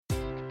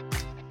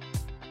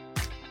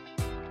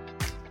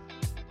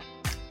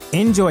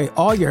Enjoy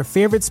all your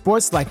favorite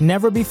sports like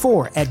never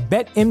before at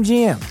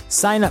BetMGM.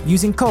 Sign up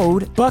using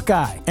code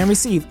Buckeye and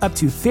receive up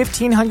to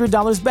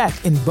 $1,500 back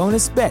in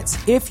bonus bets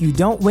if you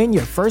don't win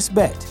your first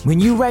bet. When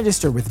you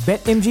register with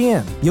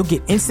BetMGM, you'll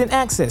get instant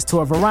access to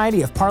a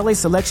variety of parlay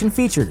selection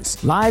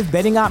features, live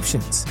betting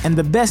options, and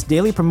the best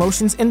daily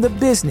promotions in the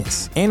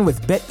business. And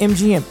with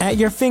BetMGM at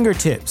your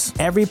fingertips,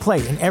 every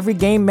play and every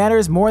game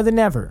matters more than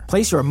ever.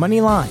 Place your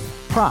money line,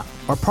 prop,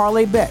 or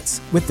parlay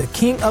bets with the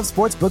king of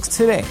sportsbooks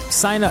today.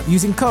 Sign up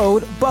using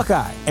code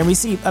Buckeye and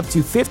receive up to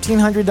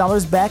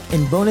 $1,500 back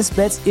in bonus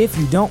bets if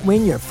you don't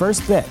win your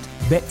first bet.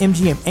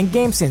 BetMGM and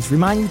GameSense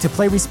remind you to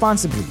play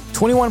responsibly.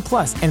 21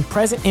 plus and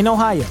present in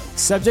Ohio,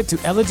 subject to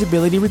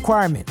eligibility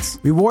requirements.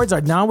 Rewards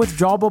are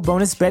non-withdrawable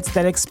bonus bets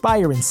that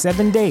expire in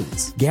 7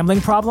 days. Gambling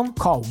problem?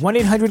 Call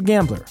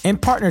 1-800-GAMBLER. In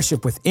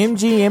partnership with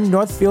MGM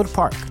Northfield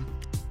Park.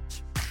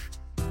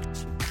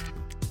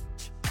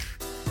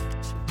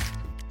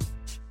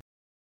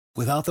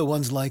 Without the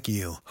ones like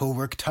you, who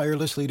work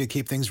tirelessly to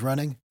keep things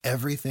running,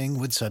 everything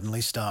would suddenly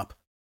stop.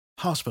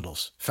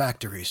 Hospitals,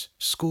 factories,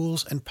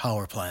 schools, and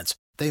power plants,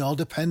 they all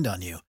depend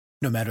on you.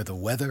 No matter the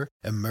weather,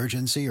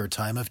 emergency, or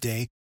time of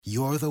day,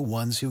 you're the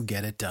ones who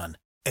get it done.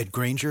 At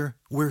Grainger,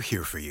 we're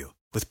here for you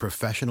with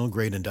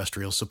professional-grade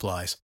industrial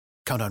supplies.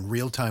 Count on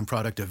real-time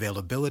product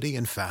availability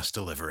and fast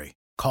delivery.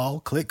 Call,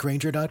 click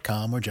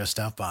Grainger.com, or just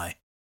stop by.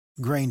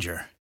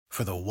 Grainger,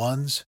 for the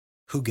ones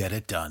who get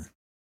it done.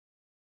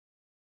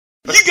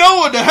 You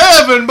going to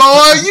heaven,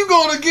 boy. You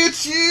gonna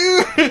get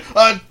you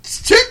a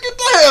ticket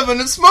to heaven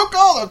and smoke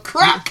all the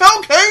crack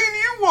cocaine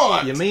you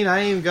want. You mean I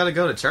ain't even gotta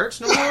go to church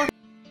no more?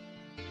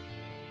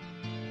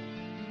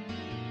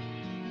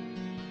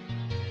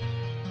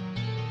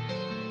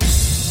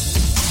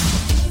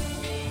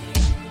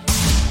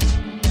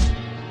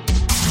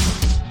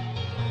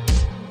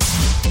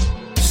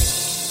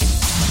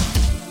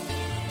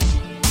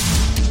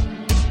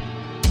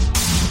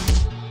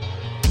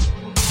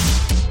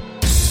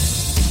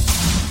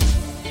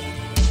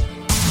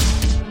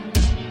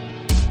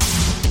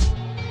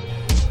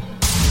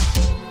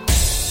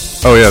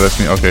 Oh yeah, that's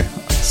me. Okay,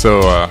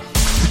 so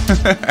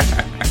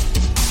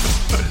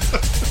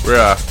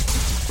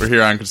we're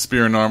here on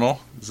Conspiranormal.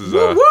 This is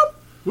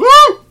Woo!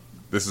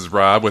 This is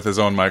Rob with his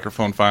own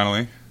microphone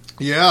finally.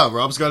 Yeah,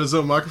 Rob's got his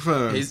own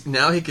microphone.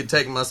 Now he could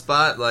take my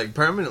spot like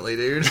permanently,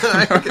 dude.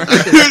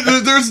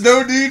 There's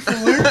no need for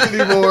Luke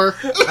anymore.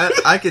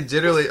 I could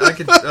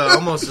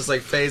almost just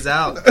like phase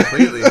out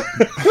completely.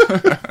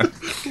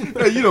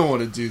 Hey, you don't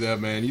want to do that,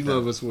 man. You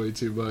love us way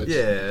too much.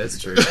 Yeah, it's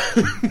true.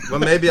 Well,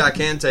 maybe I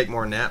can take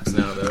more naps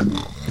now, though.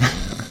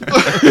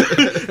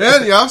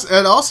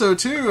 and also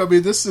too. I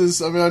mean,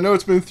 I know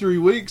it's been 3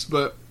 weeks,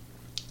 but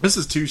this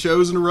is 2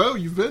 shows in a row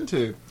you've been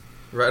to.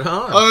 Right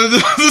on.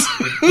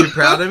 You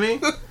proud of me?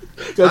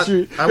 Got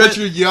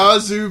your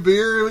Yazoo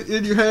beer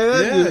in your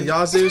hand?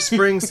 Yeah, Yazoo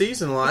spring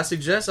seasonal. I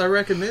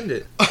recommend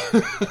it.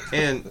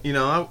 And,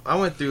 I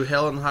went through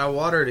hell and high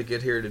water to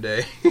get here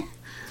today.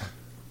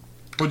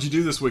 What'd you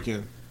do this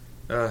weekend?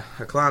 I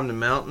climbed a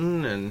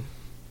mountain and...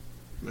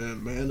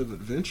 Man of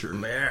adventure.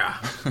 Yeah.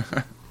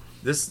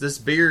 This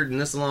beard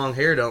and this long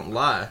hair don't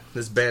lie.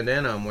 This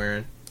bandana I'm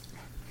wearing.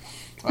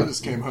 I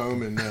just came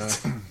home and...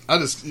 I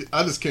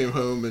just came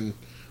home and...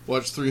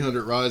 watched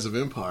 300 Rise of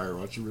Empire,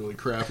 watched a really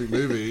crappy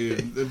movie,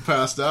 and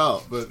passed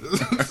out. But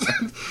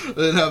I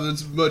didn't have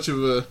as much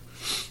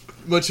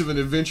of an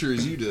adventure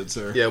as you did,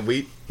 sir. Yeah,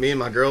 me and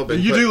my girl. Do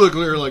look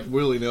like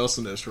Willie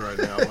Nelson-ish right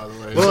now, by the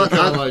way. Well,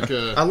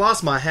 I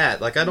lost my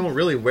hat. Like, I don't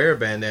really wear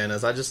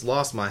bandanas. I just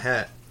lost my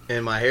hat,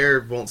 and my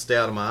hair won't stay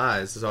out of my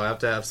eyes, so I have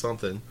to have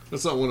something.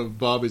 That's not one of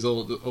Bobby's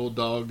old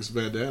dog's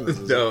bandanas.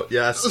 No,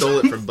 yeah, I stole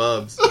it from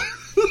Bubs.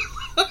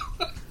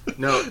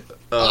 No,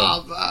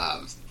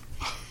 Bubs.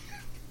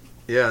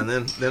 Yeah, and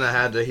then I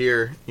had to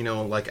hear,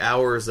 like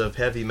hours of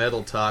heavy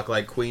metal talk,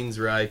 like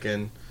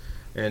Queensryche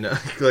and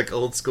like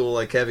old school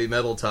like heavy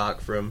metal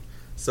talk from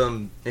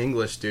some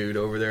English dude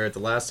over there at the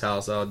last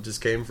house I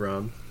just came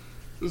from.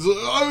 I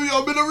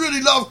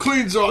really love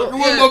Queensryche.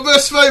 One of my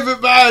best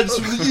favourite bands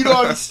from the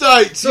United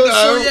States. So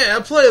yeah, I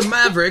play a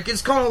Maverick.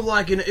 It's kind of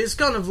like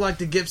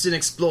the Gibson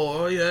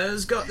Explorer. Yeah,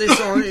 it's got this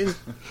on it.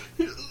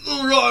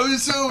 Alright,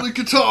 it's the only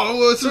guitar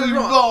worth even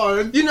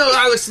buying. You know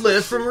Alex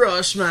Smith from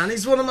Rush, man.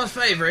 He's one of my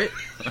favourite.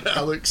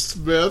 Alex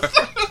Smith.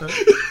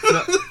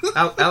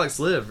 Alex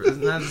Liv,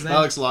 isn't that his name?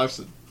 Alex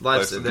Lifeson.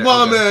 Come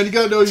on, man! You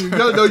gotta know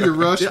your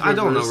Rush. I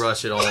don't know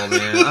Rush at all,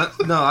 man.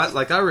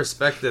 I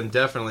respect them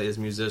definitely as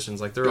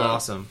musicians. Like they're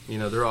awesome.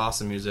 They're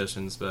awesome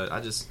musicians. But I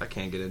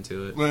can't get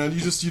into it. Man,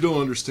 you don't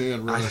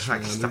understand Rush.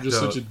 Man. They're just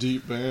such a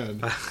deep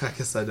band. I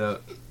guess I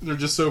don't. They're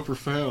just so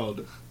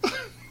profound.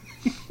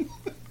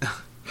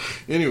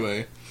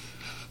 Anyway,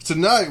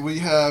 tonight we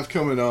have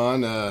coming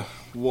on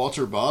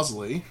Walter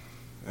Bosley.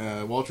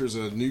 Walter's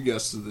a new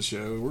guest of the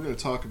show. We're going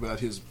to talk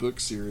about his book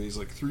series,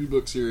 like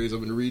 3-book series.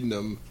 I've been reading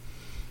them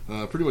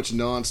pretty much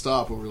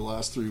non-stop over the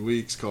last 3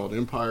 weeks, called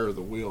Empire of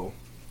the Will.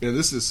 And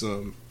this is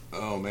some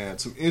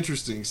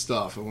interesting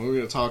stuff. And we're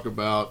going to talk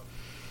about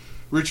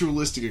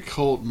ritualistic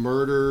occult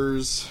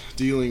murders,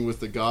 dealing with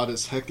the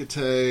goddess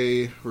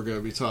Hecate. We're going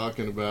to be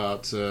talking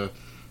about,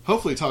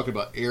 hopefully talking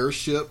about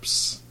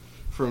airships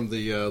from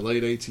the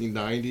late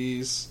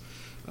 1890s,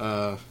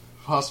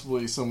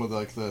 possibly some of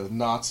like the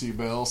Nazi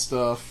Bell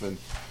stuff, and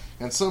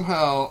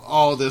somehow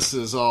all this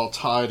is all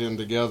tied in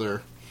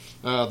together.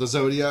 The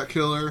Zodiac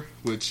Killer,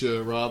 which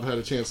Rob had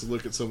a chance to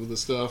look at some of the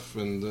stuff,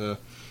 and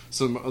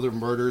some other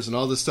murders, and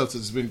all this stuff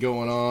that's been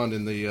going on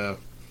in the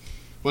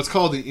what's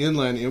called the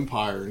Inland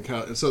Empire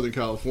in Southern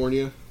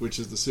California, which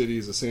is the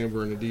cities of San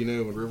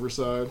Bernardino and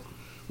Riverside,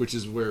 which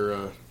is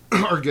where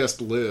our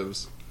guest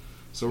lives.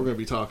 So we're going to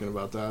be talking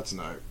about that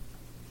tonight.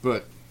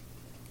 But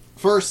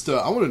first,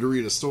 I wanted to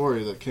read a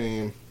story that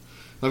came.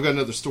 I've got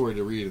another story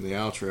to read in the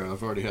outro.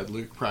 I've already had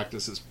Luke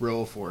practice his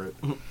brill for it.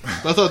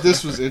 But I thought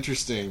this was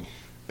interesting.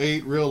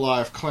 8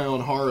 real-life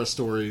clown horror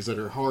stories that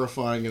are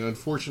horrifying and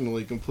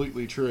unfortunately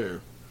completely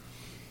true.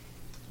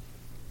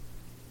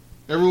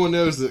 Everyone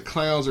knows that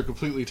clowns are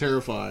completely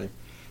terrifying.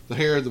 The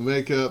hair, the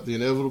makeup, the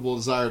inevitable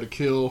desire to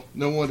kill.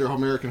 No wonder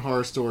American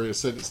Horror Story has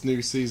set its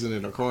new season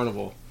in a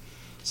carnival.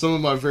 Some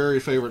of my very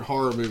favorite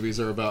horror movies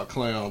are about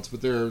clowns,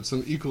 but there are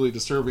some equally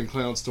disturbing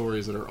clown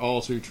stories that are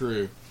all too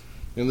true.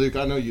 And Luke,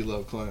 I know you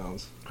love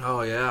clowns.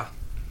 Oh, yeah.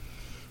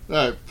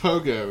 Alright,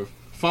 Pogo.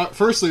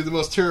 Firstly, the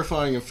most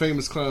terrifying and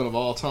famous clown of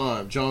all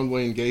time, John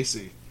Wayne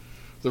Gacy.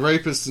 The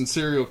rapist and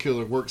serial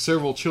killer worked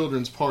several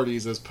children's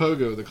parties as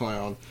Pogo the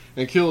Clown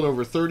and killed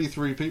over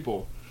 33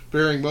 people,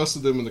 burying most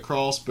of them in the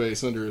crawl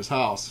space under his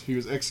house. He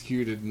was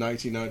executed in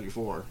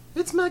 1994.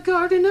 It's my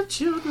garden of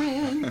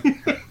children.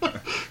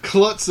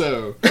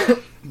 Klutzo.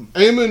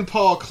 Amon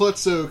Paul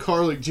Klutzo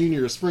Carlick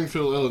Jr. of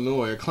Springfield,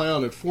 Illinois, a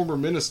clown and former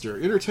minister,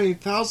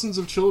 entertained thousands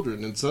of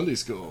children in Sunday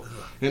school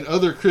and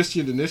other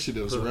Christian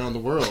initiatives around the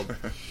world.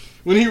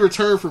 When he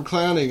returned from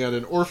clowning at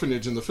an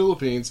orphanage in the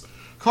Philippines,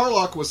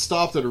 Carlock was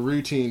stopped at a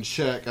routine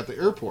check at the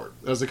airport,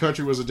 as the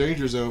country was a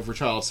danger zone for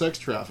child sex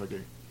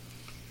trafficking.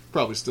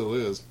 Probably still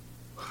is.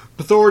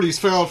 Authorities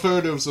found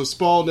photos of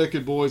small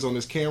naked boys on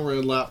his camera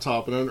and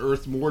laptop and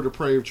unearthed more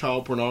depraved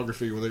child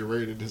pornography when they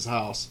raided his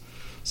house.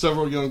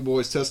 Several young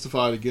boys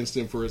testified against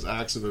him for his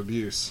acts of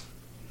abuse.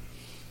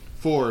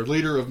 4.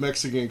 Leader of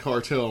Mexican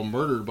cartel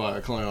murdered by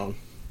a clown.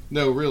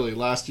 No, really,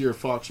 last year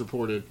Fox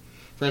reported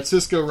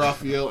Francisco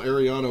Rafael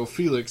Arellano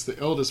Felix, the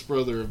eldest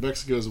brother of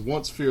Mexico's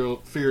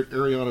once-feared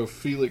Arellano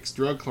Felix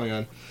drug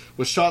clan,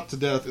 was shot to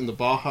death in the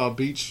Baja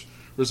Beach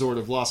resort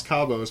of Los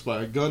Cabos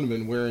by a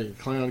gunman wearing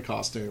a clown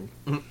costume.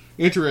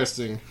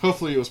 Interesting.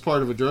 Hopefully it was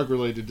part of a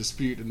drug-related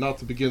dispute and not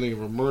the beginning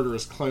of a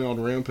murderous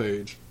clown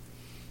rampage.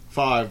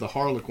 5. The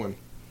Harlequin.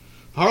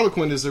 The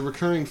Harlequin is a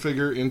recurring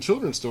figure in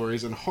children's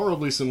stories and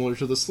horribly similar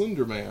to the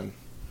Slender Man.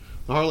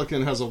 The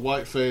Harlequin has a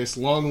white face,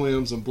 long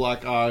limbs, and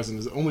black eyes, and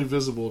is only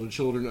visible to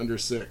children under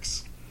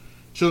 6.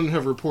 Children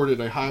have reported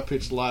a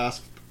high-pitched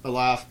laugh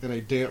and a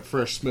damp,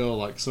 fresh smell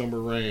like summer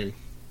rain.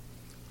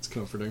 It's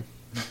comforting.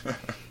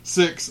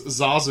 6.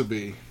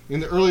 Zazaby. In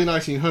the early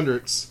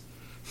 1900s,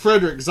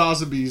 Frederick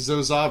Zazaby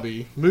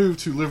Zozaby moved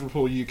to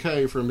Liverpool,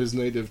 UK from his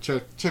native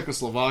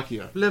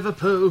Czechoslovakia.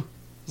 Liverpool.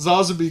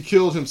 Zazaby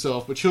killed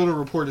himself, but children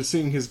reported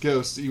seeing his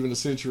ghost even a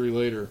century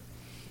later.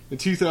 In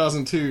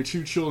 2002,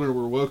 2 children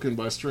were woken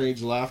by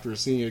strange laughter,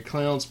 seeing a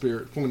clown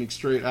spirit pointing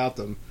straight at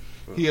them.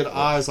 He had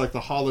eyes like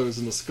the hollows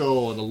in the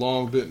skull and a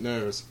long bent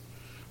nose.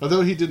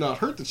 Although he did not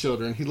hurt the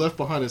children, he left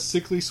behind a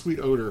sickly sweet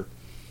odor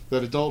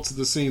that adults at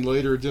the scene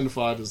later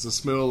identified as the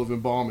smell of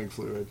embalming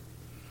fluid.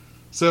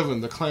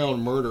 7. The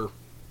Clown Murder.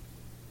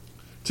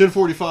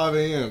 10:45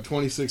 a.m.,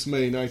 26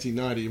 May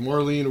 1990,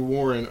 Marlene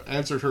Warren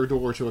answered her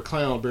door to a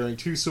clown bearing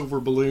 2 silver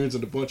balloons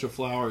and a bunch of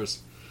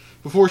flowers.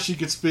 Before she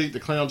could speak, the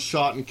clown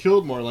shot and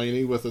killed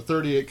Marlene with a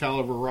 .38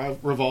 caliber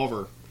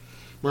revolver.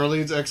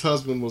 Marlene's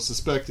ex-husband was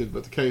suspected,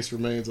 but the case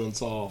remains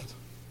unsolved.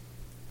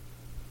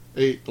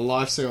 8. The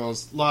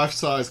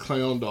life-size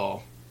clown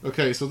doll.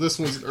 Okay, so this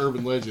one's an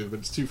urban legend, but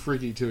it's too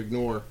freaky to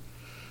ignore.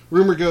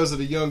 Rumor goes that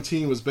a young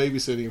teen was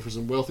babysitting for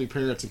some wealthy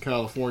parents in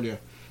California.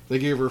 They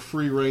gave her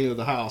free reign of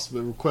the house,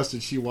 but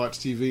requested she watch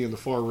TV in the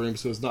far room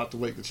so as not to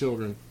wake the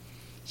children.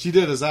 She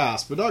did as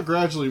asked, but got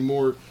gradually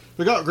more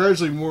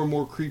and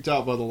more creeped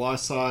out by the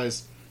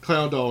life-size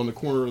clown doll in the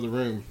corner of the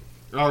room.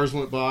 Hours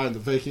went by, and the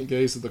vacant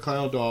gaze of the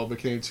clown doll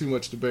became too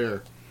much to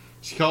bear.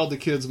 She called the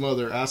kid's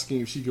mother,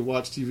 asking if she could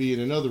watch TV in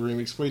another room,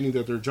 explaining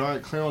that their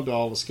giant clown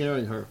doll was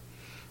scaring her.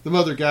 The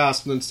mother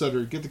gasped and then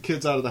stuttered, "Get the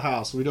kids out of the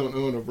house. We don't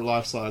own a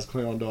life-size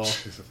clown doll."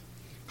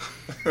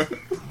 Yeah,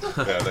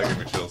 that gave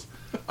me chills.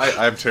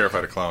 I'm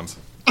terrified of clowns.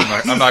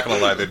 I'm not going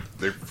to lie,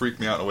 they freak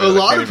me out in a way. A that I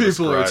lot can't of even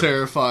people are describe.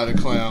 terrified of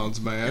clowns,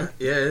 man.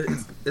 Yeah,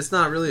 it's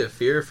not really a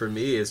fear for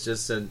me. It's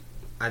just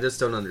I just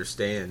don't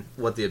understand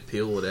what the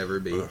appeal would ever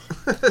be.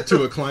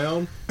 To a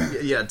clown?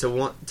 Yeah, to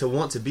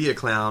want to be a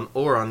clown,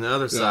 or on the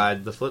other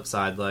side, the flip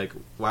side, like,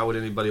 why would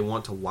anybody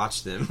want to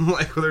watch them?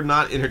 Like, they're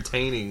not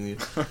entertaining.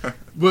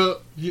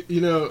 Well,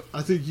 you know,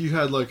 I think you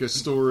had like a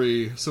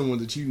story, someone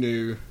that you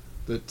knew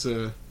that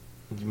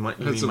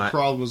had some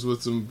problems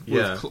with some.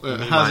 Yeah,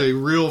 has a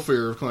real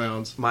fear of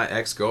clowns. My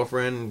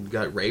ex-girlfriend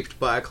got raped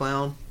by a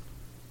clown.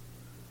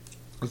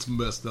 It's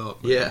messed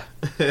up. Man.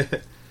 Yeah.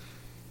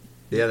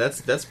 Yeah,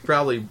 that's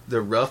probably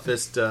the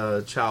roughest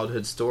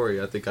childhood story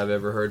I think I've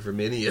ever heard from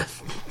any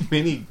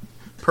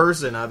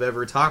person I've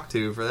ever talked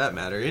to, for that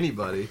matter,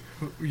 anybody.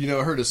 You know,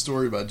 I heard a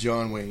story about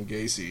John Wayne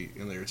Gacy,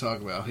 and they were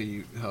talking about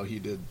how he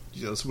did.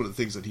 You know, some of the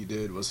things that he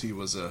did was he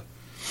was like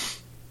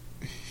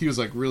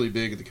really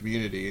big in the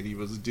community, and he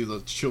was do the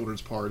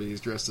children's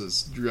parties dressed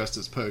as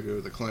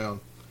Pogo the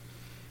Clown,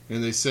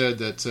 and they said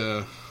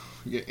that.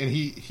 And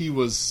he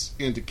was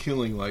into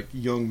killing like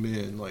young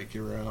men, like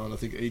around I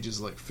think ages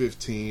like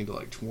 15 to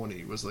like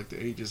 20 was like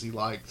the ages he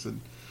liked,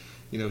 and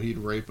you know he'd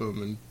rape them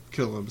and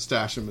kill them,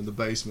 stash them in the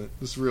basement.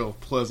 It's real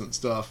pleasant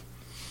stuff.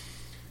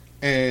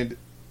 And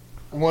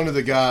one of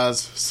the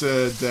guys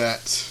said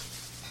that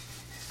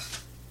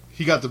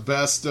he got the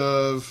best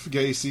of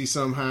Gacy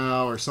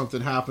somehow, or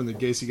something happened that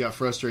Gacy got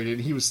frustrated,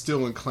 and he was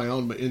still in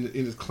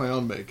his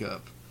clown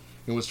makeup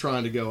and was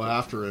trying to go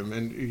after him.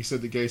 And he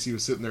said that Gacy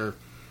was sitting there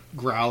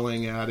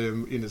growling at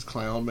him in his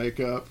clown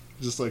makeup,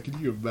 just like, can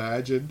you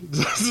imagine?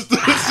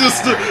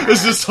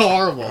 It's just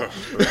horrible.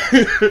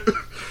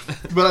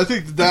 But I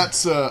think I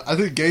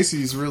think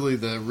Gacy's really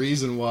the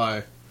reason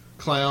why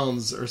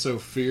clowns are so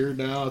feared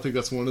now. I think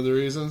that's one of the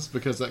reasons,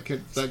 because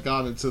that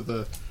got into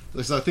the.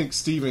 Because I think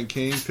Stephen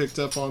King picked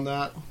up on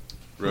that.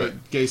 Right.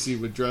 That Gacy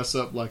would dress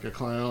up like a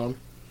clown,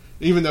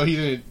 even though he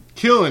didn't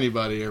kill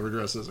anybody ever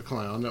dressed as a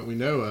clown that we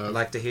know of. I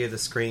like to hear the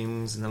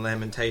screams and the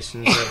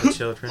lamentations of the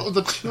children. Oh,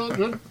 the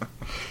children.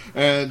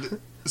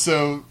 And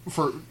so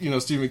for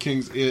Stephen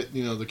King's It,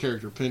 the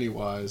character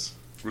Pennywise,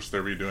 which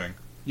they're redoing.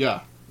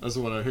 Yeah, that's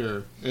what I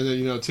hear. And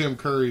then Tim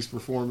Curry's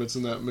performance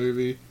in that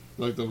movie,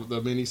 like the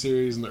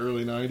miniseries in the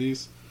early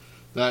 '90s,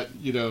 that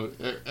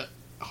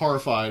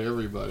horrified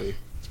everybody.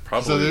 It's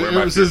probably so where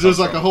my fear there's comes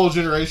like from. a whole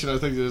generation, I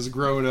think, that has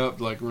grown up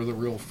like with a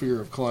real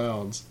fear of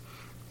clowns.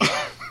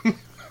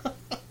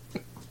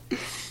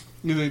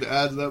 Anything to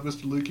add to that,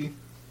 Mr. Lukey?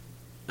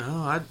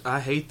 Oh, I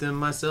hate them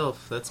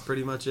myself. That's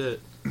pretty much it.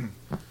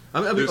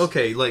 I mean,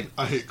 okay, like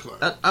I hate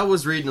clowns. I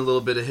was reading a little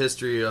bit of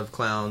history of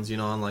clowns,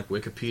 on like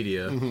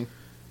Wikipedia,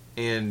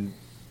 and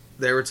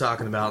they were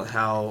talking about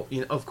how,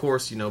 of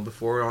course,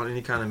 before on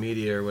any kind of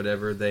media or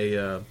whatever, they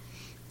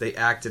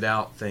acted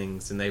out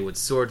things and they would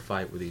sword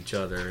fight with each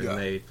other, and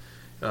they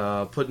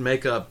put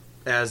makeup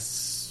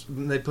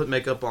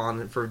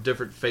on for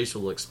different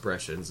facial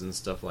expressions and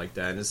stuff like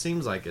that. And it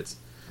seems like it's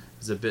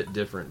a bit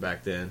different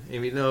back then. I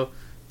mean,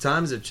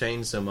 times have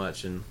changed so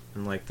much, and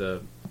like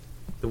the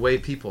way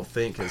people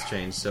think has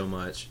changed so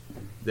much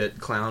that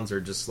clowns are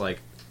just like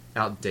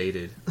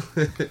outdated.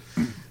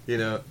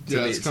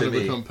 It's kind of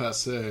become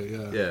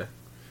passé. Yeah.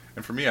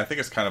 And for me, I think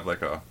it's kind of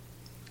like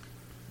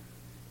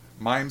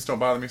mimes don't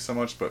bother me so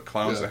much, but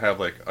clowns that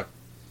have like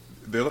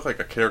they look like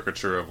a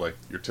caricature of like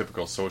your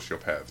typical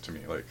sociopath to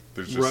me. Like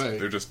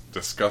they're just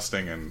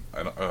disgusting, and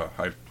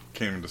I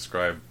can't even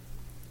describe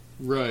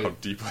how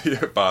deeply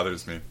it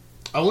bothers me.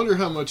 I wonder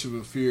how much of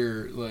a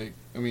fear, like,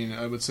 I mean,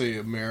 I would say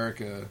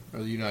America or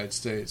the United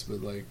States,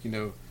 but like,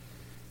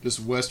 just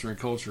Western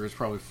culture is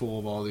probably full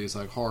of all these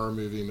like horror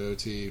movie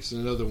motifs.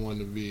 And another one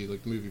would be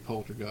like the movie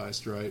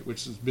Poltergeist, right,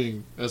 which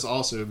has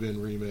also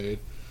been remade,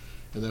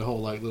 and that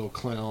whole like little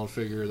clown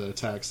figure that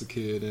attacks the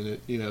kid in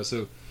it,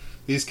 so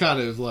these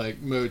kind of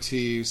like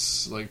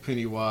motifs, like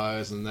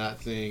Pennywise and that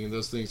thing, and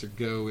those things that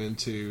go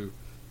into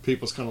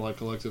people's kind of like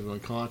collective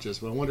unconscious.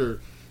 But I wonder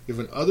if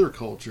in other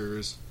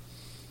cultures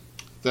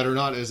that are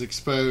not as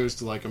exposed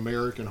to like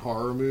American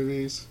horror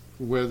movies,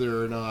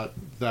 whether or not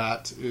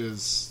that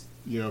is,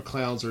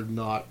 clowns are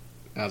not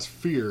as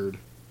feared.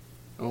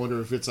 I wonder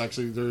if it's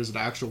actually, there's an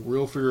actual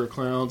real fear of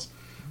clowns,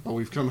 or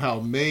we've somehow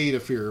made a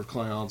fear of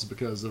clowns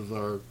because of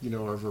our,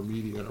 of our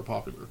media and our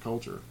popular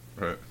culture.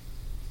 Right.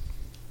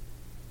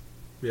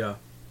 Yeah.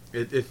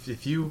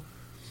 If you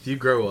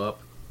grow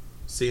up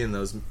seeing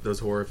those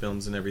horror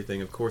films and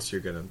everything, of course you're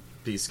gonna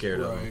be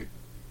scared of them. Right.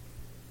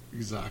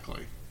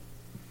 Exactly.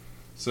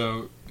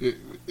 So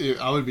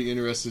I would be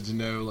interested to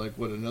know like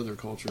what another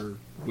culture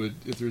would,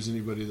 if there's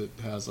anybody that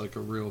has like a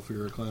real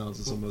fear of clowns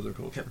in some other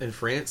culture. In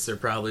France, they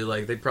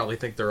probably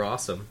think they're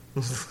awesome.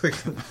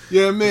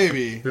 Yeah,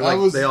 maybe.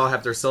 They all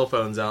have their cell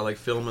phones out, like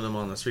filming them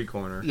on the street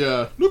corner.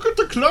 Yeah, look at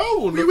the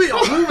clown.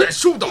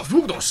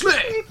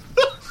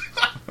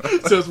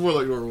 Sounds more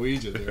like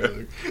Norwegian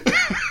there.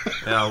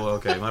 Yeah, well,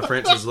 okay. My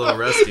French is a little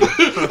rusty.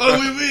 Oh,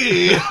 oui,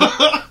 oui.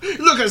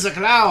 Look at the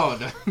clown.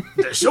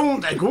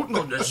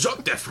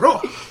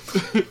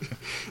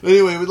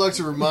 Anyway, we'd like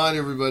to remind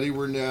everybody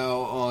we're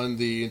now on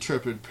the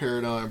Intrepid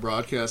Paradigm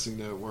Broadcasting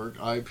Network,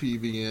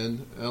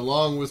 IPBN,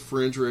 along with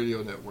Fringe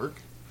Radio Network.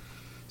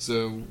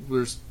 So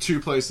there's two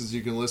places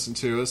you can listen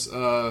to us.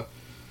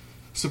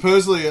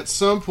 Supposedly at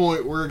some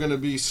point we're going to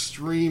be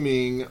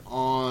streaming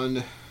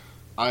on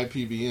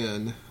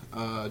IPBN.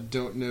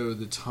 Don't know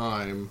the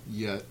time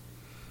yet.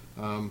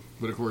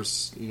 But of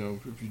course, if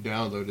you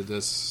downloaded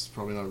this, it's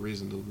probably not a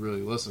reason to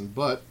really listen.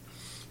 But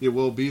it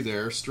will be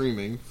there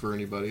streaming for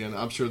anybody, and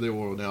I'm sure they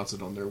will announce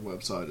it on their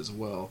website as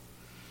well.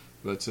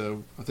 But I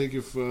think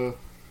if you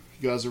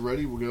guys are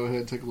ready, we'll go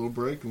ahead and take a little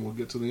break, and we'll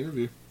get to the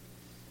interview.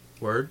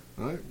 Word.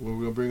 All right. Well,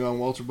 we'll bring on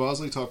Walter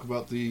Bosley, talk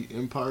about the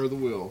Empire of the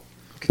Will.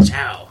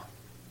 Ka-chow.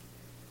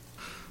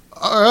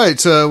 All right.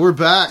 We're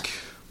back.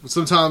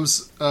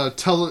 Sometimes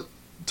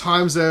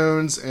time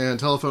zones and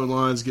telephone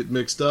lines get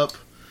mixed up.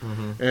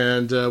 Mm-hmm.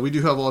 And we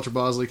do have Walter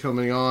Bosley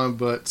coming on,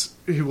 but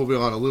he will be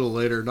on a little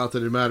later. Not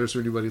that it matters for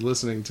anybody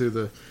listening to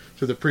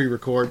the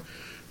pre-record.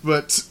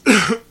 But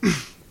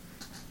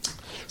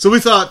so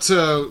we thought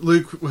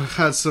Luke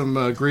had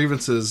some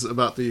grievances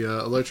about the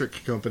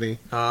electric company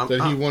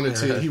that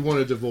he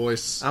wanted to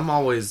voice. I'm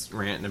always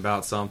ranting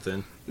about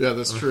something. Yeah,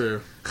 that's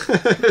true.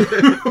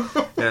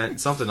 Yeah,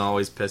 something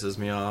always pisses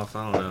me off.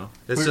 I don't know.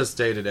 It's just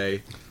day to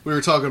day. We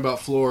were talking about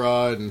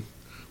fluoride, and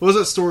what was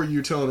that story you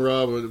were telling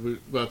Rob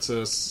about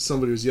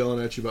somebody was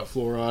yelling at you about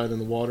fluoride in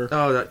the water?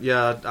 Oh,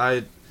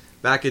 yeah.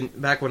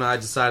 Back when I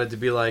decided to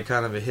be like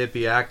kind of a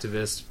hippie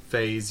activist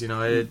phase, you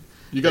know,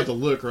 you got the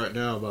look right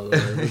now, by the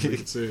way. You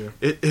can see you.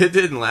 It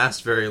didn't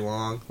last very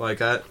long.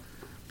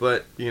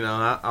 But you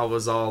know, I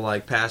was all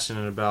like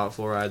passionate about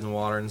fluoride in the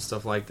water and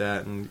stuff like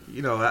that, and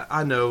you know,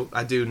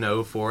 I do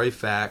know for a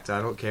fact,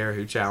 I don't care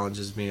who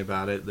challenges me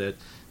about it, that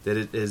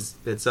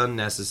it's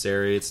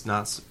unnecessary.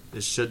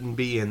 It shouldn't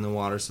be in the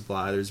water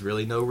supply. There's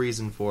really no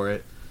reason for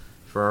it,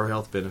 for our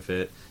health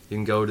benefit. You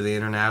can go to the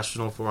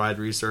International Fluoride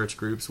Research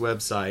Group's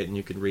website and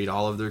you can read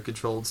all of their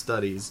controlled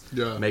studies.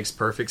 Yeah. It makes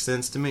perfect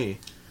sense to me.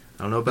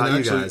 I don't know about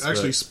you guys.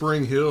 Actually,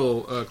 Spring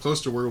Hill,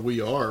 close to where we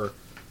are,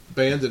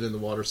 banned it in the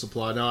water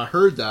supply. Now, I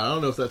heard that. I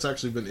don't know if that's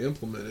actually been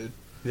implemented.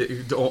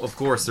 Of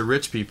course, the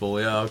rich people.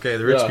 Yeah, okay,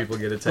 the rich people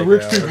get it taken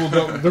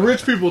out. The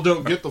rich people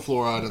don't get the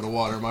fluoride in the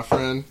water, my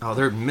friend. Oh,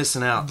 they're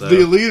missing out, though. The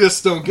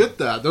elitists don't get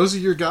that. Those are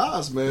your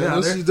guys, man.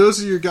 Yeah,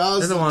 those are your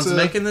guys. They're the ones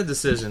making the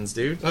decisions,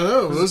 dude. I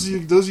know. Those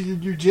are your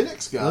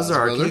eugenics guys.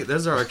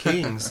 Those are our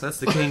kings. That's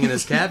the king and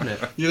his cabinet.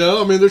 You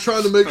know, I mean, they're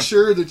trying to make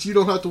sure that you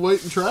don't have to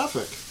wait in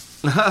traffic.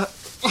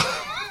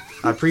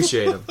 I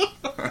appreciate them.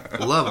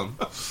 Love them.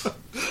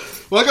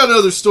 Well, I got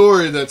another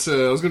story that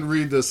I was going to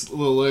read this a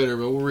little later,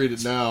 but we'll read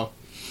it now.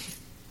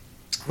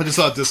 I just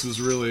thought this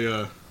was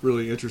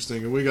really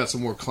interesting, and we got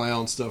some more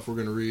clown stuff we're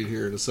going to read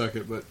here in a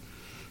second. But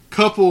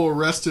couple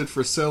arrested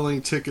for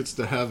selling tickets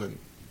to heaven.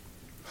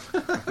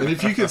 And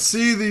if you could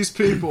see these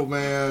people,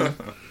 man,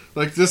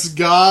 like this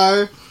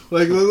guy,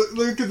 like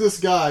look at this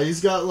guy. He's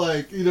got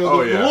like, you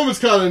know, the woman's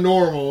kind of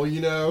normal,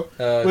 you know,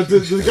 but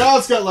the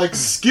guy's got like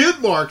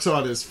skid marks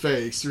on his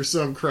face or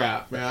some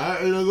crap,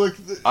 man.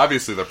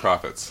 Obviously, they're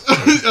prophets.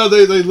 Oh,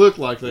 they look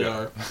like they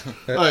are.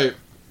 All right.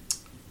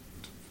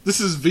 This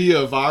is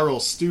via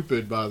Viral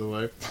Stupid, by the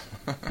way.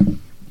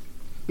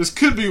 This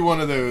could be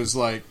one of those,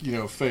 like, you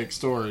know, fake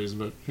stories,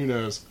 but who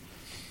knows.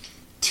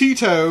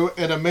 Tito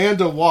and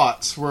Amanda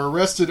Watts were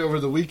arrested over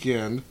the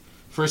weekend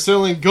for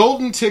selling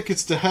golden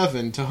tickets to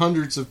heaven to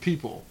hundreds of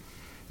people.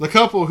 The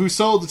couple, who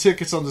sold the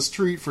tickets on the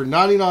street for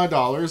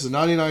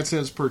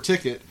 $99.99 per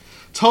ticket,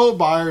 told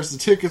buyers the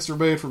tickets were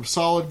made from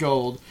solid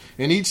gold,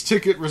 and each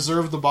ticket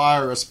reserved the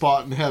buyer a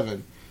spot in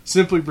heaven.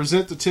 Simply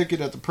present the ticket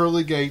at the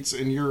pearly gates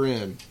and you're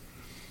in.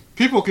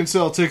 People can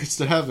sell tickets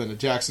to heaven, a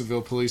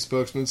Jacksonville police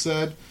spokesman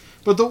said,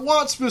 but the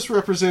Watts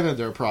misrepresented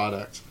their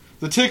product.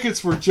 The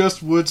tickets were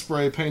just wood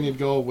spray painted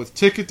gold with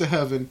 "Ticket to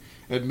Heaven,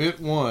 Admit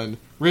 1"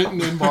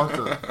 written in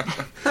marker.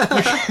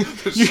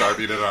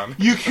 Sharpied it on.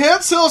 You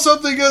can't sell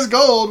something as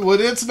gold when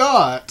it's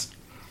not.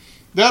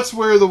 That's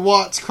where the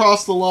Watts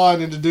crossed the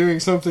line into doing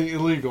something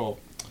illegal.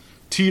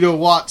 Tito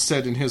Watts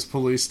said in his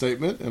police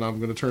statement, and I'm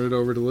going to turn it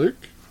over to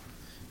Luke.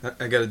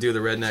 I got to do the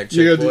redneck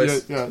chick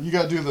voice. You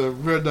got to do the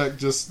redneck,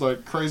 just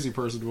like crazy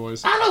person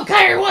voice. I don't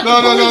care what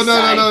No.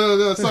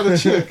 say. It's not a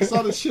chick. It's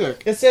not a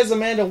chick. It says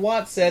Amanda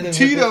Watts said in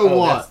Tito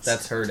Watts.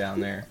 That's her down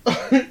there.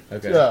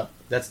 Okay. Yeah.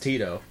 That's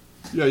Tito.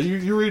 Yeah,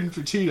 you're reading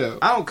for Tito.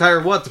 I don't care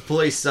what the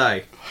police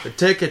say. The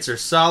tickets are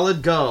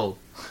solid gold.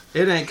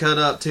 It ain't cut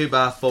up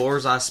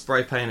 2x4s. I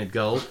spray painted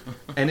gold.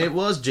 And it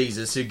was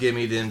Jesus who gave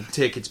me them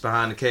tickets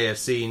behind the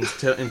KFC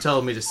and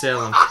told me to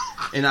sell them,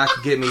 and I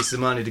could get me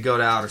some money to go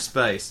to outer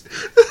space.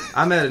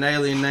 I met an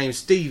alien named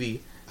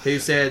Stevie who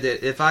said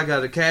that if I got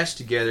the cash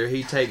together,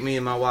 he'd take me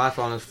and my wife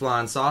on a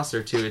flying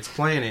saucer to its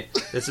planet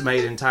that's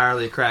made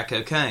entirely of crack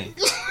cocaine.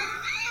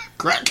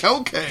 Crack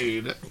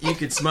cocaine? You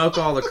could smoke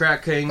all the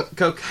crack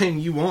cocaine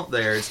you want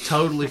there. It's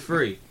totally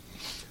free.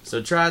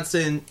 So try to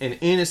send an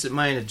innocent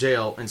man to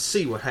jail and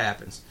see what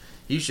happens.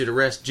 You should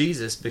arrest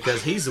Jesus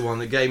because he's the one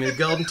that gave me the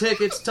golden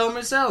tickets and told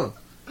me to sell them.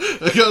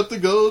 I got the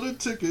golden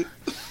ticket.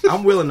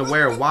 I'm willing to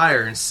wear a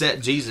wire and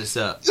set Jesus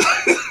up.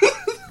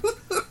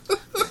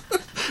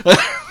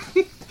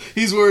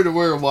 He's willing to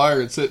wear a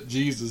wire and set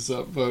Jesus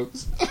up,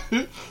 folks.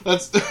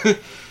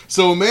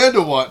 So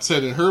Amanda Watts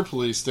said in her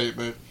police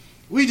statement,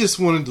 "We just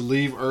wanted to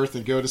leave Earth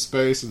and go to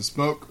space and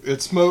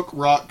smoke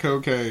rock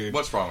cocaine.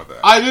 What's wrong with that?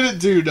 I didn't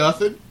do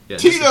nothing. Yeah,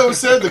 Tito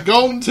said the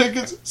golden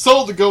tickets,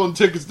 sold the golden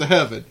tickets to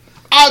heaven.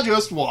 I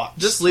just watched.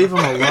 Just leave them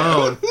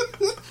alone.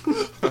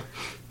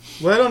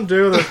 Let them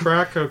do the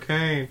crack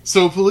cocaine."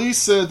 So police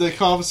said they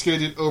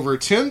confiscated over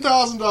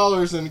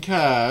 $10,000 in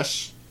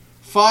cash,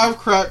 5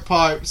 crack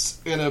pipes,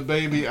 and a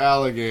baby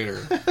alligator.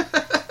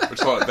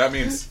 Which one? That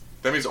means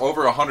That means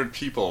over 100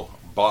 people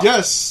bought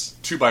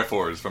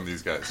 2x4s from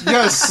these guys.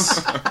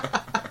 Yes.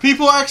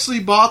 People actually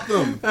bought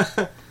them.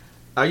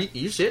 Are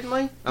you shitting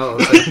me? Oh,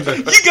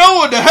 you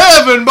going to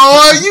heaven,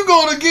 boy. You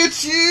gonna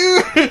get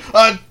you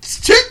a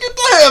ticket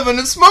to heaven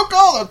and smoke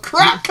all the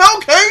crack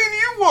cocaine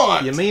you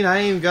want. You mean I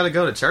ain't even gotta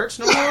go to church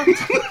no more?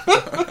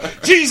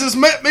 Jesus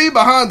met me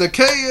behind the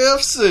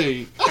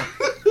KFC.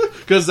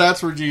 Because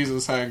that's where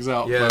Jesus hangs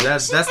out. Yeah,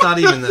 folks. that's not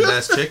even the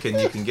best chicken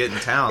you can get in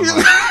town.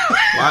 Like,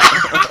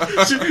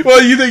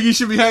 well, you think you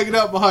should be hanging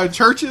out behind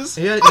churches?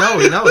 Yeah, no,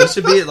 it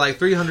should be at like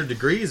 300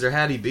 degrees or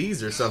Hattie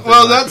B's or something.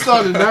 Well, that's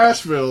not in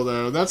Nashville,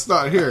 though. That's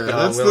not here.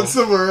 That's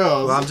somewhere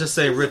else. Well, I'm just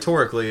saying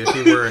rhetorically, if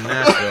you were in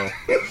Nashville.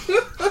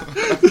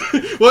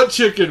 What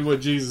chicken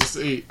would Jesus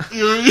eat?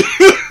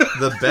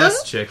 The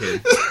best chicken.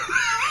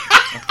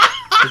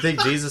 You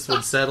think Jesus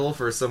would settle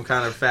for some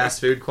kind of fast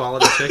food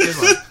quality chicken?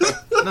 Like,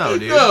 no,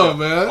 dude. No,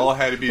 man. All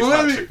Hattie B's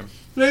hot chicken.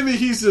 Maybe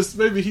he's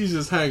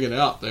just hanging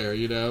out there.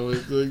 You know,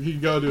 he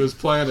go to his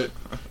planet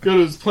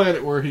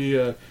where he.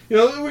 We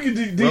can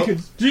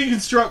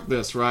deconstruct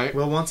this, right?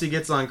 Well, once he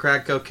gets on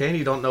crack cocaine,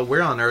 you don't know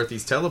where on earth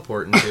he's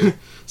teleporting to.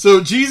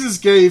 So Jesus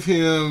gave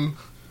him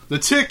the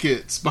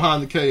tickets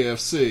behind the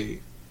KFC,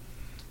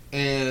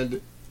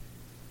 and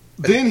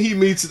then he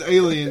meets an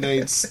alien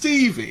named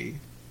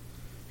Stevie,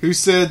 who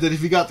said that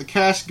if he got the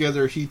cash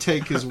together, he'd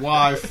take his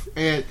wife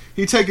and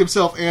he'd take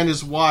himself and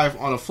his wife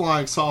on a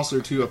flying saucer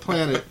to a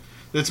planet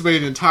that's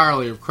made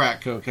entirely of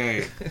crack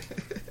cocaine.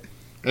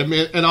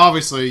 And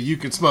obviously, you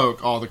can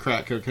smoke all the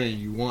crack cocaine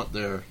you want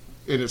there,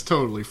 and it's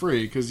totally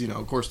free because,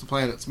 of course, the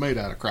planet's made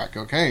out of crack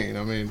cocaine.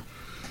 I mean,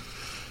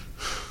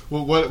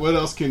 well, what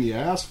else can you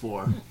ask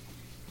for?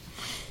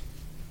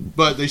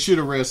 But they should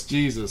arrest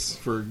Jesus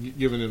for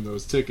giving him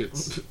those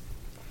tickets.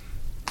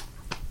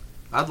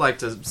 I'd like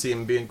to see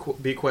him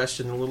be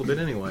questioned a little bit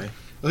anyway.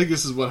 I think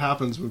this is what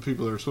happens when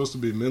people that are supposed to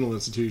be in mental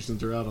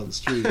institutions are out on the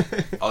street.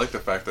 I like the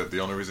fact that the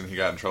only reason he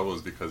got in trouble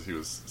is because he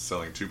was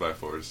selling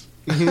 2x4s.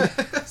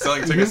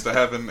 Selling tickets to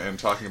heaven and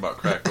talking about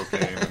crack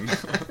cocaine and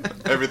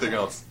everything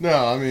else.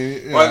 No, I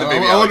mean,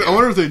 I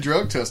wonder if they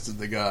drug tested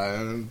the guy.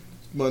 It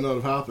might not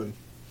have happened.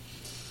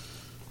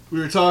 We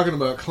were talking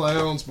about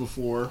clowns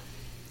before.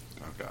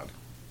 Oh, God.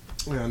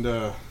 And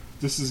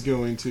this is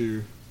going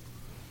to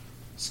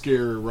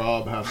scare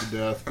Rob half to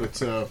death,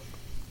 but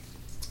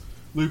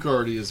Luke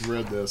already has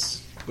read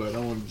this, but I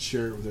wanted to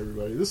share it with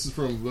everybody. This is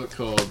from a book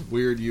called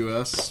Weird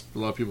U.S. A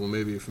lot of people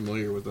may be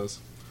familiar with this,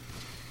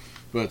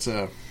 but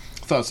I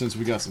thought since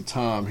we got some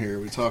time here,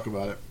 we talk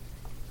about it.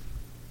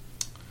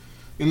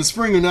 In the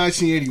spring of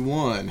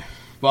 1981,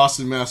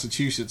 Boston,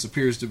 Massachusetts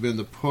appears to have been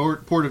the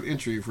port of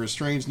entry for a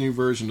strange new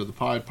version of the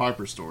Pied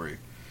Piper story.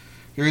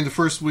 During the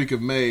first week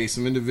of May,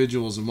 some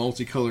individuals in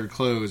multicolored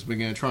clothes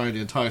began trying to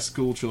entice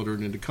school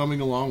children into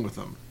coming along with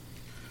them.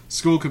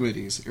 School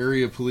committees,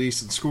 area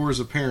police, and scores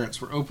of parents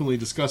were openly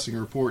discussing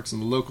reports in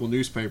the local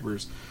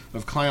newspapers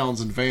of clowns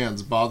and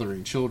vans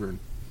bothering children.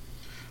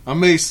 On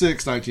May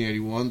 6,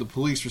 1981, the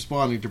police,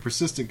 responding to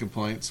persistent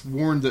complaints,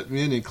 warned that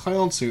men in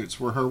clown suits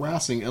were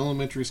harassing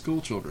elementary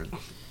school children.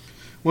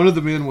 One of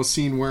the men was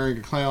seen wearing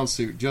a clown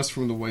suit just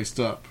from the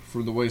waist up.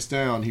 From the waist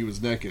down, he was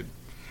naked.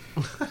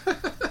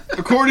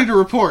 According to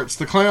reports,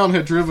 the clown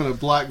had driven a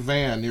black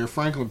van near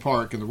Franklin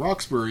Park in the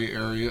Roxbury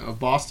area of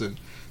Boston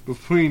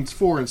between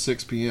 4 and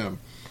 6 p.m.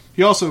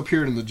 He also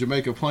appeared in the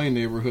Jamaica Plain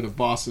neighborhood of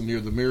Boston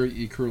near the Mary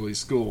E. Curley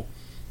School.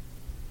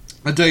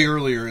 A day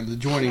earlier, in the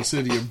adjoining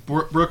city of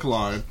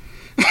Brookline,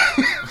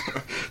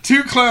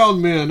 two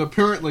clown men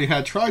apparently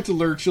had tried to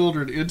lure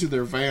children into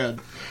their van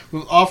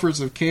with offers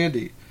of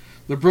candy.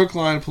 The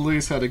Brookline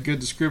police had a good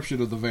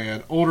description of the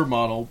van: older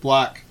model,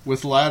 black,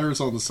 with ladders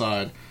on the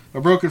side,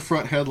 a broken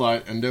front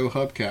headlight, and no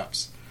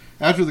hubcaps.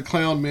 After the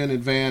clown men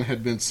and van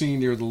had been seen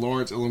near the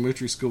Lawrence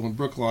Elementary School in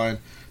Brookline,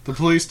 the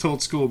police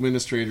told school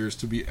administrators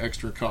to be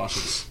extra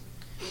cautious.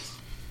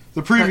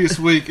 The previous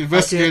week,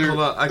 investigators...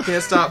 I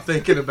can't stop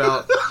thinking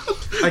about...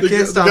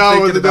 the guy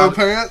with the no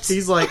pants?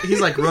 He's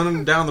like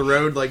running down the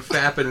road like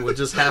fapping with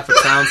just half a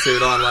clown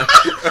suit on,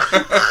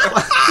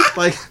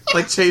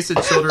 like chasing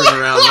children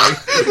around. Like.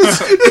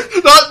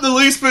 Not the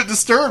least bit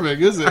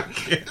disturbing, is it?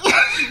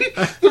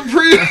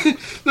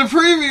 The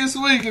previous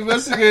week,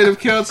 investigative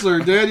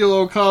counselor Daniel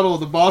O'Connell of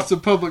the Boston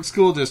Public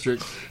School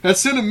District had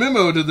sent a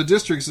memo to the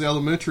district's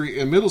elementary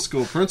and middle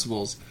school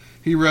principals.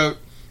 He wrote,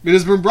 "It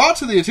has been brought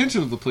to the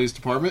attention of the police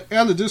department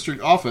and the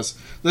district office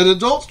that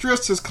adults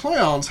dressed as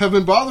clowns have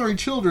been bothering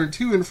children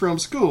to and from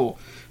school.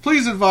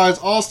 Please advise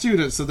all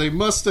students that they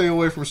must stay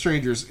away from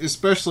strangers,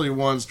 especially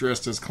ones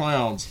dressed as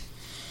clowns."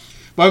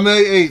 By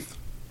May 8th,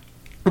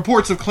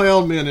 reports of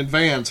clown men in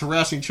vans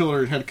harassing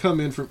children had come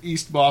in from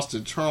East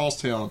Boston,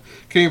 Charlestown,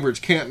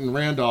 Cambridge, Canton,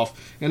 Randolph,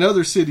 and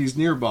other cities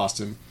near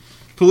Boston.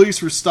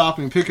 Police were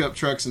stopping pickup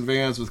trucks and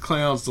vans with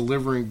clowns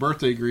delivering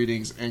birthday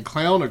greetings and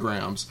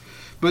clownograms,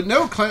 but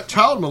no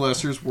child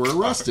molesters were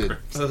arrested.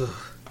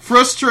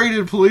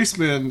 Frustrated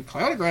policemen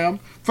pointed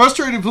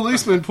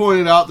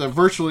out that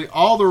virtually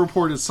all the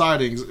reported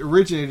sightings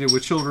originated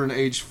with children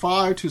aged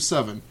 5 to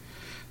 7.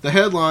 The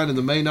headline in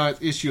the May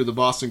 9th issue of the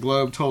Boston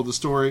Globe told the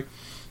story,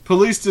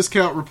 "Police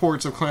discount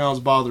reports of clowns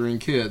bothering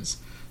kids.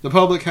 The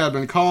public had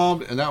been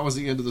calmed, and that was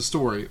the end of the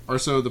story, or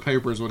so the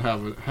papers would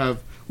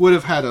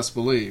have had us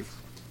believe."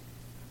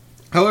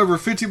 However,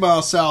 50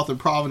 miles south in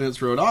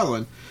Providence, Rhode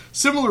Island,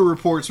 similar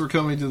reports were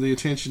coming to the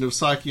attention of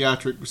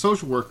psychiatric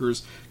social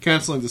workers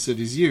counseling the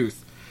city's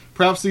youth.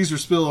 Perhaps these are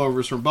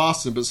spillovers from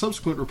Boston, but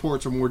subsequent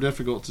reports are more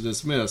difficult to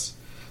dismiss.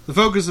 The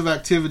focus of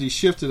activity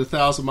shifted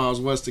 1,000 miles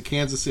west to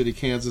Kansas City,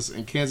 Kansas,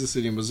 and Kansas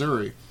City,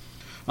 Missouri.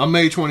 On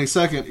May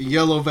 22nd, a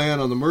yellow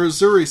van on the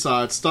Missouri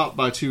side stopped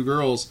by two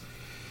girls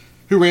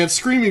who ran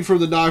screaming from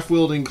the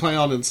knife-wielding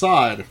clown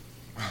inside.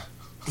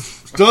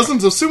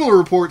 Dozens of similar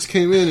reports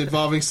came in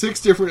involving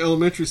 6 different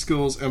elementary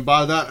schools, and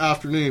by that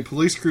afternoon,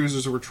 police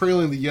cruisers were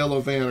trailing the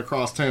yellow van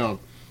across town.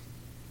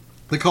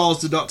 The calls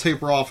did not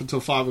taper off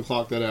until 5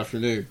 o'clock that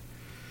afternoon.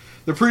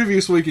 The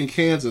previous week in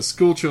Kansas,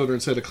 school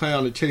children said a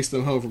clown had chased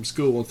them home from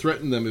school and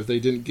threatened them if they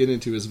didn't get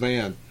into his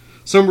van.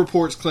 Some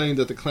reports claimed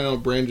that the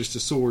clown brandished a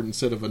sword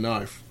instead of a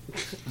knife.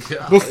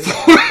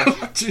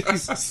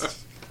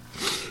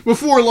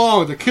 Before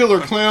long, the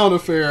killer clown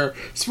affair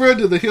spread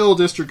to the Hill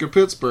District of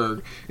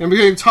Pittsburgh and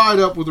became tied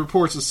up with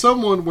reports of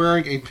someone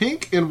wearing a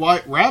pink and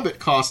white rabbit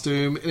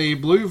costume in a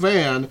blue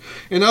van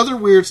and other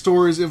weird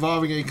stories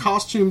involving a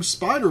costumed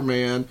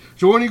Spider-Man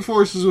joining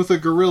forces with a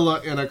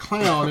gorilla and a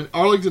clown in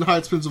Arlington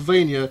Heights,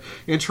 Pennsylvania,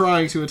 and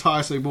trying to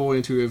entice a boy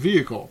into a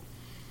vehicle.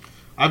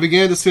 I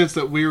began to sense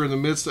that we were in the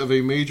midst of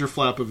a major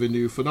flap of a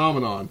new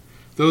phenomenon.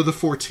 Through the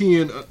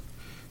Fortean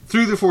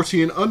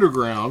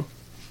underground,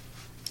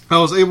 I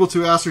was able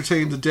to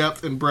ascertain the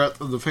depth and breadth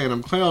of the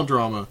Phantom Clown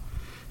drama.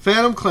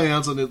 Phantom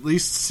Clowns in at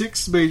least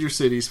 6 major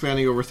cities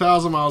spanning over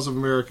 1,000 miles of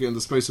America in the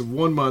space of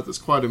 1 month is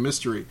quite a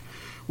mystery.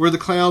 Were the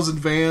clowns in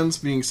vans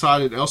being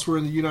sighted elsewhere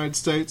in the United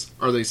States?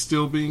 Are they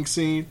still being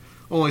seen?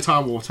 Only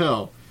time will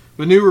tell.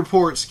 But new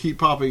reports keep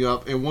popping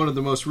up, and one of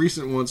the most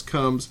recent ones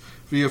comes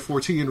via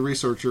Fortean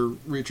researcher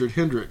Richard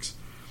Hendricks.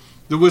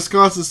 The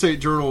Wisconsin State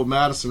Journal of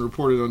Madison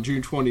reported on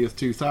June 20th,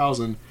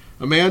 2000,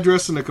 a man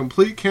dressed in a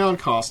complete clown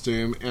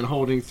costume and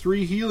holding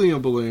 3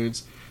 helium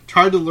balloons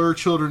tried to lure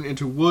children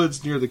into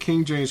woods near the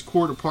King James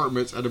Court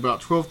Apartments at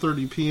about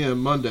 12:30 p.m.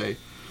 Monday,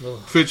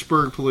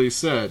 Fitchburg police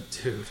said.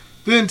 Dude.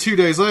 Then 2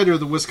 days later,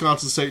 the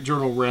Wisconsin State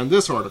Journal ran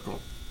this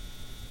article.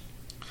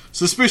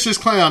 Suspicious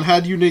clown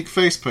had unique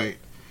face paint.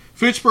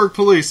 Fitchburg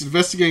police,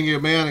 investigating a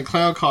man in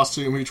clown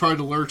costume who tried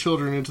to lure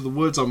children into the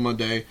woods on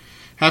Monday,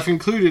 have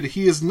concluded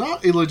he is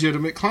not a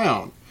legitimate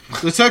clown.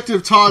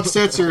 Detective Todd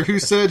Stetzer, who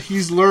said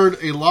he's learned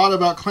a lot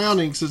about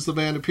clowning since the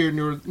man appeared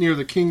near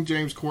the King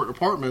James Court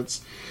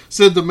Apartments,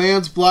 said the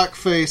man's black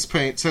face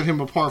paint set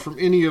him apart from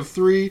any of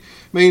 3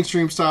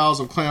 mainstream styles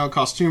of clown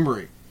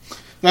costumery.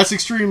 That's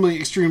extremely,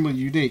 extremely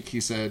unique,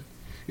 he said.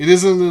 It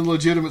isn't a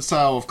legitimate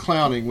style of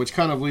clowning, which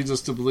kind of leads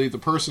us to believe the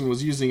person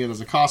was using it as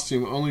a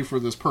costume only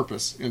for this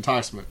purpose,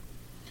 enticement.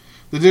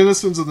 The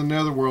denizens of the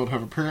netherworld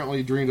have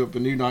apparently dreamed up a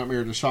new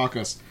nightmare to shock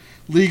us.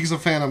 Leagues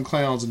of phantom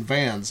clowns and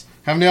vans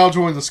have now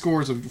joined the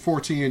scores of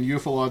 14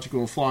 ufological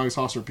and flying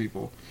saucer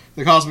people.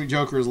 The Cosmic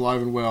Joker is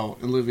alive and well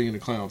and living in a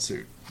clown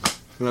suit.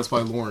 And that's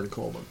by Lauren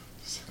Coleman,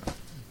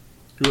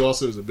 who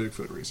also is a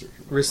Bigfoot researcher.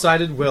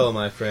 Recited well,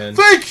 my friend.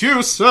 Thank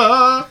you,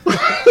 sir!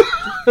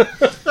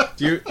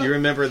 Do you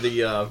remember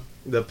the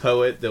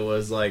poet that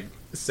was like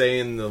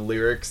saying the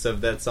lyrics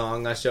of that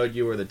song I showed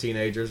you, where the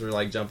teenagers were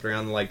like jumping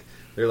around, like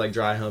they're like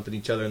dry humping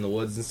each other in the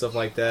woods and stuff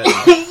like that?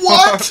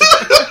 What?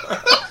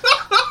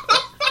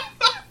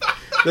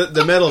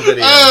 The metal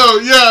video. Oh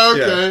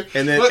yeah, okay.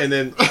 Yeah.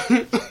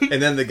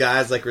 And then the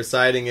guy's like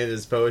reciting it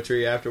as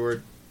poetry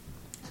afterward.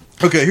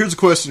 Okay, here's a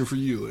question for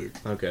you, Luke.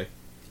 Okay.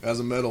 As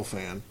a metal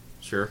fan,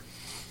 Sure.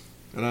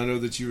 and I know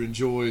that you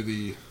enjoy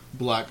the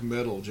black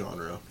metal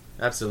genre,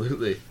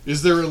 Absolutely.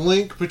 is there a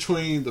link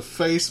between the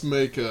face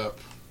makeup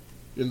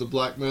in the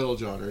black metal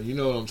genre? You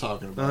know what I'm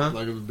talking about, Uh-huh.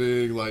 like the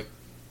big like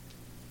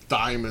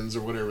diamonds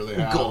or whatever they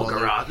have.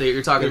 Golgoroth.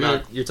 You're talking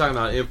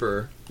about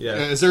Emperor. Yeah.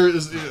 Is what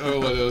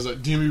was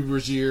it? Demi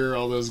Brigier,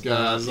 all those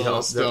guys, all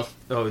that stuff.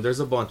 There's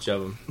a bunch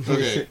of them.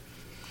 Okay.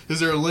 Is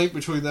there a link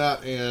between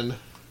that and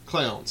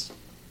clowns?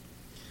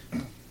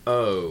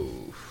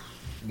 Oh,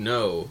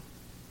 no.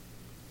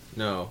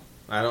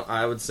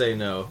 I would say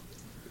no,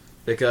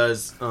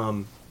 because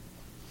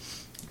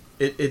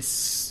it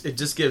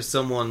just gives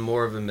someone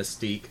more of a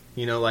mystique.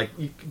 You know, like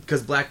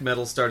because black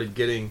metal started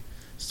getting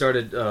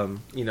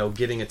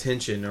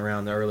attention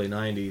around the early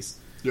 '90s.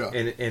 Yeah.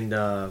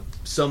 And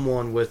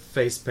someone with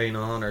face paint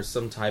on or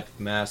some type of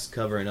mask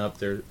covering up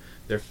their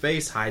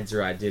face hides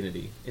their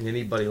identity, and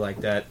anybody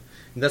like that.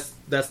 And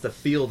that's the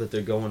feel that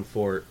they're going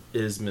for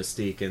is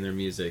mystique in their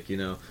music. You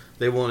know,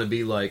 they want to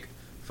be like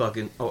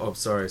fucking. Oh,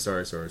 sorry.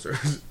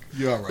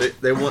 Yeah, right.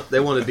 They want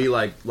to be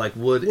like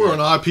Wood. We're on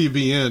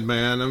IPBN,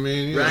 man. I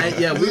mean, right?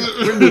 Yeah,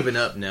 we're moving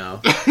up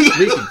now.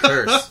 We can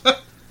curse.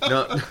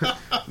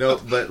 No,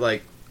 but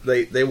like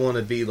they want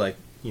to be like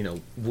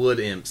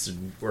Wood imps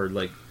or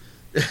like.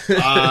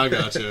 I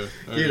gotcha.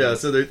 Okay.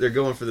 So they're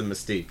going for the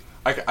mystique.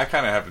 I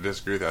kind of have to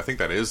disagree with that. I think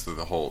that is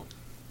the whole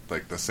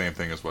like the same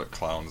thing as what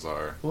clowns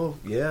are. Well,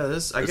 yeah, I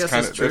guess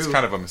it's true. It's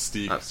kind of a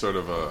mystique, sort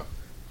of a.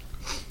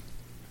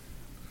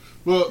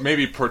 Well,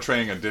 maybe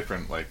portraying a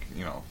different,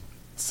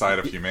 side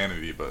of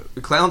humanity,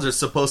 but clowns are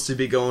supposed to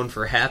be going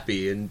for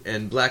happy,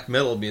 and black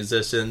metal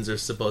musicians are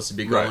supposed to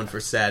be going for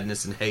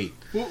sadness and hate.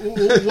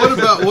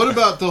 What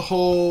about the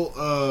whole,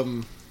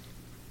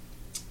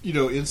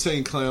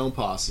 Insane Clown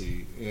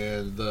Posse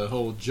and the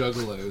whole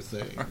Juggalo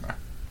thing?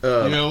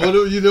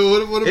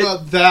 What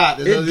about that?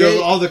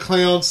 And all the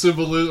clown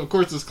symbolism. Of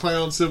course, this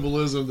clown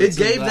symbolism. It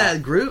gave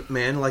that group,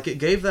 man, it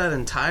gave that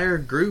entire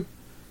group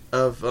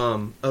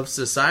of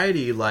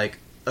society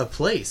a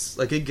place.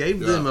 It gave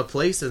them a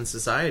place in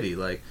society.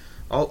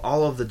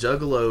 All of the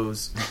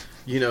Juggalos,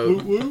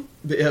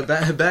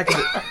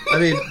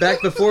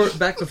 back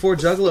before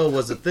Juggalo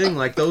was a thing.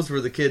 Those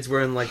were the kids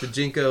wearing the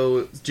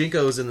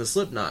Jinkos and the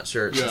Slipknot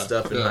shirts and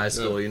stuff in high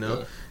school.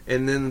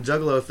 And then the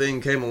Juggalo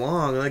thing came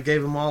along, and it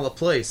gave them all a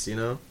place.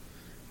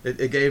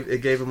 It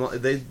gave them all,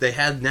 they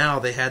had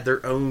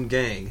their own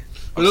gang.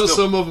 But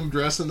some of them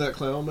dress in that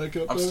clown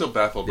makeup. I'm still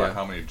baffled by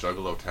how many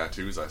Juggalo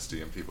tattoos I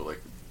see in people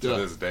to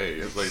this day.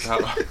 It's how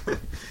the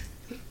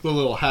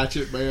little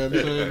hatchet man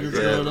thing is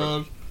going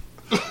on.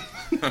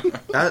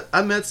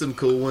 I met some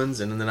cool ones,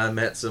 and then I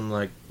met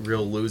some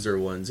real loser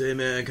ones. Hey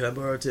man, can I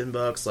borrow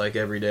 $10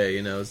 every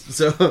day?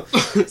 So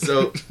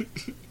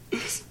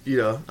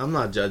I'm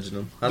not judging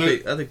them. I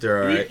think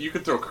they're alright. You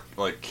could throw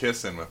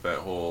Kiss in with that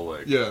whole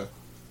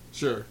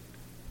sure,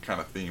 kind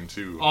of theme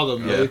too. All the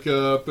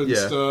makeup and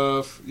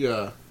stuff.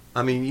 Yeah,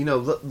 I mean,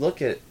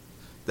 look at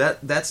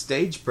that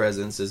stage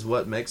presence is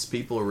what makes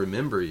people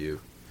remember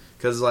you.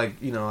 Because I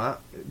going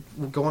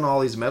to all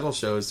these metal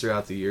shows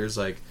throughout the years,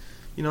 I'm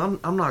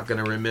not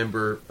going to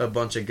remember a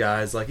bunch of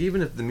guys,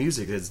 even if the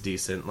music is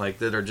decent,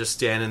 that are just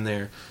standing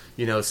there,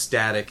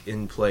 static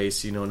in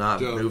place,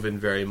 not moving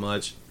very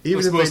much.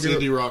 Even if most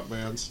indie rock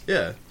bands.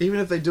 Yeah, even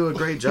if they do a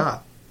great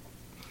job.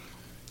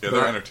 Yeah,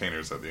 they're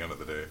entertainers at the end of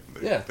the day.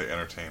 They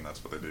entertain,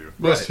 that's what they do.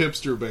 Most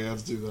hipster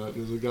bands do that.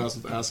 There's the guys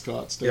with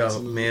ascots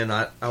dancing. Yo, man,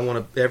 I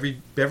want to,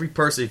 every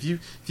person, if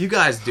you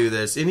guys do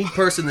this, any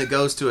person that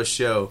goes to a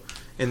show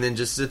and then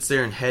just sits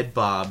there and head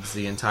bobs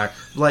the entire,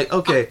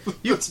 okay,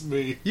 that's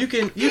me. You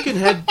can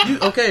head,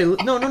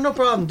 no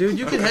problem, dude.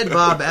 You can head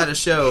bob at a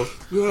show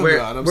where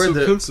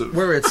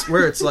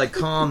it's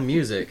calm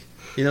music,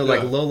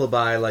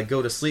 lullaby,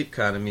 go to sleep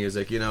kind of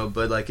music,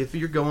 but if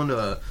you're going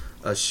to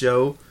a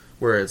show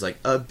where it's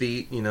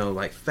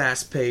upbeat,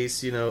 fast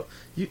paced, you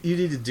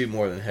need to do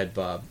more than head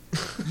bob.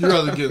 You'd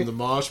rather get in the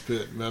mosh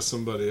pit and mess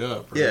somebody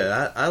up, right?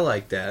 Yeah, I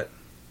like that.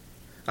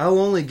 I'll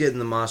only get in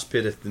the mosh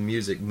pit if the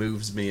music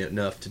moves me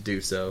enough to do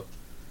so.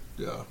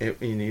 Yeah.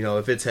 If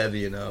it's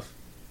heavy enough.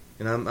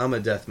 And I'm a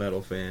death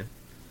metal fan.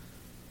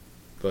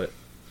 But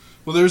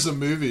there's a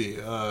movie,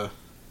 I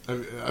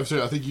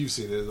think you've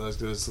seen it.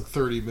 It's a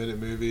 30-minute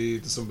movie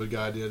that some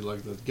guy did,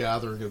 the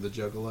Gathering of the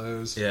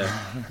Juggalos. Yeah,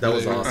 that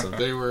was awesome.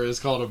 It's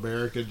called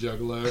American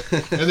Juggalo.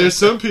 And there's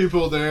some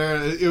people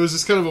there. It was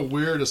just kind of a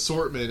weird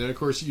assortment. And of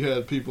course, you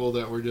had people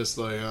that were just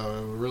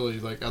really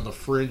on the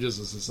fringes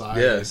of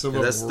society. Yeah, that's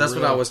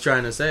what I was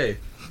trying to say.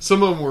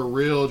 Some of them were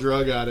real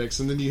drug addicts,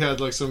 and then you had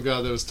some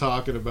guy that was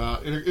talking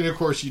about, and of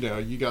course, you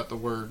got the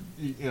word,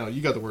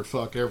 you got the word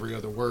fuck every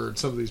other word.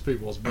 Some of these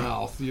people's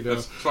mouth,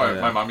 That's why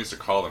my mom used to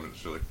call them.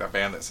 She's like that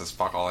band that says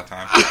fuck all the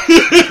time.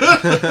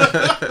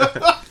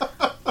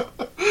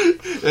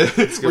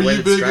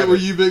 Were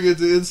you big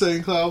into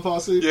Insane Clown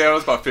Posse? Yeah, I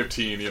was about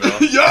 15. Yeah,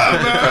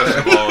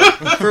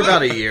 man. For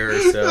about a year or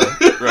so.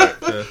 Right.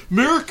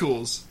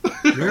 Miracles,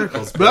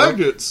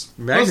 magnets,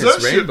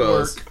 Shit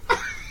rainbows. work?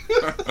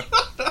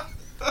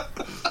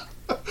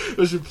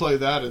 I should play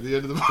that at the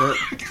end of the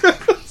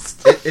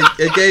podcast.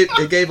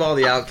 It gave all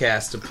the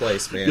outcasts a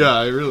place, man.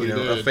 Yeah, it really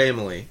did. A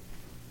family.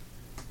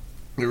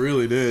 It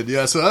really did.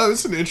 Yeah, so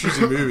it's an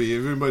interesting movie.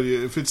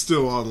 If it's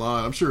still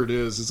online, I'm sure it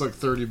is. It's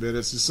 30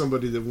 minutes. It's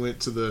somebody that went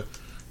to the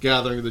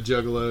Gathering of the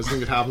Juggalos. I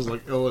think it happens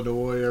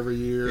Illinois every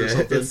year or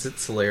something.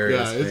 It's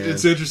hilarious. Yeah,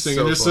 it's interesting.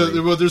 So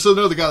and there's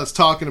another guy that's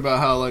talking about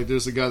how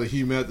there's a guy that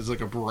he met that's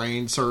a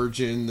brain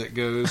surgeon that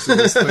goes to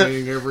this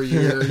thing every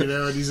year,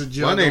 and he's a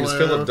juggalo. My name's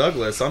Philip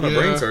Douglas. I'm a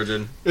brain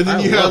surgeon. And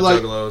then you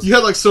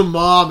had some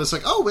mom that's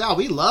oh wow,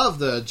 we love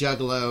the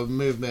Juggalo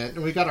movement,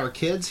 and we got our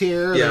kids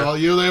here. Yeah,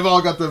 they've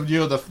all got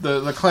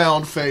the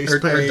clown face. Her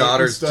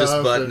daughter's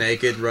just butt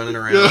naked running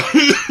around.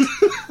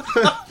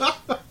 Yeah.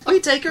 We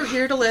take her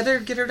here to let her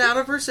get her out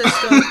of her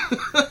system.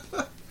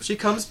 She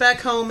comes back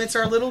home. It's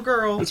our little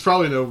girl. It's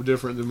probably no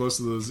different than most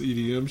of those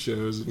EDM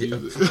shows. Yeah,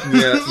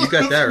 you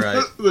got that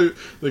right.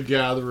 the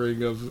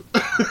gathering of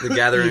of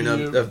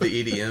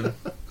the EDM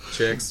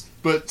chicks.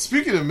 But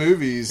speaking of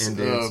movies, and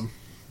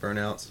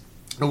burnouts.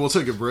 And we'll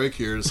take a break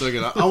here in a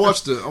second. I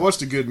watched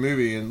a good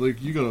movie, and Luke,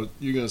 you're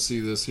gonna see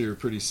this here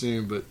pretty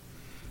soon, but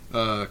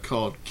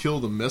called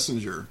Kill the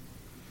Messenger,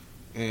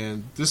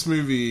 and this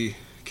movie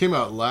came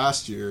out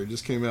last year. It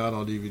just came out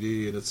on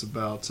DVD, and it's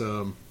about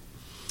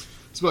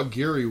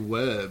Gary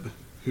Webb,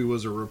 who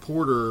was a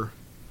reporter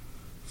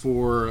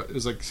for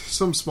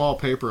some small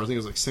paper. I think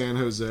it was San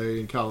Jose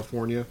in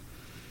California,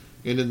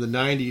 And in the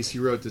 90s, he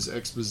wrote this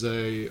expose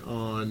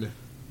on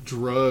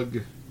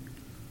drug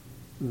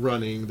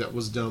running that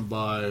was done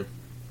by...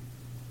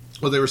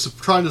 Well, they were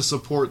trying to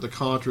support the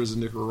Contras in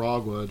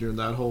Nicaragua during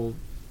that whole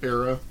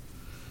era.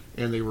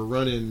 And they were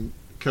running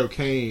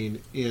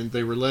cocaine, and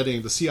they were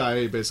letting... The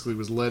CIA basically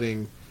was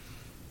letting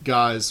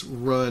guys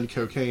run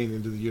cocaine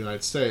into the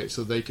United States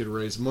so they could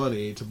raise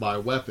money to buy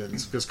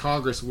weapons. Because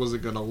Congress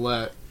wasn't going to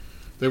let...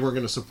 They weren't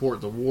going to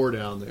support the war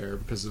down there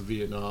because of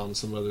Vietnam and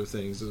some other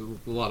things. There's a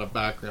lot of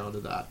background to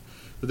that.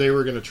 But they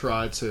were going to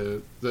try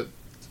to...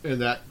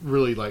 And that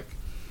really, like...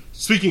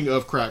 Speaking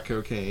of crack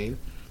cocaine,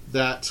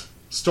 that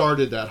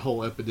started that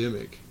whole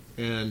epidemic.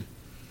 And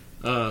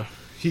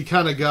he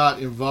kind of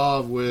got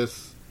involved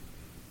with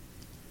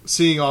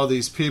seeing all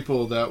these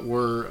people that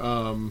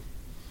were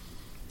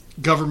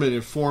government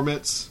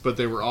informants, but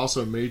they were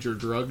also major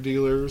drug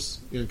dealers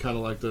in kind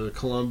of like the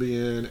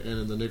Colombian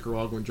and in the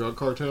Nicaraguan drug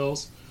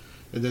cartels.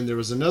 And then there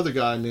was another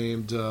guy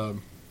named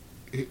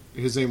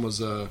his name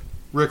was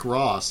Rick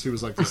Ross, who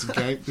was like this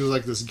he was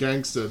like this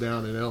gangster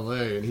down in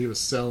L.A. and he was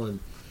selling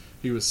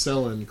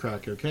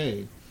crack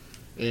cocaine.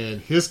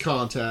 And his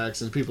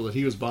contacts and people that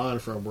he was buying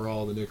from were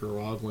all the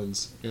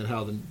Nicaraguans, and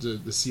how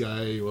the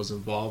CIA was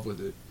involved with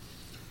it.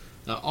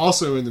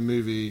 Also in the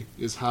movie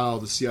is how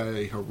the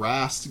CIA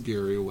harassed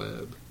Gary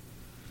Webb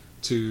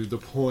to the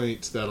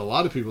point that a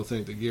lot of people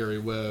think that Gary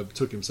Webb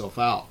took himself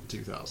out in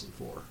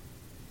 2004.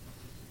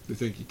 They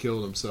think he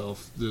killed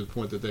himself to the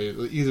point that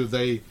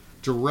they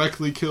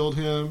directly killed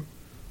him,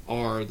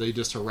 or they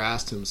just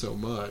harassed him so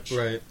much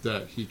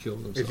that he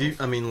killed himself.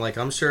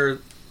 I'm sure,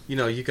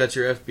 you got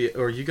your FBI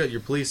or you got your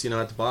police,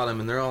 at the bottom,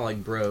 and they're all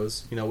like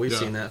bros. We've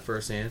seen that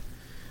firsthand.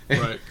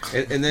 Right.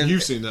 and then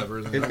you've seen that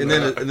version. And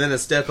then a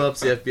step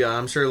up's the FBI.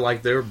 I'm sure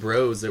like they're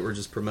bros that were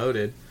just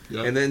promoted.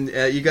 Yep. And then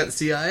you got the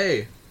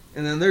CIA.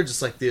 And then they're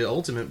just like the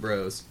ultimate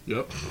bros.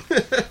 Yep.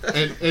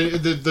 and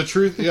the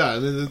truth,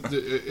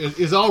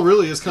 it all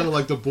really is kind of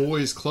like the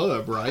boys'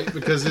 club, right?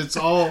 Because it's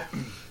all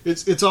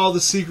the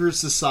secret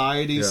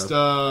society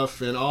stuff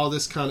and all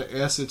this kind of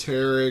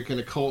esoteric and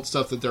occult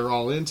stuff that they're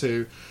all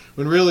into.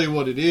 When really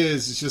what it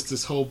is just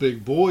this whole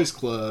big boys'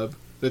 club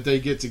that they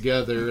get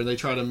together and they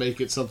try to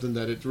make it something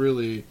that it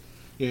really,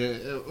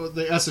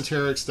 the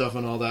esoteric stuff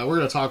and all that. We're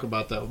going to talk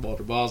about that with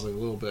Walter Bosley a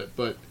little bit,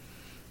 but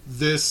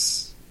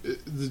this,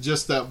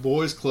 just that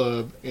boys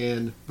club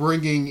and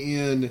bringing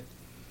in,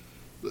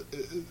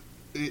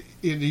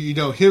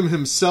 him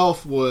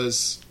himself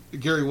was,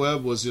 Gary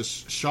Webb was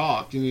just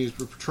shocked, and he's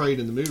portrayed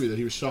in the movie that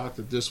he was shocked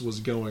that this was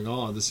going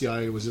on. The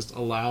CIA was just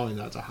allowing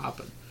that to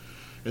happen,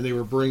 and they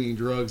were bringing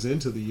drugs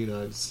into the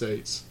United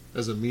States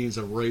as a means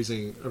of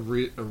raising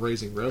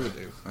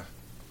revenue.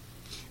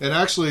 And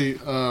actually,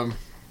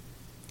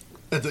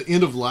 at the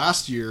end of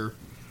last year,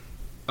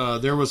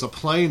 there was a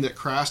plane that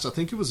crashed. I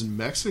think it was in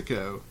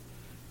Mexico,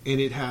 and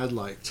it had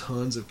like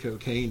tons of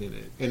cocaine in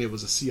it, and it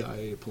was a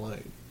CIA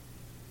plane.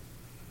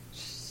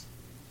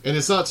 And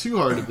it's not too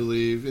hard to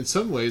believe in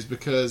some ways,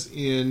 because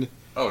in...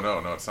 Oh, no,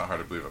 it's not hard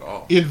to believe at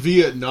all. In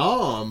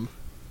Vietnam,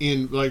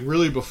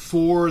 really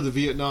before the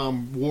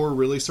Vietnam War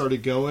really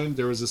started going,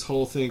 there was this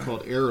whole thing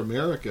called Air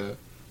America,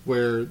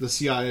 where the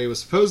CIA was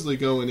supposedly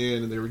going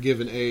in and they were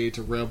giving aid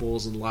to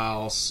rebels in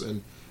Laos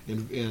and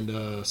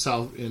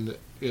South in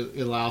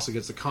Laos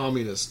against the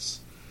communists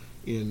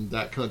in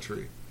that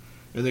country,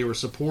 and they were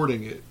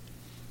supporting it.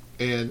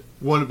 And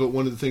one of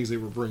the things they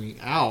were bringing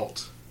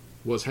out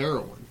was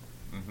heroin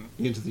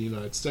into the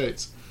United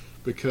States,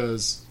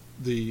 because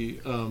the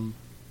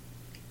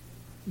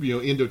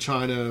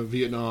Indochina,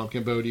 Vietnam,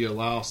 Cambodia,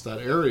 Laos, that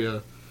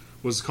area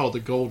was called the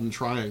Golden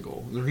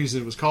Triangle. And the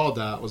reason it was called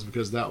that was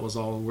because that was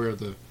all where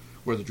the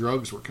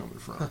drugs were coming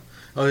from.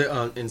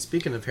 And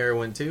speaking of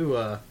heroin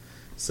too,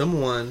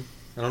 someone,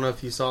 I don't know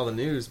if you saw the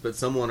news, but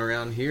someone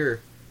around here,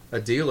 a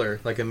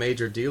dealer, like a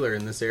major dealer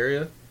in this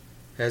area,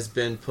 has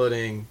been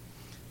putting,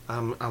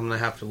 I'm going to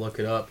have to look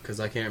it up because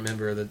I can't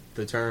remember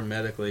the term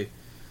medically,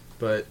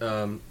 but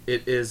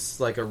it is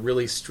like a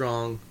really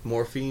strong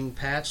morphine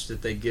patch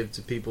that they give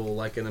to people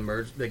like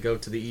they go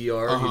to the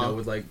ER,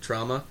 with like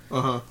trauma.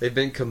 They've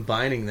been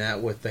combining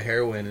that with the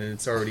heroin, and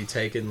it's already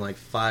taken like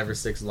 5 or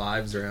 6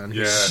 lives around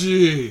here. Yeah,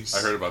 jeez.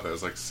 I heard about that. It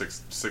was like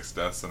six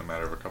deaths in a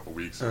matter of a couple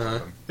weeks or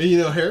something.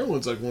 And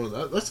heroin's like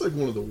that's like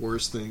one of the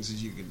worst things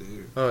that you can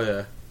do. Oh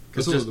yeah,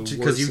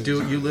 because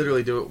you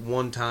literally do it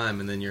one time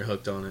and then you're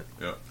hooked on it.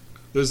 Yeah.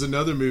 There's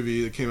another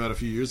movie that came out a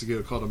few years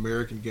ago called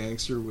American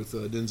Gangster with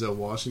Denzel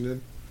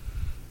Washington.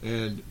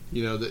 And,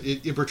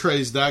 it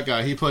portrays that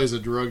guy. He plays a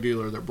drug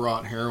dealer that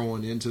brought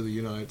heroin into the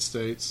United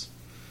States.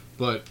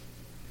 But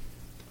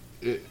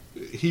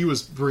he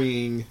was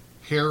bringing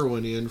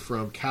heroin in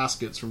from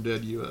caskets from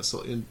dead U.S.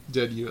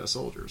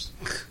 soldiers.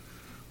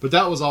 But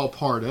that was all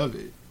part of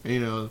it,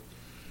 But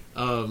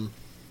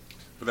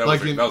that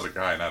was a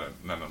guy,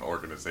 not an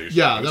organization.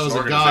 Yeah, that was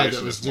a guy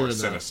that was doing more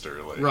sinister.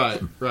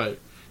 Right.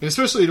 And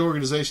especially an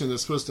organization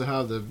that's supposed to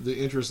have the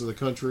interests of the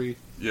country.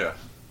 Yeah.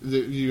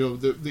 The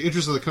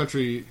interest of the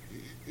country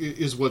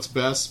is what's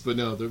best, but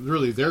no,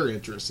 really their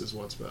interest is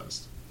what's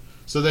best.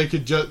 So they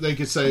could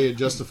say and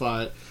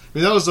justify it. I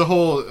mean, that was the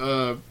whole.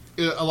 A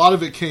lot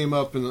of it came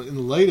up in the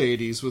late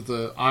 '80s with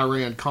the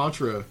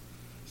Iran-Contra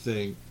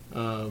thing.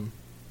 Are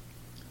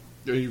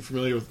you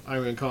familiar with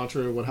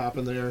Iran-Contra? What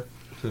happened there?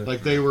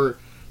 Like they were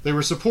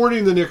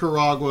supporting the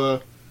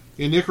Nicaragua.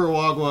 In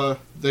Nicaragua,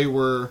 they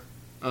were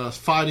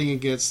fighting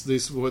against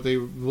these what they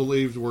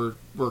believed were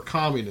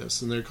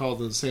communists, and they called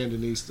them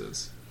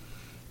Sandinistas.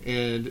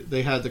 And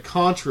they had the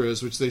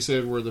Contras, which they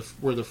said were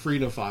the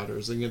freedom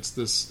fighters against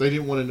this. They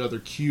didn't want another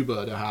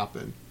Cuba to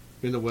happen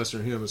in the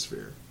Western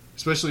Hemisphere,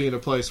 especially in a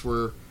place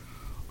where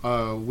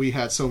we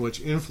had so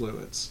much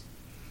influence.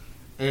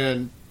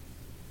 And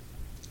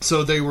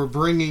so they were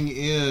bringing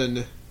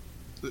in,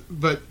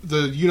 but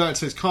the United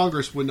States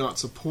Congress would not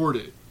support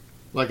it.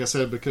 Like I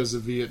said, because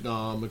of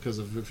Vietnam, because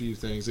of a few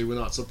things, they would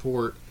not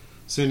support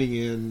sending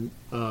in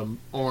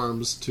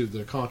arms to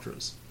the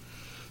Contras.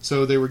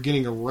 So they were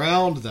getting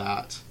around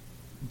that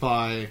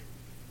by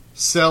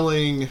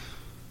selling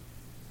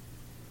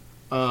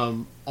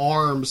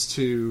arms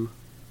to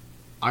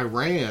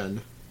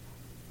Iran,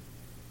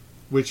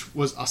 which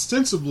was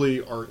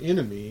ostensibly our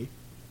enemy,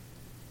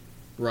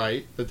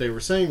 right? That they were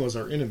saying was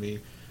our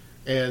enemy,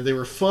 and they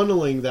were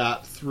funneling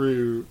that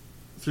through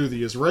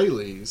the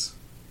Israelis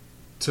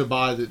to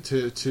buy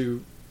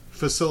to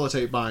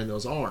facilitate buying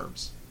those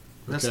arms.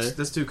 Okay?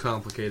 That's too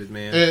complicated,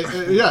 man.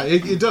 Yeah,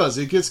 it does.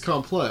 It gets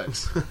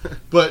complex.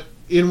 But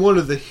in one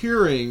of the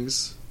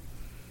hearings,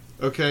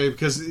 okay,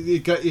 because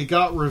it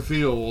got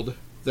revealed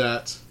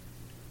that,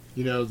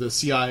 the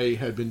CIA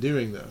had been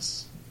doing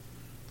this.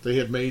 They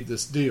had made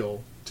this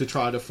deal to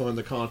try to fund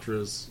the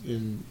Contras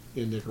in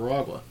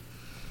Nicaragua.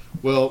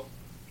 Well,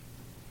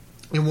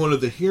 in one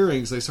of the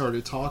hearings, they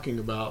started talking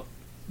about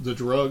the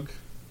drug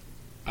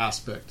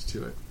aspect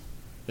to it.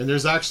 And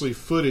there's actually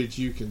footage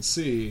you can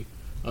see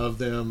of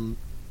them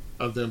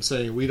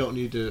saying we don't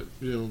need to,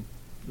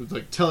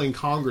 like telling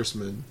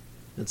congressmen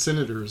and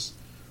senators,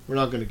 we're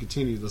not going to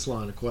continue this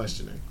line of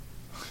questioning.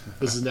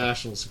 This is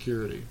national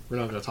security. We're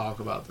not going to talk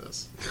about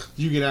this.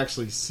 You can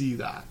actually see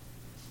that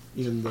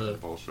in the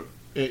bullshit.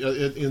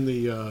 In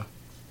the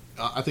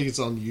I think it's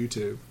on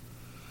YouTube.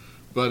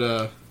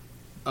 But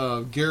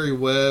Gary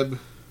Webb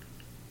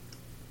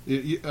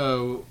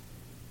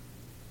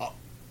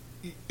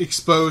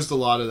exposed a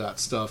lot of that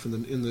stuff in the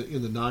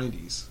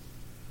 90s,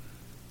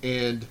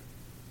 and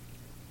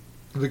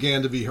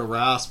began to be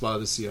harassed by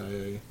the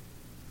CIA,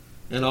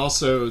 and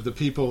also the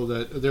people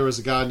that there was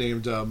a guy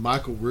named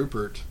Michael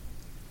Rupert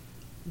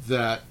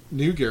that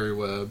knew Gary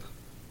Webb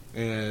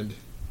and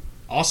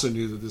also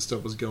knew that this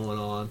stuff was going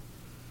on,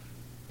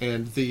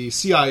 and the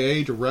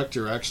CIA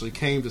director actually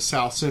came to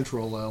South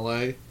Central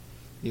LA,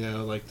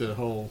 like the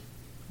whole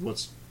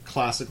what's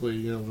classically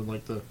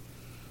like the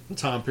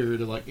time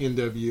period of like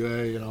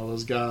NWA and all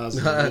those guys,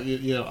 and,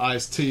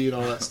 Ice-T and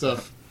all that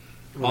stuff.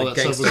 All that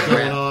stuff was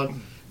going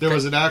on. There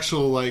was an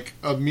actual like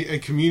a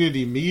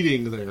community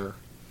meeting there,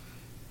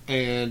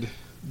 and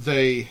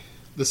the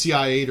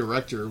CIA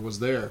director was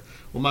there.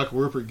 Well, Michael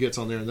Rupert gets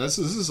on there, and this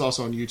is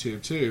also on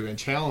YouTube too, and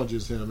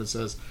challenges him and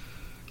says,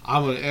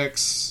 "I'm an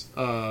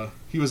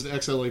he was an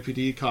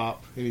ex-LAPD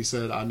cop, and he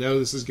said, I know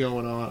this is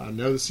going on. I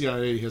know the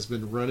CIA has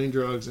been running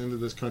drugs into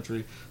this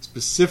country,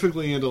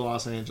 specifically into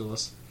Los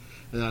Angeles,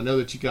 and I know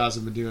that you guys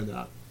have been doing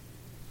that."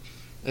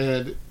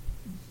 And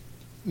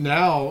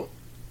now,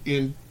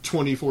 in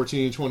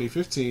 2014,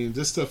 2015,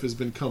 this stuff has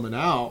been coming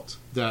out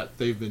that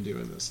they've been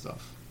doing this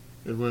stuff.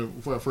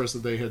 And at first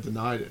that they had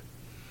denied it.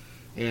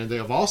 And they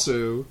have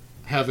also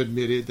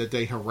admitted that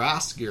they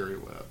harassed Gary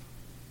Webb.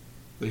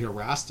 They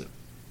harassed him.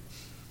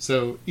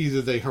 So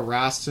either they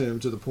harassed him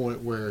to the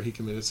point where he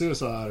committed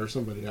suicide, or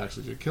somebody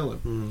actually did kill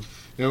him.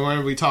 Mm-hmm.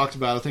 When we talked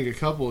about, I think a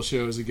couple of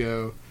shows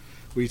ago,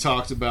 we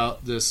talked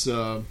about this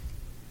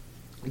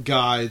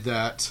guy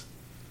that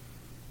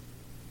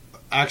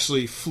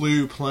actually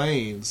flew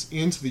planes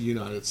into the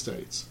United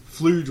States,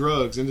 flew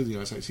drugs into the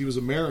United States. He was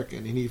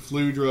American, and he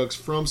flew drugs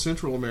from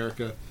Central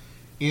America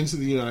into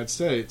the United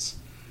States,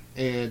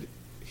 and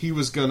he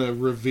was going to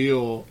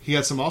reveal, he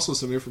had also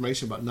some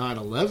information about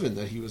 9/11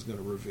 that he was going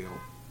to reveal,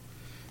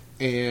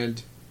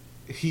 and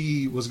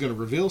he was going to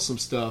reveal some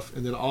stuff,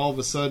 and then all of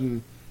a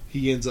sudden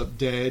he ends up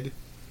dead,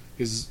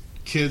 his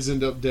kids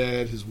end up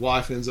dead, his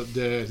wife ends up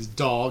dead, his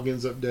dog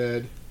ends up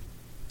dead.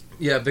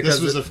 Yeah, because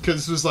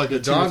this was like the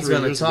dog's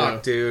going to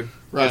talk, dude.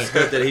 Right. It's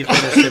good that he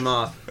finished him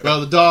off. Well,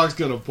 the dog's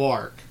going to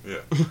bark. Yeah.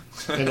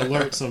 And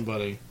alert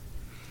somebody.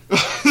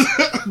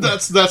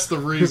 That's the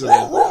reason.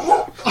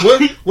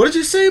 What did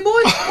you say, boy?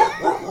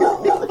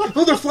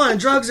 Oh, they're flying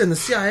drugs in the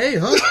CIA,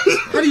 huh?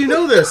 How do you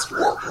know this?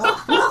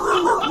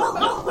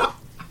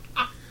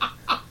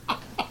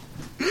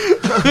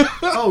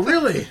 Oh,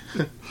 really?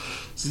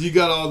 So you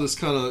got all this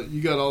kind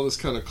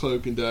of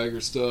cloak and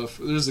dagger stuff.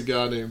 There's a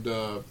guy named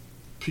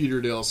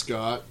Peter Dale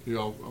Scott, I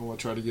want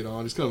to try to get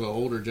on. He's kind of an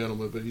older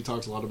gentleman, but he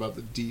talks a lot about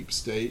the deep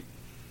state.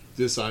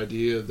 This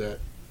idea that,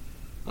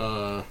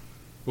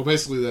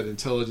 basically that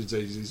intelligence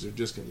agencies are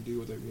just going to do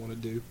what they want to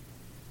do.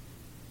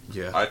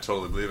 Yeah, I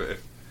totally believe it.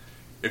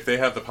 If they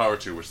have the power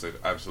to, which they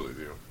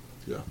absolutely do,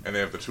 and they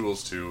have the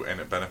tools to, and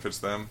it benefits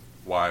them,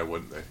 why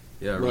wouldn't they?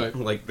 Yeah, right.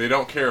 Like they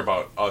don't care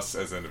about us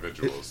as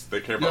individuals.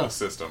 They care about the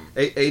system.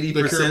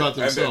 80%.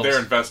 And their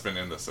investment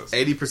in the system.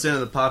 80%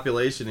 of the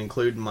population,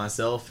 including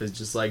myself, is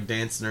just like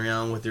dancing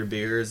around with their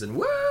beers and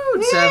woo!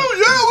 We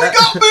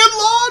got Bin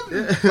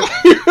Laden.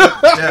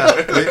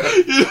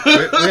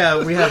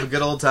 We have a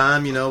good old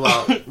time, you know,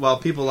 while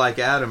people like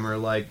Adam are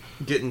like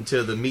getting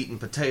to the meat and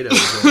potatoes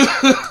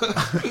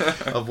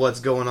of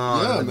what's going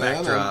on in the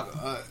backdrop.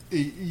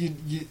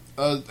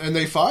 And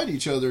they fight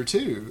each other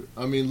too.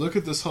 I mean, look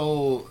at this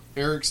whole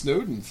Eric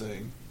Snowden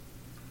thing.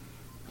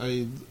 I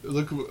mean,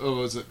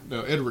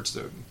 Edward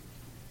Snowden.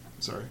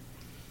 Sorry.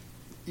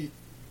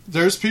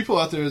 There's people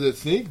out there that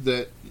think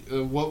that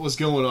what was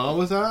going on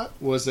with that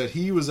was that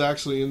he was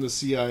actually in the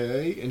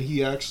CIA and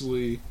he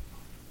actually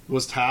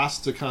was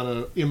tasked to kind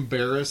of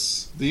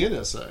embarrass the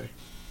NSA.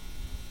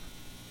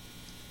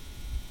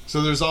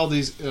 So there's all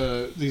these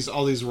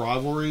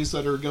rivalries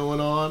that are going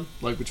on,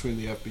 like between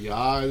the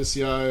FBI, the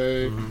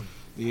CIA,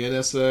 the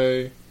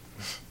NSA,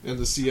 and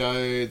the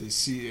CIA, the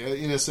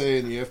NSA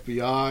and the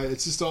FBI.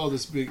 It's just all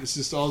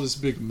this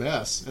big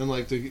mess, and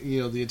like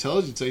the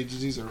intelligence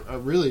agencies are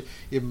really,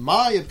 in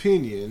my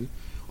opinion,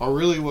 are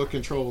really what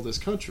control this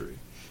country,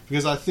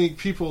 because I think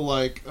people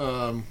like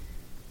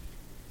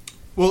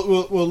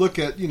look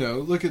at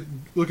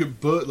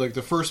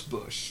the first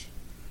Bush.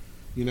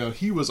 You know,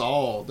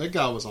 that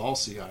guy was all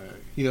CIA.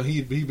 You know,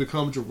 he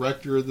become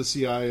director of the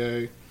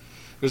CIA.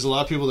 There's a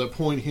lot of people that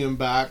point him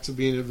back to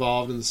being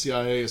involved in the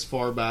CIA as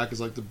far back as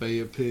like the Bay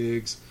of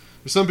Pigs.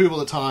 There's some people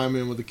that tie him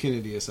in with the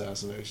Kennedy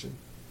assassination,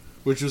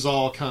 which was,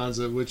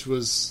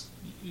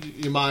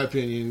 in my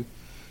opinion,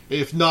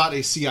 if not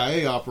a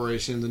CIA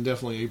operation, then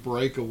definitely a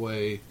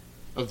breakaway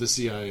of the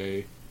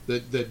CIA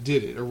that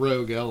did it, a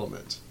rogue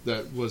element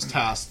that was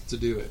tasked to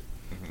do it.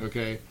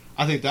 Okay,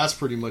 I think that's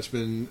pretty much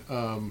been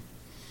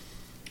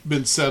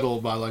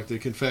settled by like the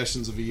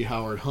confessions of E.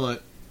 Howard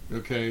Hunt.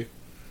 Okay,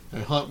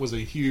 and Hunt was a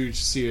huge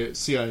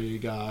CIA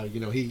guy.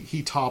 You know,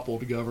 he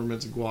toppled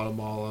governments in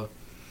Guatemala.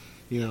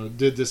 You know,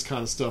 did this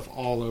kind of stuff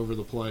all over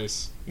the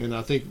place. And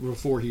I think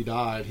before he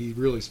died, he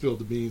really spilled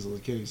the beans on the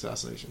Kennedy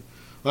assassination.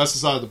 Well, that's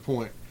beside the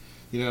point.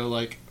 You know,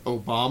 like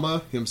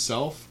Obama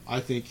himself, I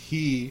think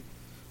he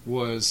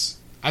was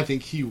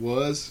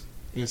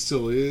and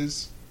still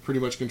is pretty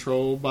much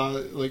controlled by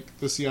like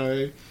the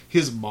CIA.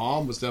 His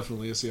mom was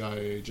definitely a CIA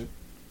agent.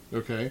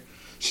 Okay,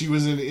 she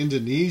was in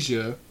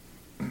Indonesia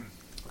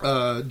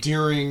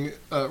during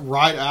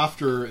right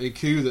after a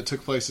coup that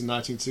took place in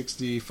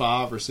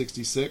 1965 or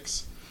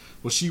 66.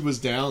 Well, she was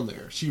down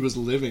there. She was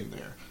living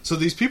there. So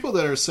these people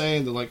that are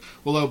saying that, like,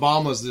 well,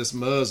 Obama's this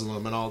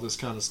Muslim and all this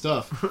kind of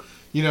stuff,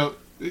 you know,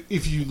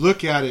 if you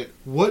look at it,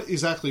 what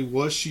exactly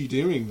was she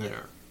doing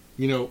there?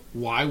 You know,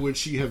 why would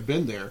she have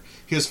been there?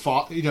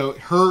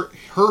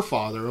 Her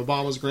father,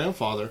 Obama's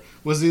grandfather,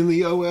 was in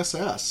the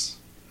OSS,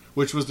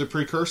 which was the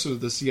precursor to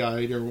the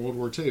CIA during World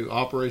War II,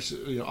 Office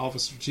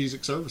of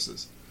Strategic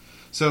Services.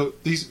 So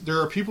there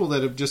are people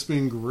that have just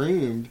been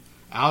groomed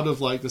out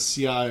of like the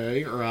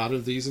CIA or out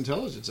of these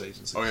intelligence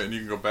agencies. Oh yeah, and you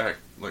can go back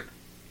like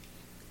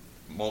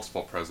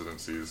multiple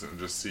presidencies and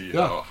just see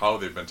how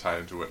they've been tied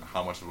into it and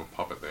how much of a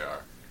puppet they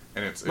are.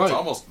 And it's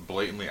almost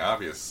blatantly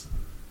obvious.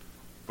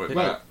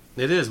 But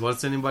it is.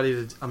 What's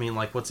anybody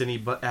what's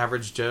any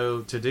average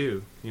Joe to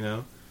do, you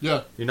know?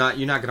 Yeah, you're not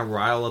going to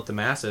rile up the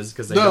masses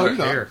because they don't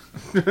care.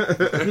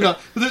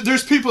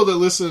 There's people that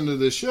listen to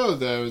this show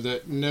though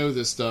that know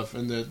this stuff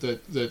and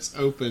that's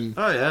open.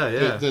 Oh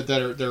yeah.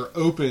 They're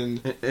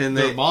open and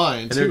their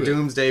mind. And they're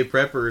doomsday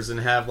preppers and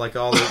have like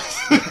all the.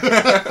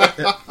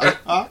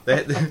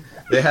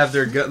 They have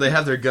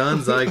their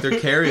guns like they're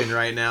carrying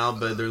right now,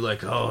 but they're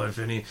like, oh, if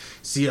any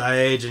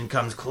CIA agent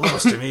comes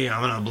close to me, I'm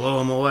gonna blow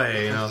them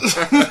away, you know.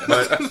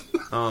 But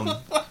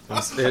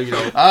you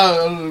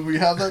know, we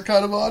have that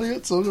kind of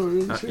audience. I'm not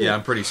really sure. Yeah,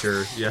 I'm pretty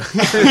sure. Yeah.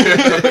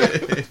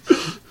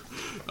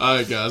 All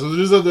right, guys. Well,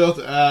 there's nothing else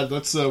to add.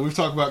 Let's. We've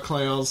talked about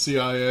clowns,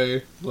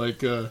 CIA,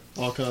 like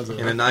all kinds of.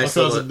 And a nice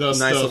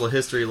little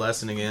history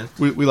lesson again.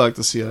 We like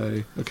the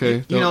CIA.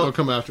 Okay, don't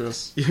come after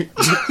us.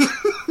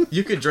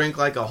 You could drink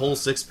like a whole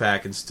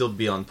 6-pack and still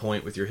be on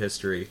point with your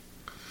history.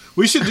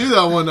 We should do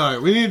that one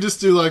night. We need to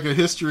just do like a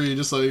history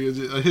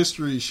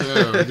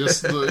show.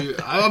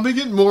 I've been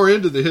getting more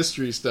into the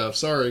history stuff.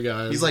 Sorry,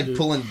 guys. He's like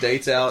pulling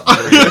dates out.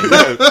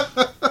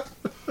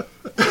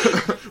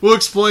 We'll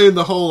explain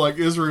the whole like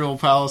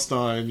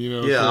Israel-Palestine, you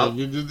know. Yeah,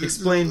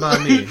 explained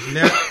by me.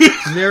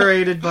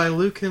 Narrated by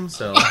Luke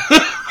himself.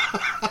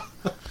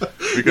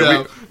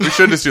 We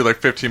should just do like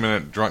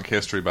 15-minute drunk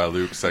history by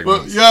Luke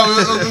segments. Well,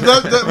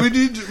 we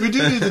do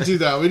need to do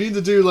that. We need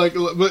to do like,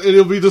 but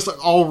it'll be just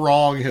like all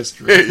wrong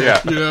history.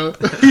 Yeah, you know,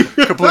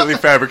 completely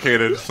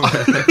fabricated.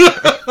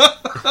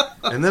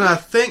 And then I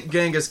think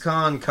Genghis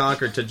Khan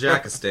conquered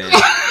Tajikistan.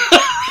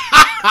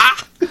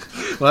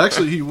 Well,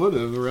 actually, he would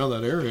have around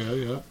that area.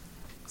 Yeah.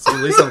 So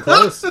at least I'm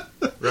close,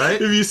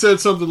 right? If you said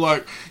something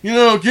like, you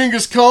know,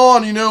 Genghis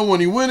Khan, you know,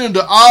 when he went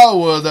into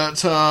Iowa that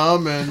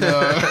time, and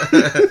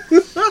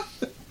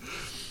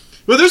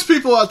But there's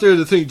people out there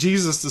that think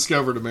Jesus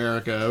discovered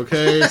America,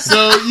 okay?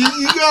 So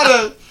you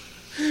gotta...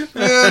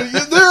 Man,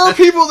 there are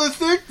people that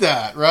think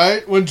that,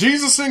 right? When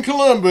Jesus and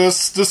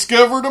Columbus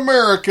discovered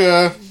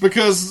America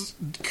because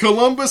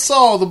Columbus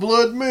saw the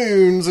blood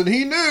moons and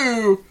he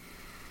knew...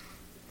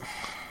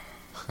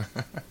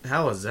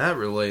 How is that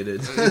related?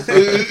 It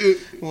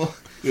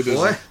isn't.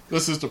 What?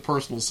 This is the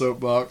personal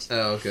soapbox.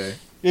 Oh, okay.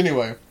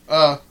 Anyway,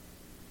 we're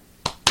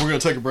going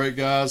to take a break,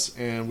 guys,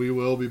 and we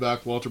will be back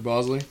with Walter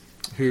Bosley,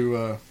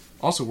 who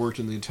also worked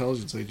in the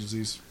intelligence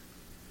agencies,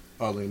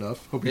 oddly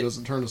enough. Hope he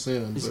doesn't turn us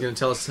in. He's going to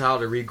tell us how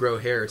to regrow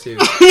hair, too.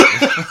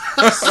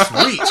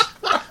 Sweet!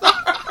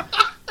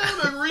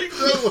 How to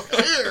regrow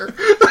hair?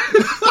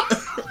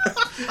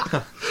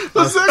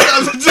 What's that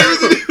got to do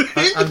with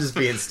it? I'm just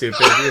being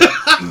stupid.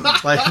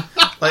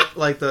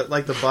 like the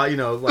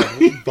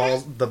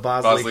the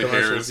Bosley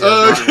commercials.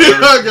 Hairs.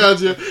 I got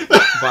you.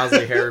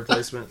 Bosley hair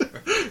replacement.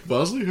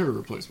 Bosley hair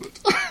replacement.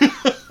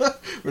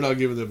 We're not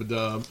giving them a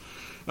dime.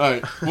 All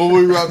right, we'll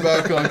be right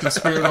back on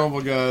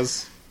Conspiranormal,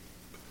 guys.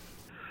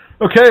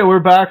 Okay, we're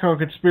back on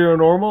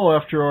Conspiranormal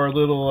after our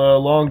little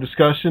long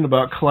discussion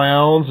about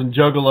clowns and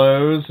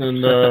juggalos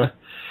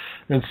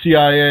and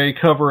CIA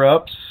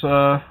cover-ups.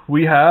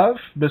 We have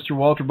Mr.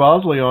 Walter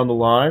Bosley on the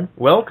line.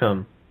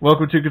 Welcome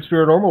to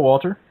Conspiranormal,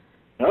 Walter.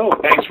 Oh,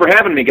 thanks for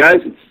having me,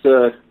 guys.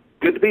 It's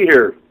good to be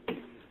here.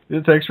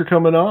 Yeah, thanks for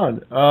coming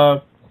on.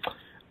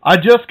 I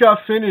just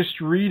got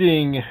finished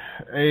reading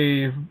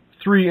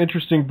 3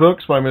 interesting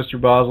books by Mr.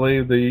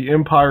 Bosley, the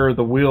Empire of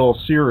the Wheel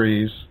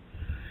series.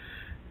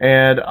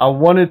 And I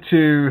wanted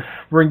to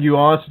bring you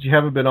on, since you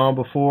haven't been on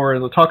before,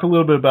 and talk a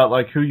little bit about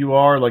like who you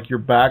are, like your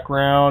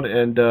background,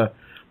 and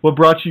what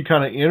brought you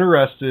kind of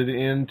interested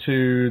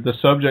into the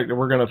subject that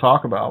we're going to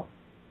talk about.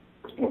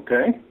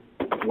 Okay.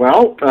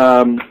 Well,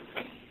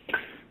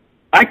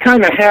 I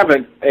kind of have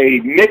a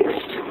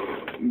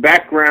mixed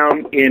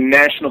background in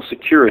national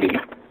security.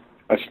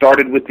 I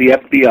started with the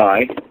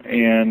FBI,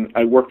 and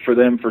I worked for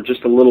them for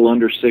just a little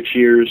under 6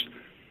 years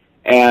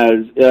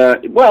as,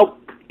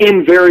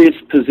 in various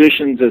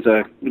positions as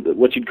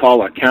what you'd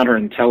call a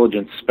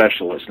counterintelligence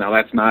specialist. Now,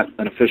 that's not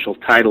an official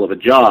title of a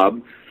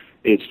job.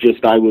 It's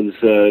just I was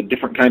a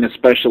different kind of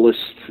specialist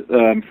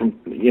in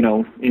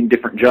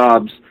different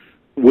jobs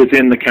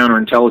within the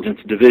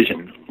counterintelligence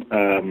division.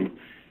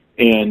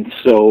 And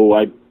so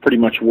I pretty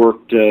much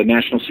worked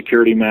national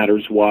security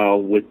matters while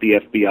with the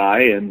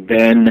FBI, and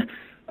then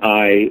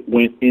I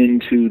went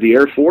into the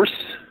Air Force.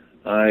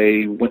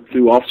 I went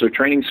through officer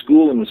training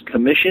school and was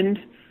commissioned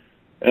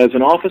as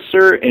an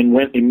officer, and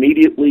went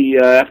immediately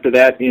after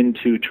that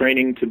into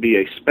training to be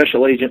a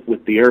special agent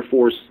with the Air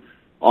Force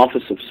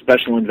Office of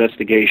Special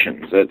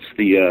Investigations. That's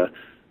the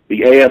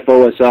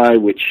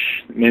AFOSI, which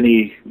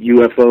many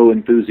UFO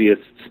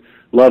enthusiasts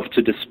love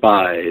to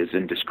despise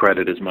and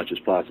discredit as much as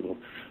possible.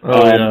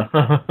 Oh, yeah.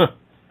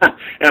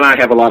 And I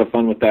have a lot of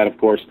fun with that, of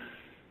course.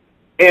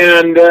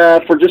 And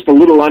for just a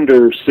little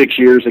under 6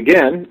 years,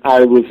 again,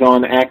 I was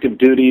on active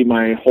duty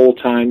my whole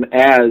time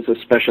as a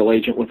special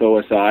agent with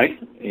OSI,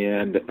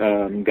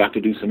 and got to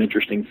do some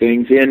interesting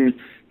things in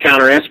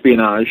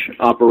counter-espionage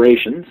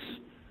operations,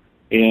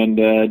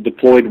 and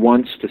deployed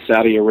once to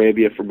Saudi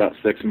Arabia for about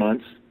 6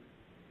 months.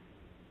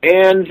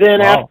 And then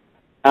after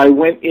I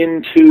went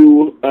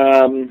into,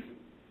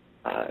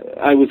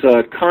 I was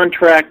a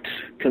contract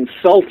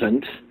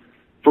consultant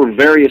for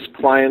various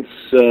clients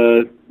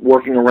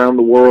working around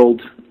the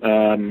world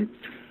on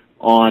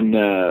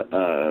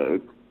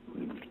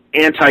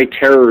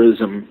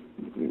anti-terrorism,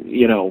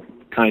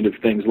 kind of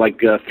things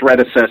like threat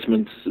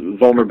assessments,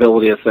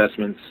 vulnerability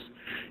assessments,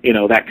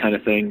 that kind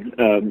of thing,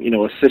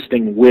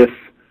 assisting with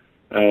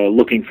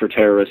looking for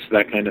terrorists,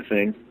 that kind of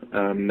thing.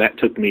 That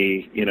took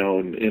me, in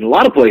a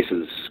lot of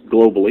places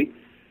globally.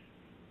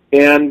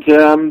 And,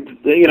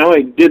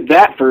 I did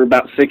that for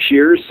about 6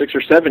 or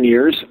 7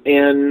 years,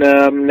 and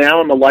now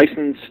I'm a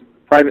licensed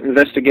private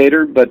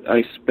investigator, but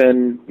I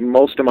spend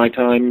most of my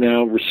time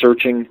now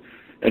researching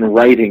and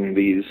writing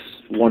these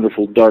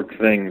wonderful dark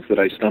things that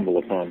I stumble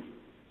upon.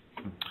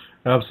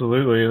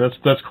 Absolutely,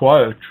 that's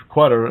quite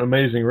an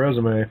amazing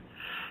resume.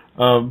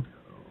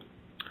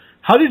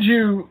 How did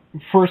you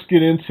first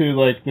get into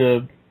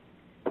the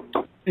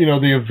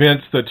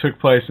events that took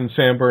place in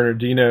San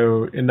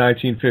Bernardino in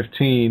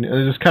 1915?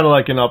 And it's kind of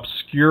like an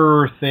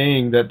obscure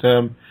thing that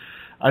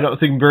I don't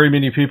think very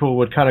many people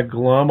would kind of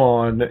glum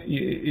on.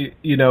 It's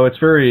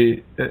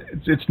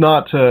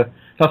not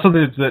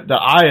something that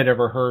I had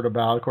ever heard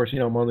about. Of course,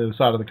 I'm on the other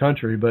side of the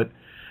country, but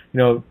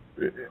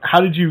how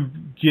did you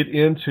get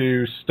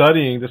into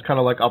studying this kind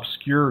of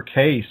obscure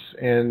case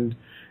and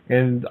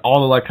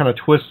all the kind of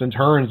twists and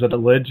turns that it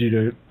led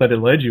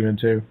you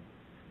into?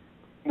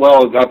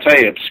 Well, I'll tell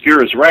you,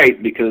 obscure is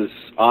right, because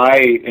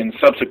I and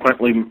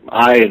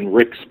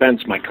Rick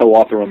Spence, my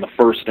co-author on the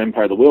first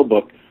Empire of the Wheel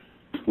book,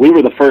 we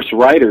were the first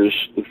writers,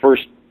 the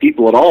first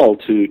people at all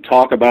to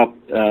talk about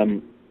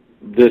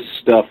this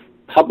stuff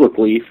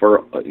publicly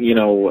for,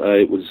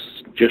 it was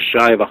just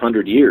shy of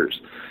 100 years.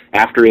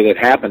 after it had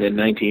happened in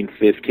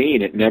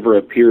 1915, it never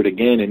appeared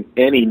again in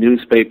any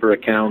newspaper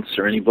accounts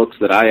or any books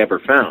that I ever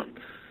found.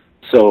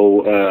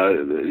 So,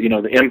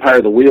 the Empire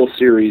of the Wheel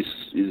series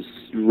is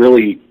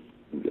really,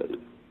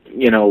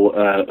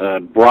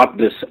 brought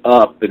this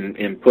up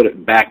and put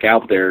it back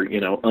out there,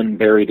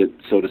 unburied it,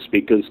 so to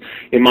speak, because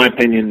in my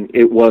opinion,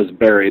 it was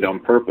buried on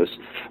purpose.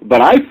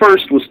 But I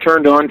first was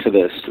turned on to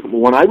this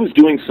when I was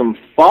doing some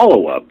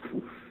follow-up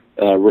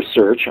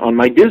research on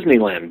my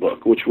Disneyland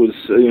book, which was,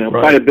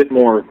 quite a bit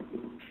more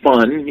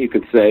fun, you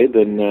could say,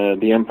 than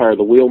the Empire of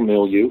the Wheel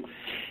milieu.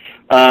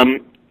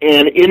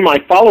 And in my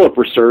follow-up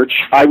research,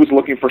 I was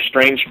looking for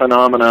strange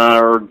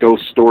phenomena or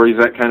ghost stories,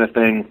 that kind of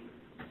thing,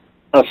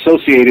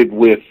 associated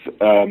with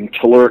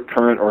telluric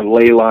current or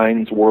ley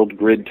lines, world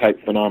grid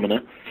type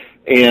phenomena,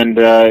 and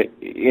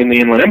in the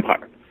Inland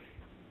Empire.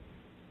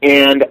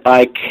 And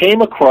I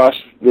came across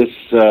this,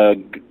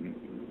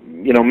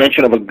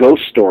 mention of a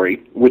ghost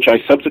story, which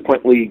I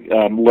subsequently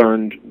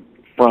learned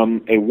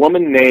from a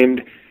woman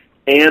named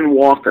Ann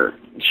Walker.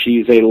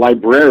 She's a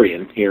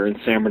librarian here in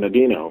San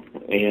Bernardino,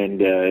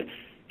 and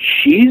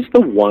she's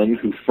the one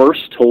who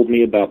first told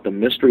me about the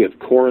mystery of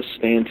Cora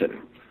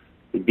Stanton,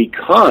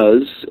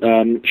 because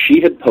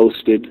she had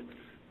posted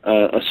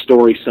a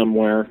story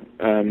somewhere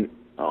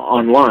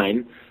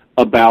online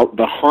about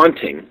the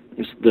haunting,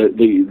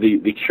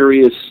 the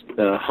curious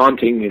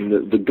haunting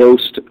and the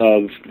ghost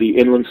of the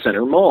Inland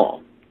Center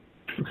Mall.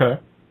 Okay.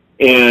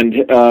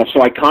 And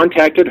so I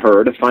contacted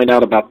her to find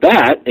out about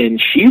that,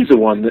 and she's the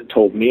one that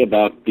told me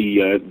about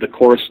the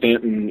Cora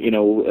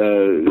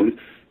Stanton,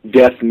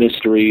 death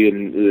mystery,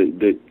 and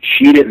that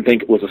she didn't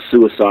think it was a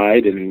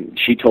suicide, and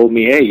she told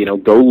me, hey,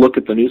 go look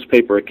at the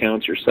newspaper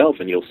accounts yourself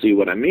and you'll see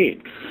what I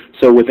mean.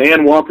 So with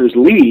Ann Walker's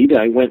lead,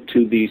 I went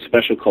to the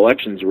special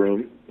collections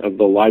room of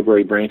the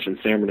library branch in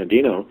San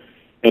Bernardino,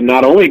 and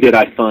not only did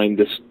I find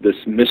this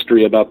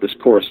mystery about this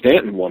Cora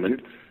Stanton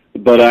woman,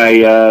 but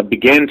I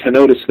began to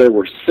notice there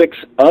were 6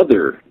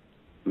 other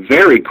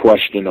very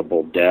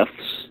questionable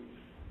deaths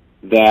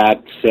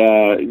that,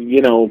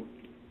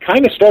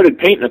 kind of started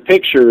painting a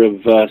picture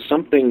of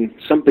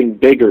something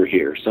bigger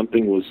here.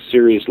 Something was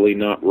seriously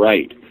not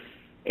right.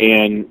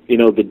 And,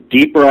 the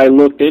deeper I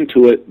looked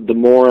into it, the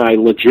more I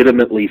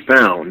legitimately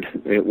found.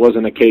 It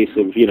wasn't a case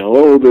of,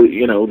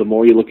 the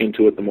more you look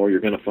into it, the more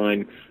you're going to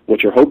find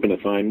what you're hoping to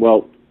find.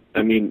 Well,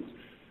 I mean,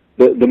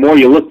 the more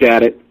you looked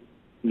at it,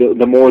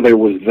 the more there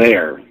was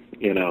there,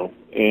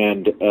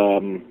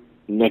 And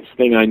next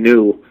thing I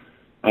knew,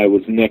 I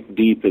was neck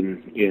deep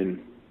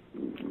in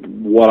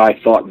what I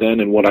thought then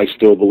and what I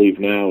still believe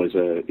now is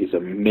a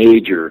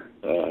major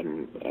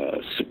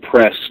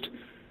suppressed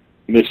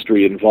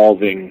mystery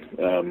involving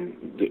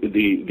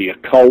the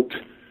occult,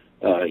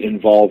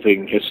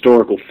 involving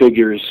historical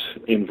figures,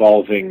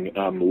 involving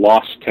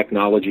lost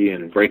technology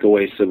and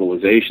breakaway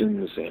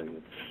civilizations,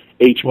 and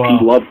H.P.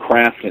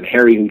 Lovecraft and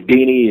Harry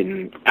Houdini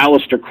and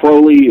Aleister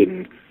Crowley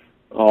and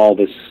all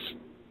this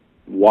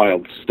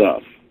wild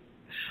stuff.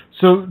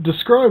 So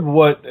describe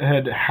what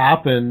had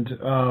happened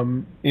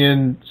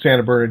in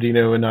San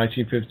Bernardino in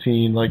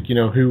 1915, like,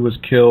 who was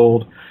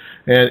killed.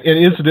 And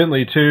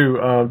incidentally,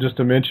 too, just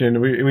to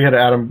mention, we've had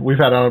Adam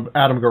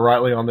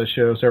Gorightly on this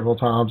show several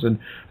times, and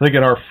I think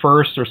in our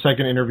first or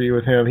second interview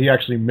with him, he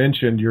actually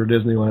mentioned your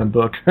Disneyland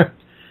book.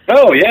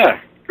 Oh,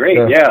 yeah.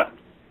 Great, yeah.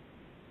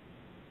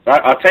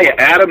 I'll tell you,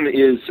 Adam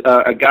is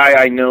a guy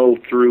I know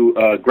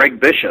through Greg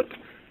Bishop,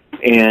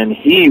 and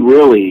he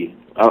really...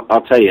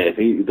 I'll tell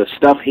you, the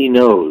stuff he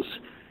knows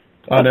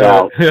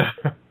about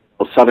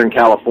Southern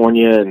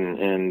California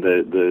and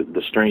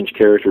the strange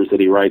characters that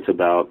he writes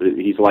about,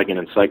 he's like an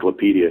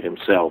encyclopedia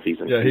himself. He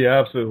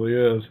absolutely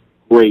is.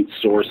 Great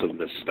source of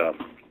this stuff.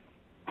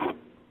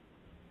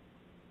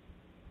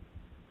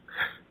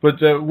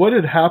 But what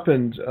had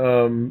happened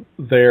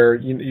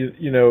there?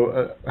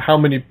 How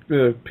many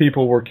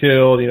people were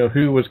killed?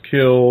 Who was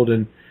killed?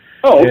 And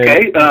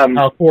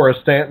how Cora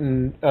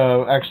Stanton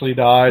actually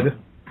died.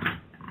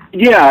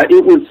 Yeah,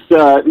 it was,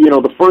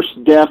 the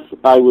first death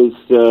I was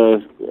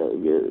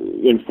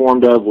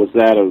informed of was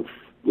that of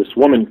this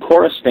woman,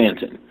 Cora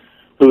Stanton,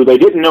 who they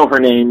didn't know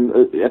her name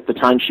at the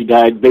time she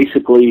died.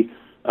 Basically,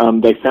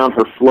 they found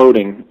her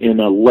floating in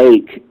a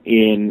lake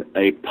in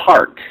a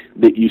park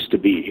that used to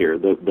be here,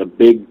 the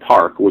big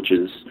park, which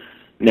is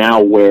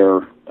now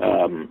where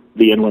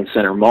the Inland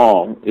Center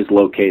Mall is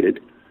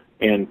located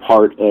and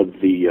part of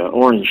the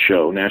Orange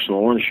Show, National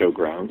Orange Show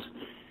grounds.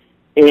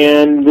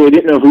 And they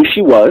didn't know who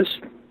she was.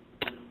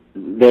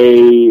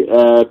 They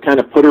kind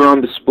of put her on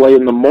display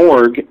in the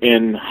morgue,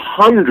 and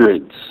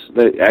hundreds,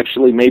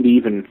 actually maybe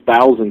even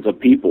thousands of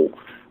people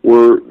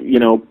were,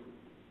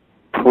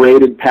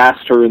 paraded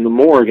past her in the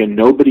morgue, and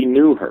nobody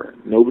knew her.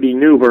 Nobody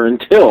knew her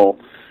until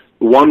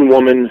one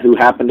woman who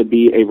happened to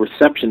be a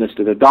receptionist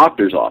at a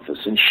doctor's office,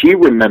 and she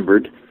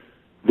remembered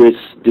this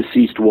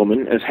deceased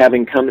woman as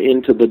having come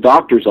into the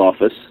doctor's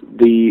office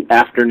the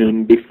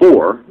afternoon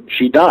before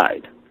she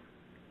died.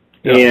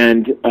 Yeah.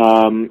 And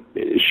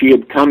she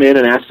had come in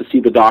and asked to see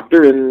the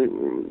doctor,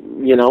 and,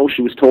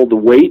 she was told to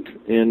wait,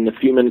 and a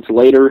few minutes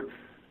later,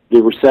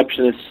 the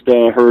receptionist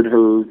heard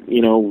her,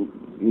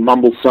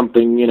 mumble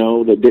something,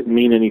 that didn't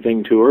mean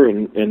anything to her,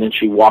 and then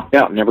she walked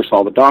out and never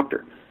saw the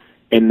doctor.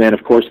 And then,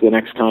 of course, the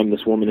next time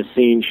this woman is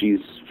seen, she's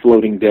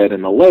floating dead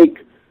in the lake.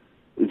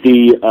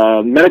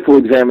 The medical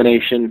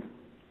examination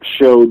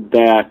showed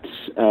that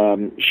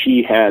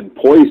she had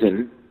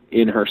poison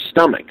in her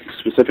stomach,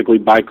 specifically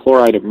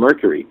bichloride of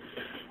mercury.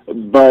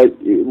 But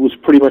it was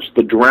pretty much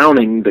the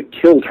drowning that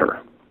killed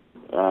her.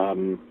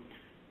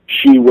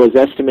 She was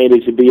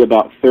estimated to be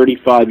about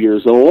 35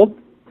 years old.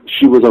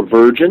 She was a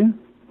virgin,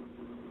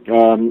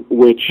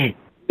 which,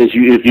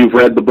 if you've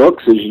read the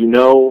books, as you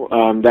know,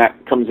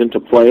 that comes into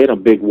play in a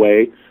big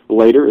way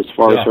later as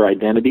far as her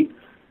identity.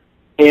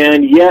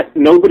 And yet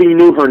nobody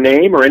knew her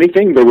name or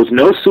anything. There was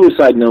no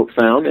suicide note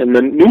found, and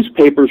the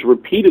newspapers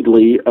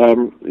repeatedly,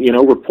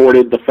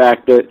 reported the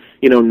fact that,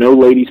 no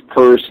lady's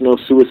purse, no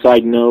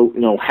suicide note,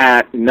 no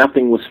hat,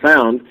 nothing was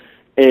found.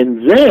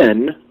 And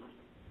then,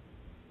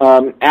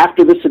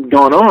 after this had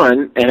gone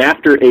on, and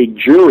after a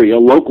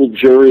local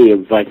jury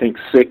of, I think,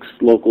 6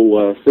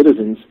 local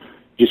citizens,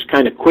 just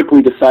kind of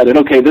quickly decided,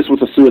 okay, this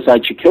was a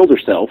suicide, she killed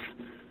herself.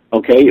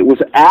 Okay, it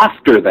was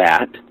after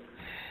that,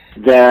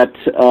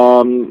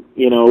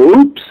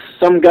 oops,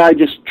 some guy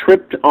just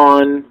tripped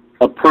on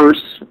a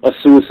purse, a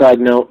suicide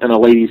note, and a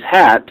lady's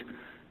hat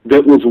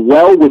that was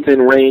well within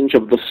range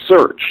of the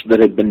search that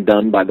had been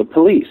done by the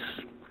police.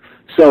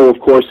 So, of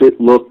course, it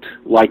looked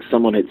like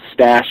someone had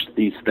stashed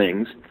these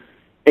things,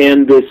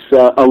 and this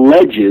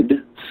alleged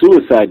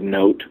suicide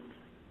note,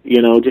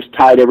 just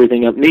tied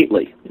everything up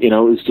neatly. It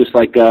was just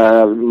like,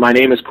 my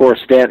name is Cora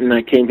Stanton,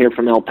 I came here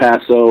from El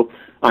Paso,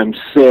 I'm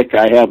sick,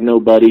 I have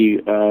nobody,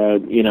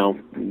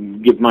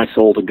 give my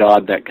soul to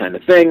God, that kind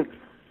of thing.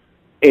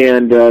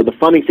 And the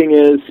funny thing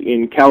is,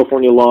 in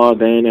California law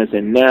then, as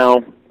in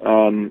now,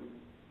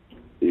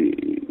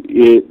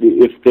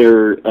 if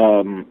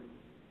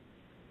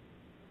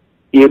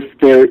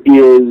there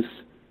is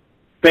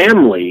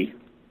family,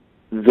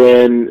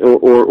 then,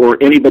 or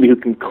anybody who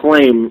can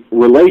claim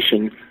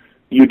relation,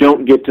 you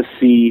don't get to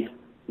see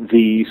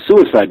the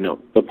suicide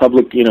note. The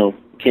public,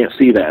 can't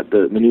see that.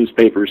 The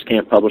newspapers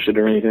can't publish it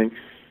or anything.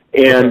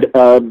 And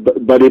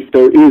but if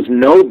there is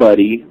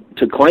nobody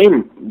to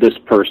claim this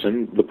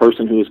person, the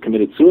person who has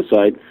committed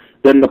suicide,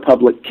 then the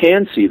public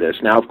can see this.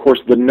 Now, of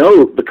course,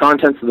 the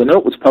contents of the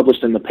note was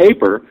published in the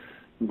paper,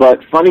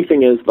 but funny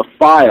thing is the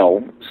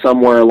file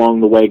somewhere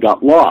along the way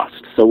got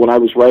lost. So when I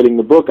was writing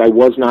the book, I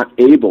was not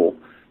able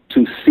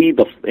to see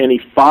any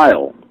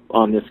file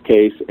on this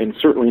case, and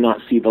certainly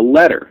not see the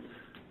letter,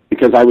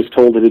 because I was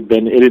told it had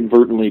been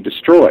inadvertently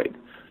destroyed.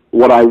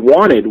 What I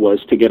wanted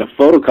was to get a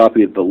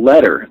photocopy of the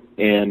letter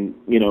and,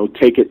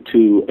 take it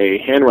to a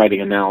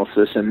handwriting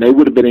analysis, and they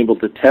would have been able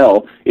to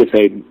tell if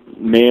a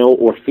male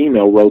or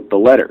female wrote the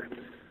letter.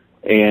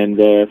 And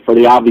for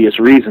the obvious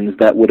reasons,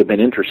 that would have been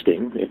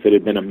interesting. If it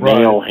had been a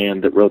male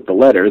hand that wrote the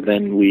letter,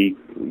 then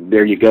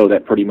there you go,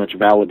 that pretty much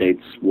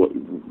validates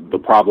the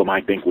problem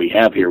I think we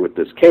have here with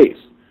this case.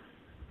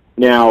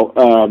 Now,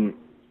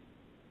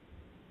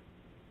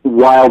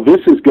 while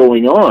this is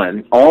going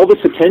on, all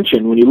this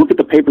attention, when you look at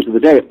the papers of the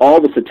day, all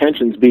this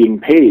attention is being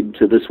paid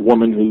to this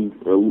woman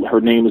who,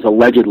 her name is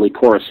allegedly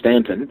Cora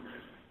Stanton,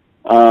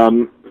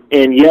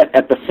 and yet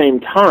at the same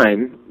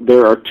time,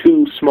 there are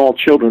 2 small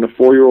children, a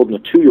 4-year-old and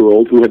a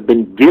 2-year-old, who have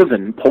been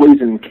given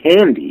poison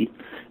candy,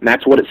 and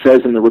that's what it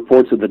says in the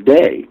reports of the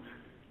day.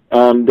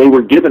 They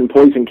were given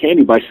poison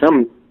candy by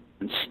some,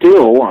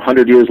 still,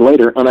 100 years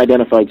later,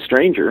 unidentified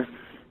stranger,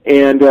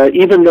 and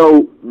even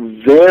though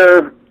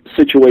their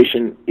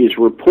situation is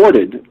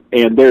reported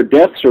and their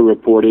deaths are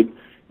reported,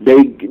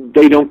 they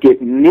don't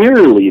get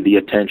nearly the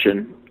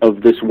attention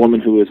of this woman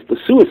who is the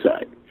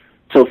suicide.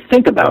 So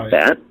think about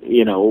that.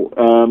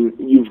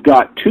 You've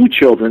got 2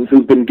 children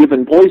who've been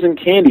given poison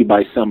candy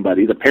by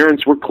somebody. The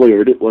parents were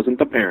cleared. It wasn't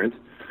the parents.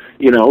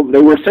 They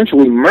were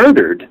essentially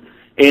murdered,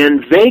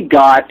 and they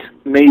got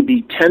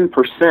maybe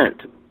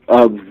 10%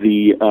 of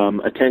the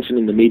attention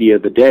in the media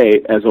of the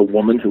day as a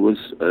woman who was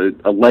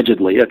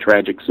allegedly a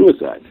tragic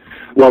suicide.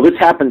 Well, this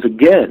happens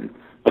again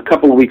a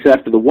couple of weeks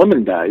after the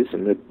woman dies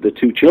and the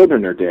 2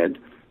 children are dead.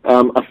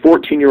 A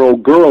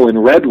 14-year-old girl in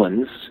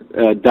Redlands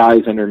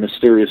dies under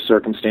mysterious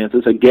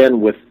circumstances,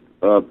 again with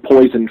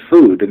poisoned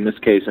food, in this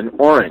case an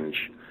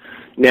orange.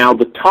 Now,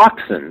 the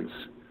toxins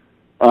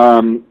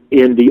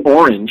in the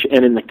orange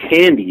and in the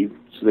candy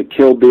that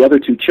killed the other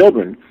 2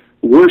 children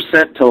were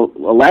sent to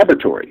a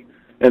laboratory,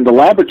 and the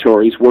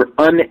laboratories were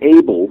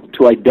unable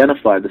to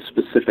identify the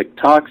specific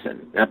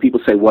toxin. Now,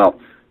 people say, well,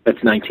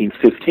 that's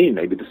 1915.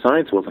 Maybe the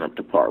science wasn't up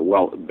to par.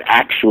 Well,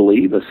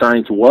 actually, the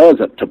science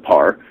was up to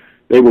par.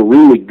 They were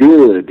really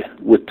good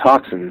with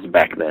toxins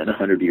back then,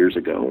 100 years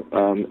ago,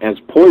 as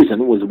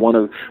poison was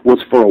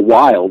for a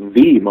while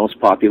the most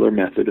popular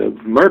method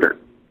of murder.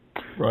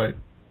 Right.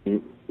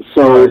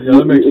 So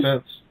that makes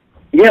sense.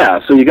 Yeah,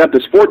 so you got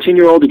this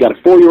 14-year-old, you got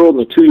a 4-year-old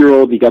and a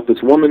 2-year-old, you got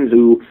this woman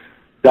who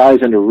dies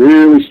under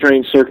really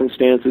strange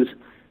circumstances,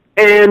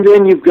 and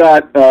then you've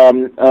got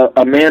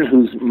a man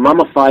whose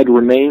mummified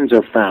remains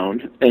are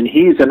found, and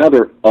he's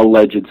another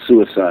alleged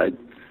suicide.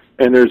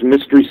 and there's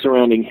mystery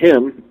surrounding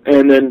him.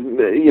 And then,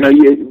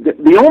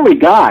 the only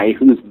guy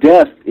whose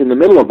death in the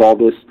middle of all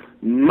this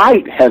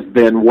might have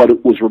been what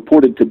it was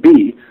reported to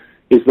be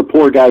is the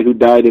poor guy who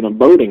died in a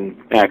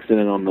boating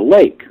accident on the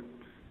lake.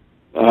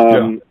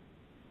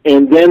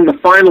 And then the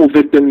final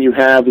victim you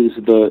have is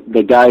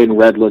the guy in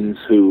Redlands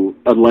who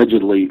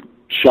allegedly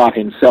shot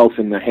himself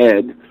in the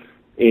head.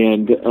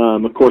 And,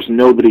 of course,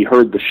 nobody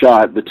heard the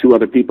shot. The two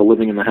other people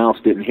living in the house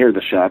didn't hear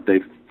the shot. They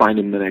find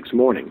him the next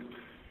morning.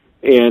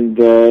 And,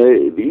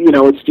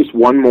 it's just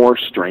one more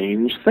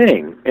strange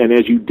thing. And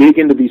as you dig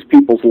into these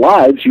people's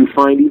lives, you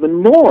find even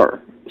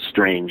more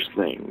strange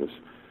things.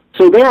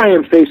 So there I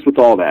am faced with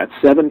all that,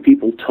 7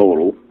 people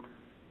total.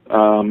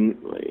 And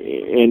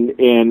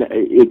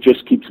it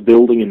just keeps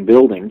building and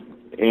building.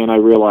 And I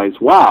realize,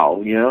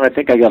 wow, I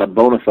think I got a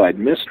bona fide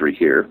mystery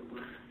here.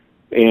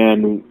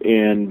 And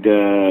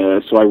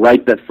so I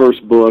write that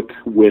first book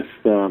with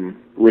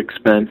Rick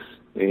Spence,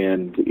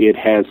 and it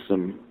has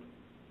some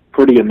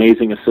pretty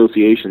amazing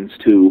associations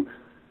to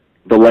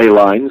the ley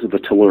lines of the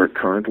telluric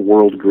current,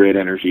 world grid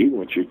energy,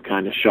 which is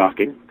kind of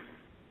shocking.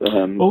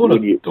 I want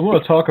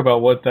to talk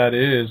about what that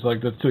is,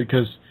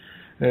 because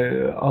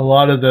a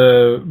lot of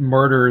the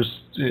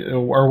murders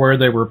are where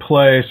they were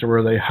placed or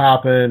where they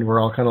happened. We're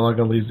all kind of like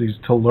on these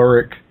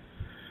telluric.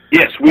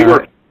 Yes, we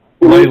were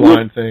ley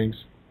line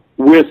things.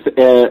 With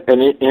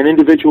an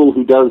individual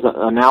who does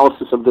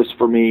analysis of this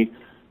for me,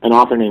 an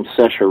author named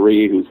Sesh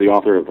Hari, who's the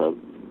author of a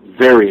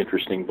very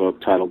interesting book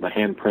titled The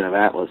Handprint of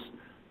Atlas.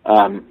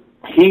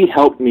 He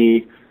helped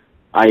me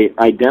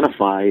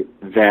identify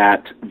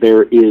that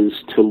there is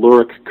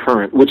telluric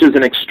current, which is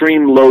an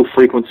extreme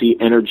low-frequency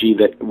energy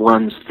that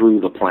runs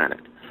through the planet.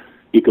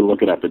 You can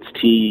look it up. It's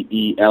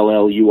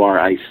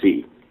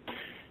Telluric.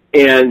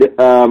 And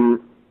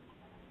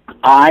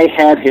I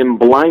had him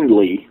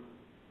blindly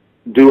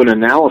do an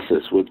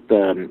analysis with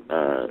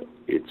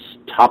its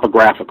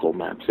topographical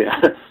maps.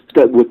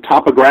 With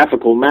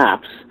topographical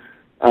maps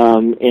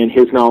and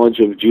his knowledge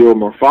of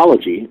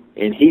geomorphology,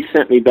 and he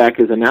sent me back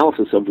his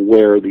analysis of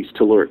where these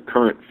telluric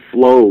current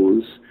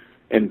flows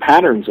and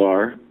patterns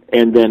are,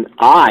 and then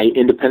I,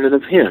 independent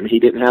of him, he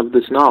didn't have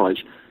this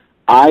knowledge,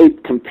 I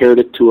compared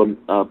it to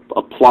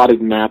a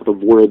plotted map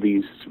of where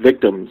these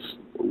victims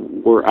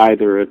were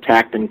either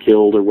attacked and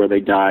killed or where they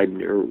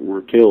died or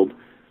were killed,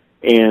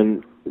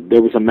 and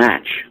there was a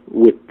match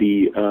with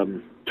the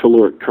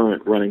telluric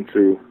current running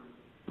through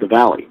the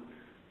valley.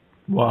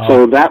 Wow.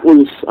 So that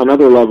was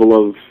another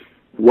level of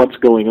what's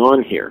going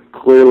on here.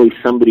 Clearly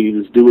somebody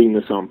was doing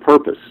this on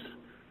purpose.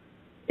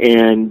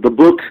 And the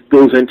book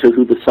goes into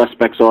who the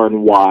suspects are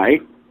and why.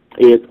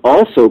 It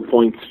also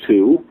points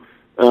to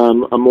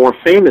a more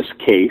famous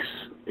case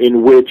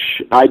in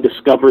which I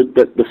discovered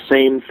that the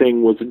same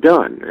thing was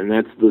done, and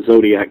that's the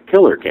Zodiac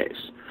Killer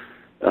case.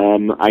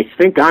 I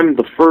think I'm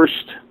the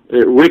first,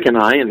 Rick and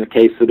I, in the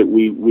case that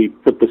we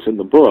put this in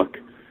the book,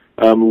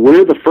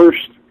 we're the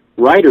first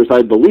writers,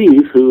 I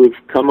believe, who have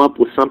come up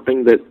with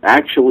something that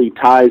actually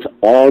ties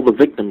all the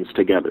victims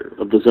together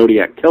of the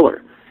Zodiac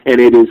Killer. And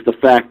it is the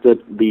fact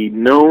that the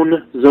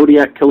known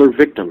Zodiac Killer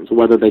victims,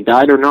 whether they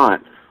died or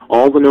not,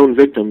 all the known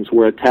victims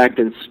were attacked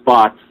in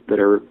spots that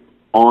are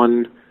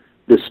on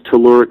this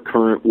telluric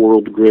current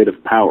world grid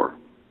of power.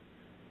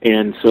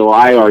 And so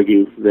I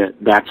argue that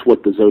that's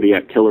what the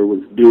Zodiac Killer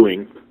was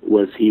doing,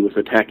 was he was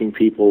attacking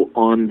people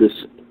on this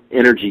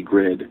energy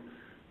grid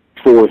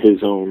for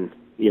his own,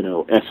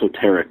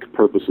 esoteric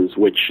purposes,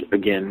 which,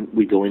 again,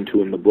 we go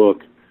into in the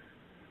book.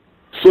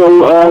 So,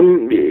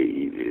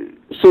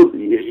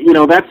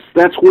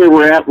 that's where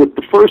we're at with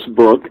the first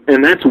book,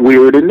 and that's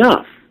weird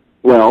enough.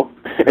 Well,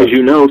 as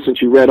you know,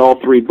 since you read all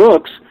 3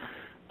 books,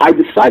 I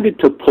decided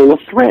to pull a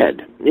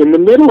thread. In the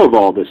middle of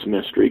all this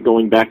mystery,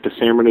 going back to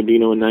San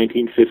Bernardino in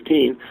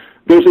 1915,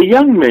 there's a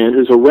young man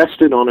who's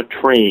arrested on a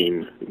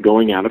train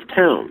going out of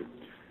town.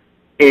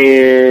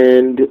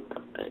 And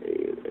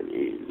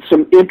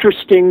some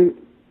interesting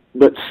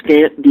but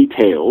scant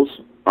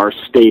details are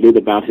stated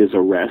about his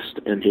arrest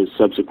and his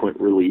subsequent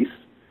release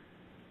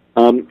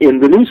in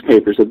the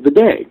newspapers of the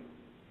day.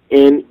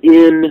 And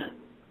in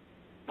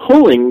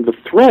pulling the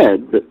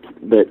thread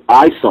that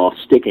I saw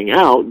sticking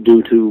out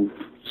due to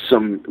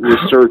some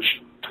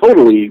research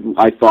totally,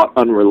 I thought,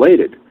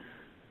 unrelated,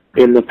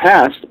 in the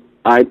past,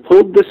 I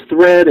pulled this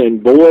thread,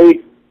 and boy,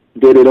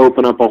 did it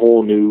open up a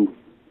whole new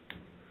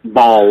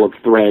ball of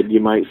thread, you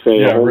might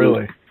say. Yeah,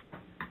 really.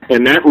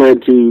 And that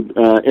led to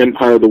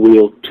Empire of the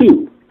Wheel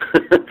 2,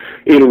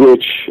 in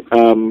which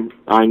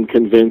I'm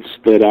convinced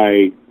that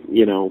I,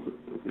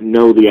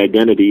 know the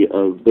identity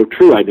of, the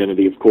true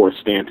identity of Cora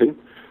Stanton.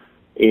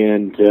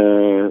 And,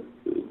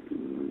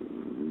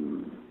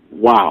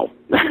 wow.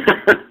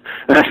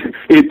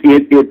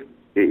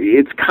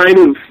 It's kind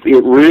of,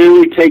 it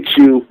really takes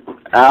you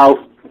out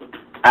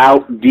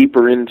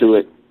deeper into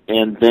it.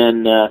 And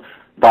then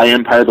by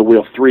Empire of the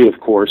Wheel 3,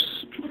 of course,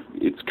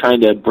 it's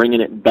kind of bringing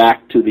it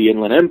back to the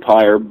Inland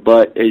Empire,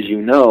 but as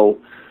you know,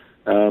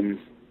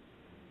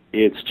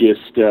 it's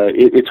just,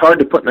 it's hard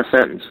to put in a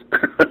sentence.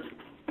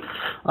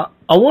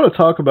 I want to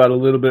talk about a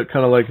little bit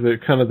kind of like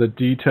the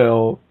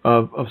detail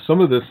of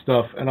some of this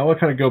stuff, and I want to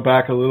kind of go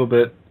back a little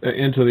bit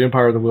into the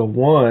Empire of the Wheel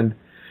 1,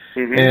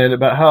 and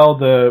about how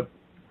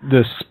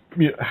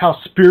how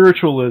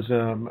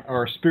spiritualism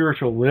or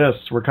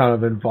spiritualists were kind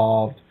of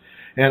involved,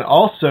 and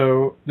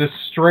also this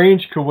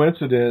strange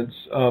coincidence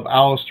of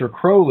Aleister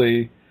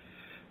Crowley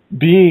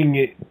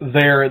being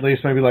there at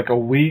least maybe like a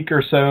week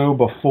or so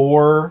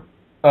before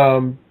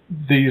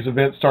these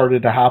events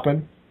started to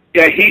happen.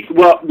 Yeah,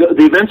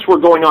 the events were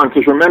going on,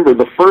 because remember,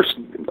 the first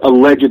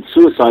alleged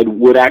suicide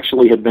would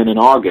actually have been in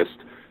August,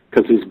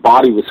 because his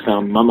body was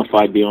found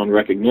mummified beyond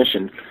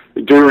recognition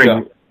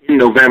during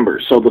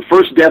November. So the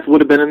first death would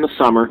have been in the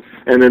summer,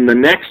 and then the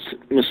next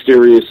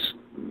mysterious,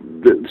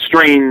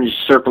 strange,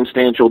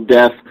 circumstantial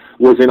death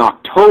was in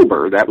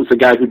October. That was the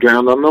guy who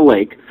drowned on the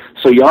lake.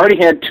 So you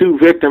already had 2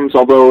 victims,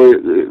 although,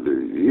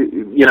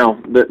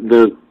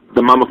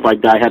 the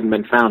mummified guy hadn't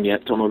been found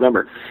yet till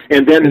November.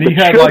 And then he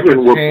had like his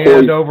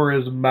hand over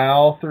his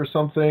mouth or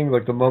something,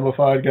 like the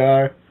mummified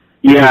guy.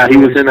 Yeah, he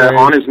was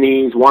on his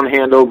knees, one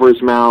hand over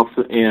his mouth,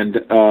 and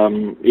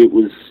it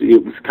was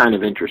kind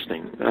of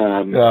interesting.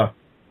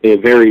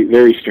 Very,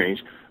 very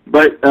strange.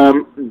 But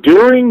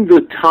during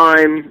the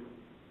time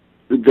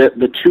that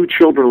the 2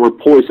 children were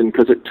poisoned,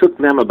 because it took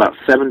them about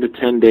 7 to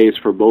 10 days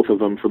for both of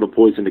them for the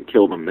poison to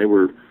kill them. They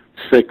were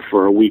sick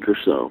for a week or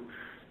so.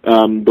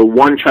 The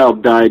one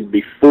child died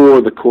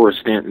before the Cora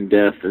Stanton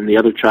death, and the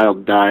other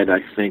child died,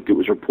 I think it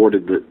was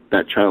reported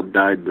that child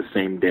died the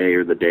same day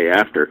or the day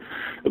after.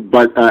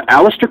 But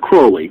Aleister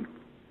Crowley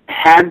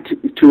had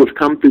to have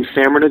come through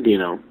San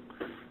Bernardino.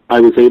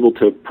 I was able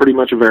to pretty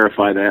much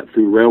verify that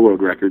through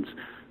railroad records.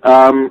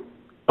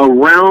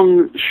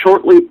 Around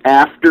shortly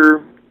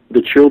after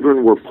the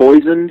children were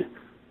poisoned,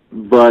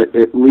 but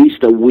at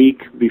least a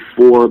week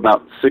before,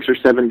 about 6 or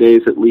 7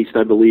 days at least,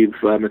 I believe.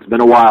 It's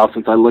been a while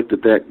since I looked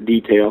at that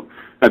detail.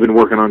 I've been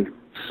working on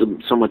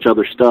so much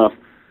other stuff.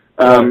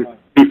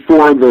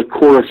 Before the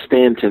Cora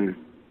Stanton,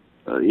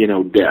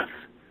 death.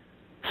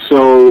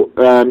 So,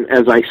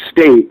 as I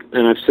state,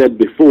 and I've said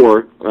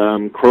before,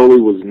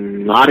 Crowley was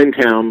not in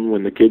town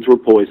when the kids were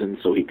poisoned,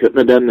 so he couldn't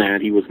have done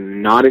that. He was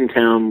not in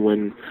town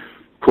when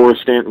Cora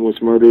Stanton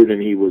was murdered,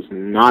 and he was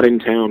not in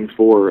town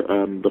for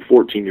the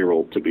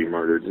 14-year-old to be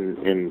murdered,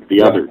 and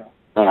the other.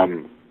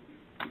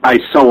 I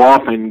so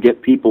often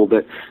get people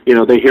that,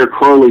 they hear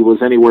Crowley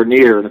was anywhere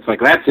near, and it's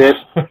like, that's it,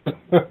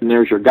 and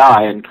there's your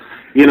guy. And,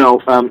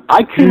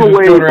 I came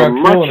away with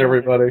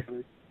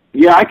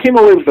I came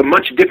away with a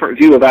much different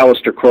view of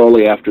Aleister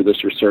Crowley after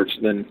this research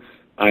than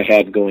I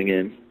had going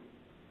in.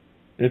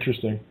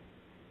 Interesting.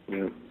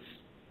 Yeah.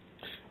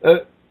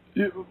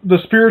 The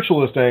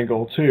spiritualist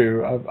angle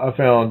too, I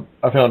found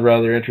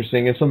rather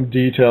interesting, and some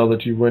detail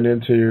that you went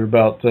into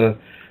about the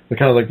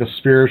kind of like the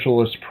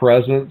spiritualist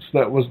presence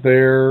that was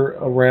there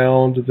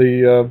around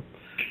the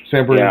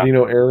San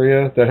Bernardino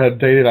area that had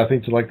dated, I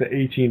think, to like the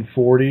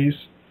 1840s.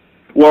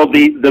 Well,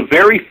 the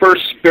very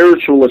first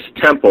spiritualist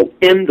temple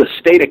in the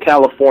state of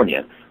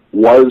California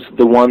was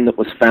the one that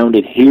was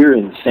founded here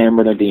in San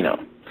Bernardino,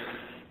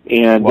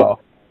 and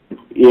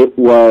it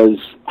was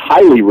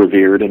highly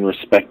revered and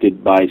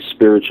respected by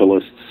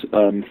spiritualists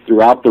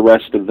throughout the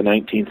rest of the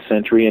 19th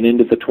century and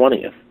into the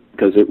 20th,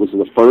 because it was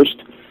the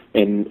first,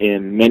 and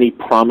many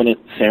prominent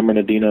San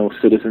Bernardino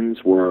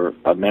citizens were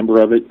a member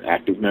of it,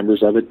 active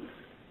members of it.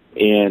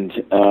 And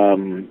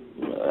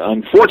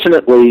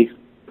unfortunately,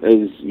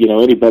 as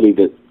anybody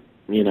that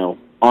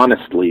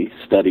honestly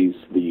studies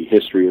the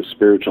history of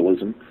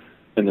spiritualism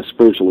and the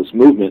spiritualist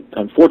movement,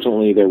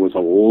 unfortunately there was a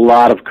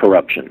lot of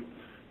corruption.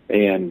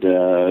 And,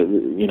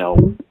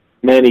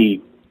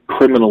 many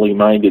criminally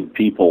minded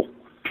people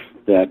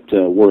that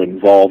were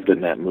involved in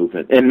that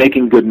movement and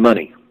making good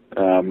money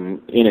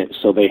in it.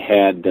 So they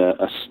had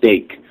a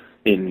stake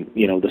in,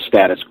 the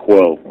status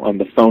quo, on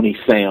the phony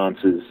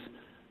seances,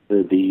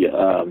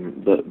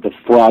 the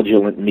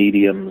fraudulent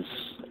mediums.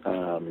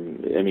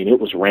 It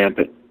was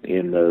rampant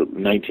in the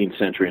 19th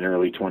century and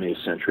early 20th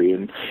century.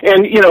 And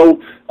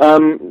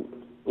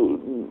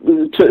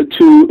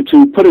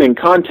to put it in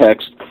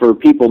context for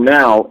people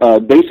now,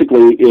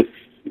 basically, if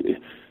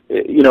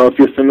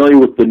you're familiar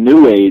with the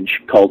New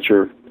Age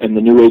culture and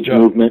the New Age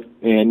movement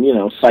and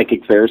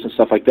psychic fairs and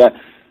stuff like that,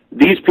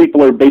 these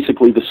people are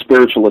basically the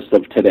spiritualists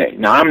of today.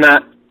 Now,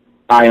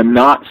 I am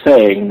not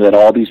saying that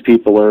all these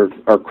people are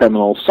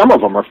criminals. Some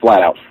of them are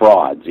flat out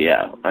frauds.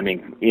 Yeah,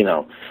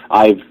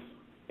 I've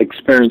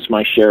experienced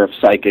my share of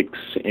psychics,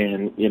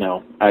 and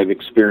I've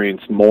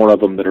experienced more of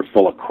them that are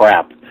full of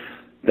crap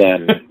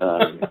than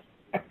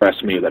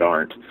impress me that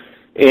aren't.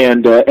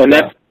 And that's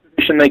the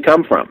tradition they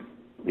come from.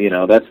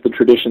 That's the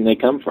tradition they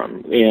come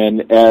from.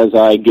 And as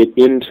I get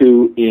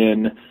into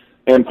in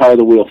Empire of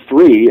the Wheel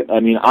 3,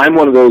 I'm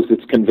one of those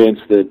that's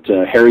convinced that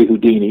Harry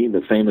Houdini,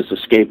 the famous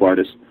escape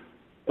artist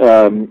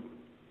and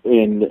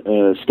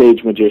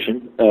stage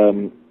magician,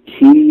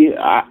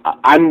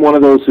 I'm one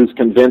of those who's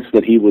convinced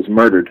that he was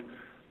murdered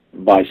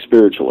by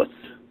spiritualists.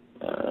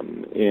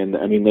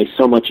 They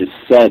so much as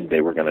said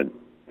they were going to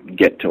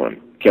get to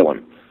him, kill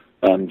him.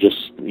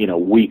 just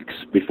weeks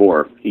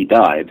before he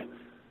died.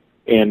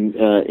 And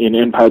in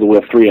Empire of the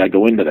Whale 3, I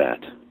go into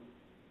that.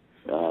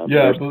 I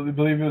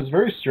believe it was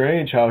very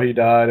strange how he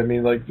died. I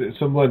mean, like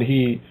someone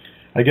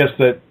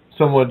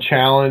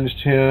challenged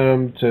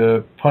him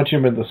to punch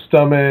him in the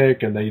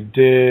stomach, and they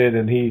did,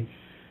 and he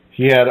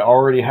had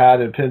already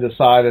had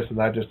appendicitis, and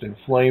that just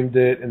inflamed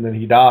it, and then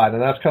he died.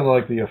 And that's kind of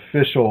like the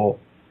official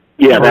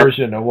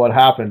version of what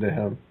happened to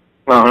him.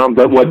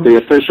 But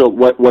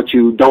what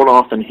you don't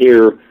often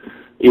hear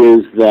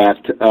is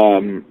that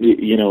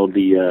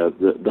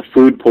the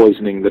food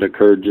poisoning that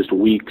occurred just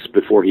weeks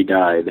before he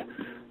died.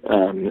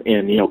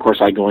 And of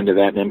course, I go into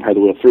that in Empire of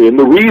the Whale 3. And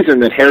the reason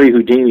that Harry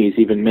Houdini is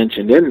even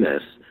mentioned in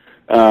this,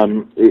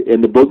 and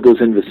the book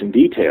goes into this in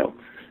detail,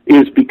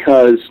 is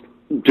because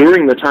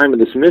during the time of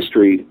this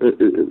mystery,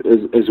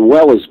 as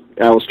well as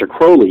Aleister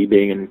Crowley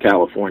being in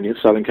California,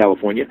 Southern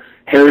California,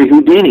 Harry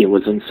Houdini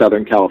was in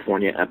Southern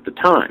California at the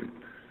time.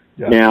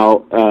 Yeah.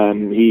 Now,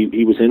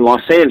 he was in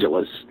Los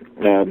Angeles.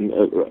 At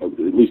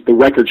least the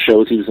record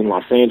shows he was in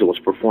Los Angeles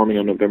performing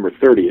on November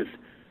 30th,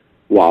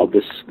 while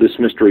this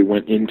mystery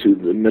went into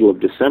the middle of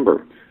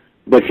December.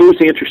 But here's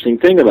the interesting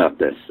thing about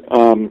this.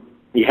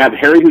 You have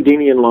Harry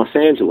Houdini in Los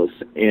Angeles,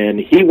 and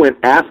he went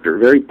after,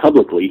 very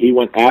publicly,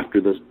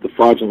 the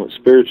fraudulent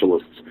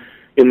spiritualists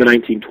in the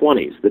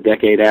 1920s, the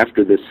decade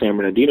after this San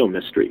Bernardino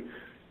mystery.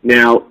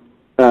 Now,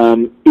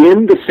 in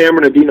the San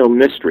Bernardino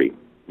mystery,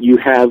 you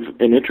have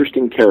an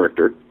interesting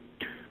character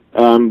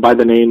by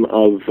the name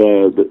of,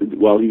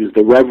 he was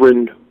the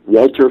Reverend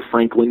Walter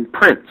Franklin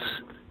Prince.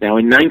 Now,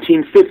 in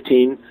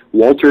 1915,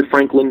 Walter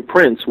Franklin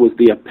Prince was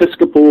the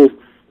Episcopal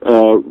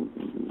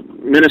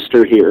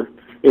minister here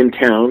in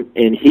town,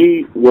 and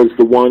he was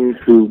the one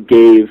who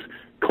gave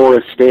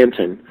Cora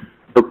Stanton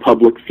her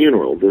public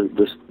funeral,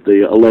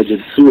 the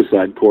alleged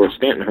suicide Cora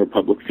Stanton, her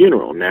public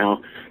funeral.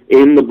 Now,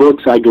 in the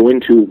books, I go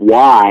into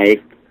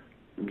why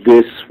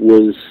this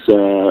was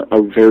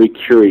a very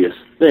curious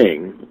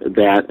thing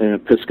that an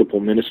Episcopal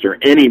minister,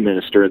 any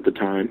minister at the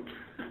time,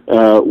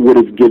 would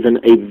have given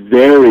a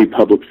very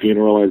public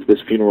funeral, as this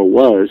funeral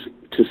was,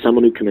 to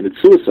someone who committed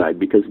suicide,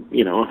 because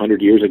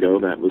 100 years ago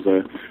that was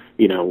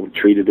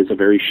treated as a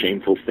very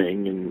shameful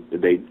thing, and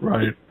they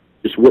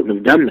just wouldn't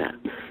have done that.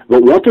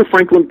 But Walter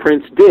Franklin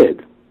Prince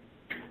did.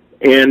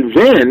 And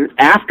then,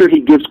 after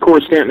he gives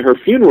Cora Stanton her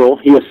funeral,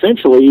 him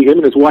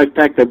and his wife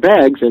pack their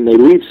bags, and they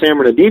leave San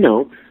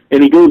Bernardino,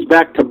 and he goes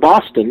back to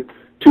Boston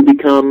to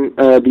become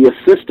the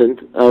assistant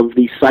of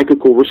the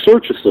Psychical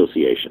Research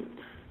Association.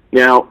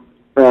 Now,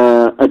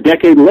 a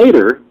decade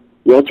later,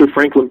 Walter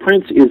Franklin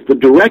Prince is the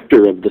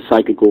director of the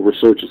Psychical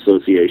Research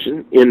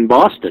Association in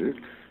Boston,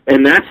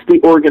 and that's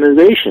the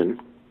organization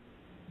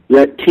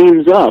that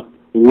teams up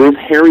with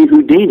Harry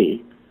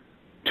Houdini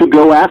to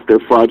go after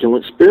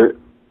fraudulent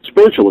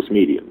spiritualist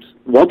mediums.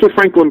 Walter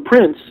Franklin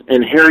Prince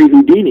and Harry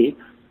Houdini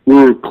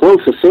were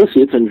close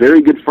associates and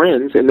very good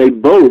friends, and they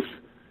both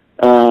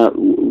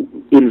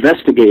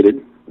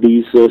investigated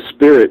these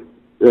spirit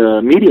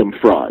medium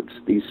frauds,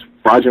 these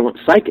fraudulent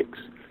psychics.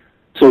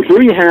 So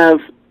here you have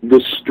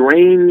this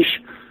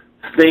strange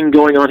thing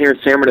going on here in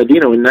San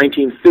Bernardino in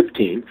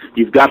 1915.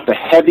 You've got the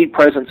heavy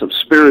presence of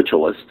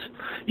spiritualists.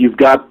 You've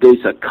got this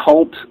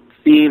occult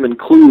theme and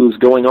clues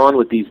going on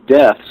with these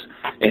deaths.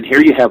 And here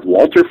you have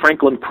Walter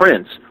Franklin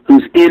Prince,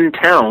 who's in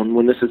town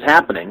when this is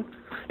happening.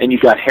 And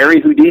you've got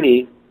Harry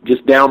Houdini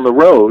just down the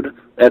road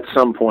at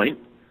some point.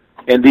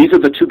 And these are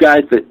the two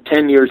guys that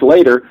 10 years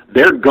later,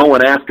 they're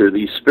going after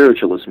these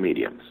spiritualist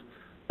mediums.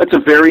 That's a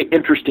very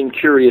interesting,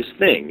 curious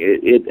thing.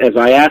 As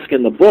I ask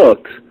in the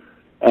book,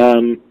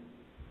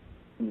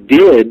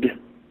 did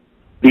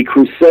the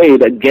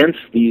crusade against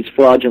these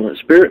fraudulent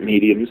spirit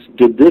mediums,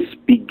 did this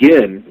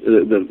begin,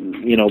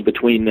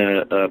 between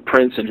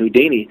Prince and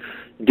Houdini,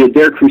 did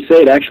their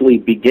crusade actually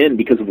begin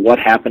because of what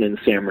happened in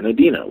San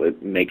Bernardino?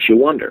 It makes you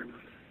wonder.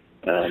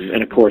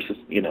 And of course, as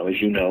you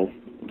know,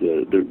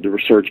 the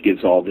research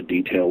gives all the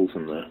details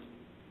and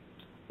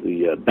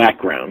the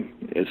background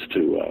as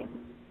to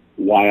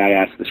why I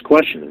asked this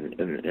question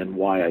and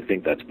why I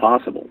think that's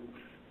possible.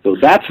 So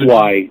that's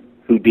why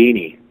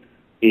Houdini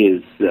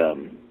is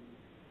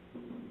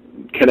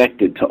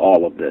connected to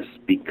all of this,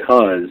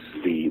 because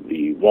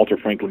the Walter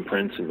Franklin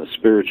Prince and the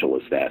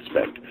spiritualist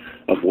aspect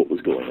of what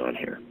was going on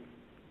here.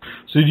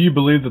 So do you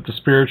believe that the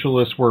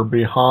spiritualists were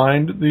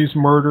behind these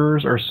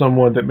murders, or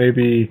someone that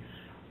maybe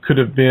could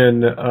have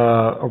been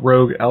a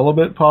rogue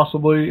element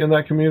possibly in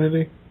that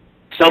community?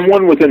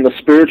 Someone within the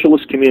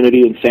spiritualist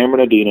community in San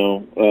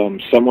Bernardino,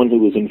 someone who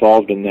was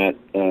involved in that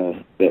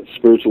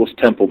spiritualist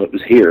temple that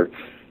was here,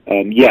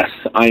 yes,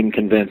 I'm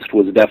convinced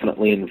was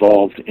definitely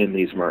involved in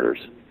these murders.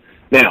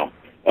 Now,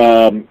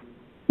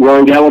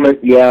 rogue element,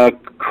 yeah,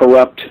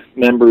 corrupt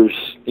members,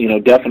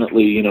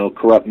 definitely,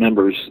 corrupt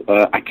members.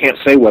 I can't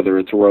say whether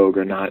it's rogue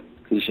or not,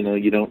 because,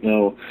 you don't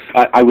know.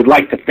 I would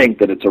like to think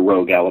that it's a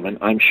rogue element.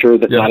 I'm sure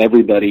that not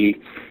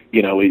everybody,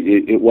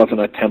 it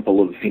wasn't a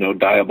temple of,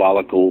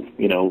 diabolical,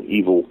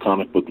 evil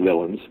comic book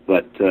villains.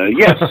 But,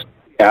 yes,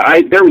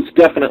 there was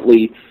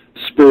definitely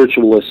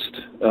spiritualist,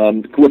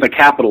 with a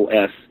capital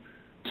S,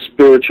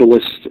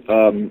 spiritualist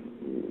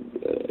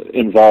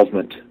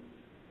involvement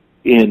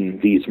in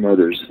these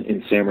murders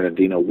in San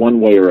Bernardino, one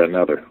way or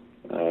another.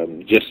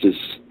 Just as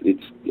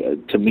it's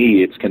to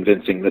me, it's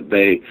convincing that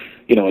they,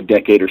 a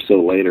decade or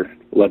so later,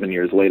 11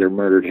 years later,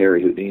 murdered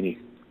Harry Houdini.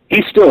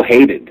 He's still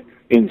hated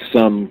in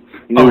some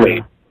New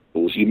Age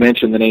schools. You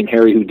mention the name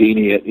Harry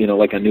Houdini at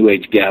like a New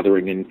Age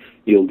gathering, and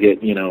you'll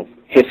get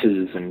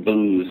hisses and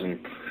boos and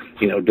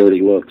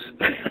dirty looks.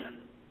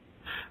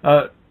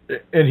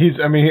 And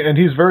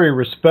he's very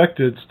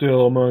respected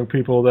still among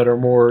people that are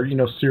more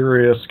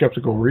serious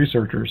skeptical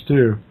researchers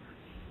too.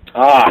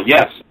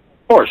 Yes,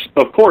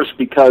 of course,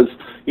 because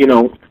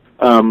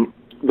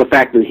the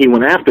fact that he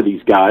went after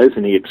these guys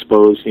and he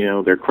exposed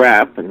their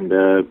crap, and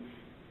of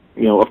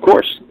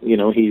course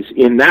he's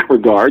in that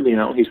regard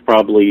he's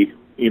probably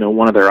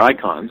one of their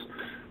icons.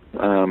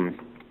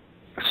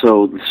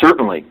 So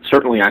certainly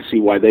I see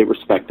why they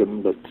respect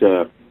him, but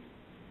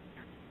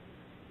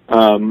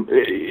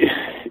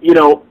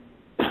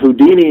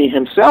Houdini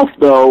himself,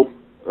 though,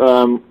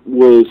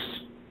 was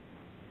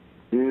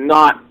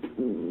not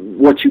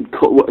what you'd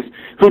call...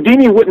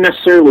 Houdini wouldn't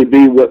necessarily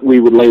be what we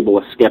would label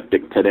a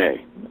skeptic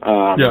today.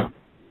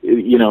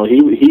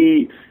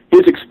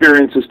 His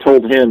experiences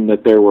told him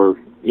that there were,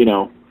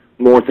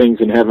 more things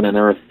in heaven and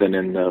earth than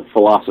in the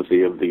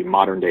philosophy of the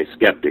modern-day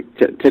skeptic.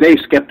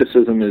 Today's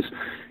skepticism is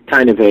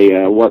kind of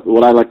a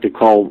what I like to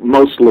call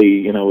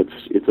mostly,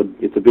 it's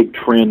a big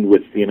trend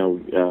with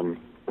young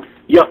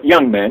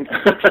men.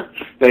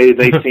 they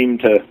seem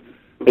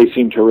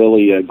to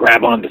really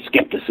grab onto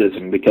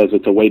skepticism because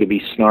it's a way to be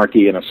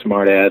snarky and a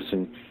smart ass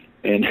and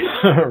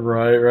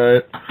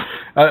right.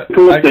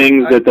 Cool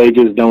things that they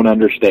just don't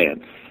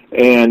understand.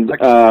 And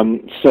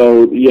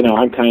so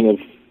I'm kind of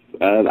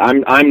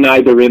I'm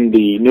neither in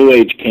the New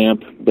Age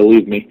camp,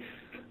 believe me,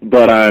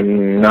 but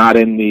I'm not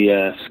in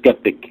the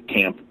skeptic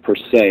camp per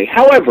se.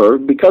 However,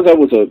 because I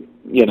was a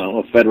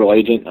federal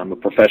agent, I'm a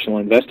professional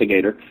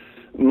investigator,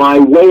 my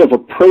way of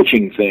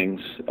approaching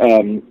things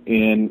and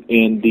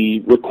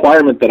the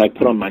requirement that I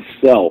put on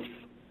myself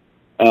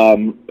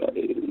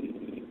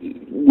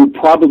would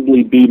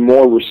probably be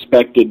more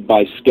respected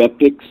by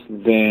skeptics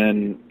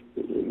than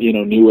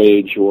New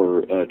Age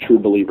or true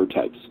believer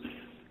types,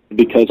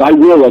 because I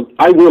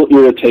will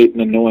irritate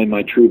and annoy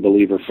my true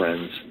believer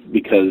friends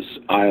because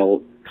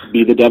I'll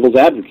be the devil's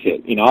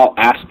advocate. I'll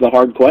ask the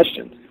hard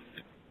questions.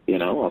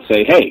 I'll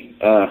say, hey,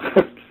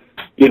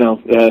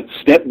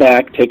 step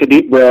back, take a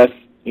deep breath,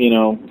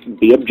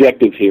 be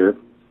objective here.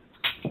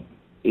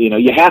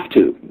 You have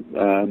to.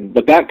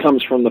 But that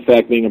comes from the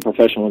fact being a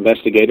professional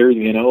investigator,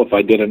 if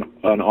I did an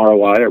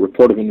ROI, a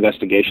report of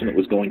investigation that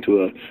was going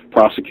to a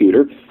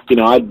prosecutor,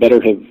 I'd better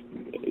have,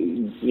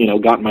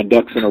 gotten my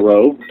ducks in a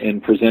row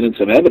and presented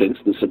some evidence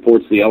that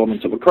supports the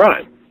elements of a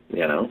crime,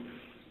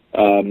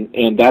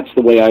 and that's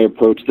the way I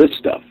approach this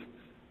stuff.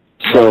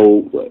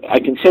 So I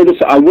can say this,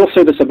 I will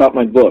say this about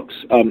my books.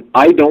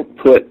 I don't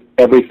put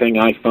everything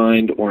I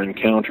find or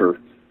encounter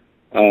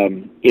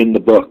in the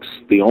books.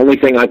 The only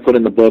thing I put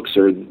in the books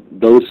are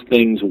those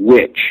things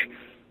which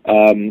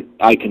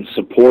I can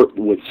support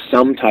with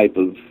some type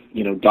of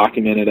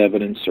documented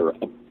evidence or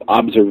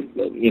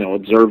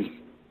observe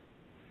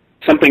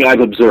something I've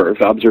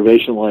observed,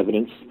 observational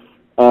evidence,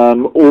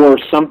 or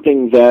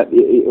something that,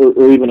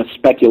 or even a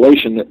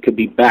speculation that could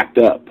be backed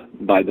up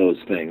by those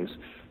things.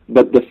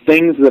 But the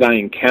things that I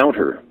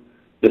encounter,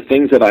 the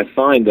things that I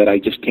find that I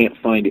just can't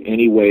find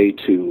any way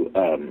to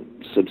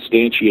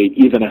substantiate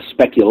even a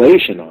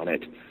speculation on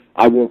it,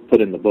 I won't put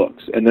in the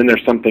books. And then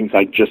there's some things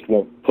I just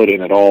won't put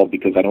in at all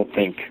because I don't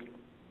think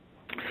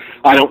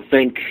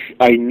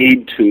I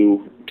need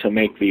to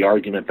make the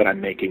argument that I'm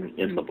making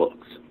in the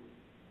books.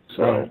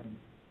 So, right.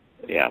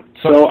 Yeah.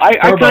 So I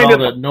kind of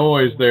that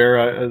noise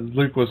there.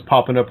 Luke was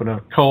popping up in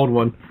a cold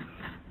one.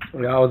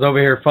 Yeah, I was over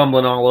here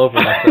fumbling all over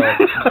myself.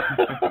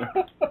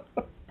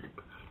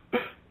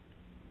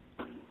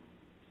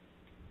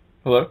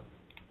 Hello?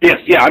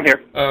 Yes, yeah, I'm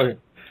here. Okay.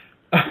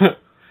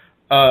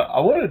 I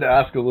wanted to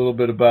ask a little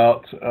bit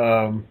about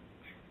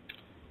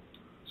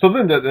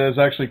something that has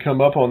actually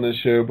come up on this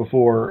show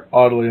before,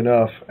 oddly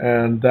enough,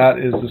 and that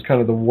is this kind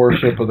of the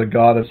worship of the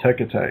goddess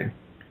Hecate.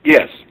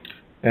 Yes.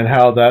 And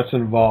how that's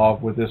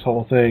involved with this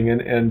whole thing,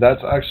 and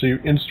that's actually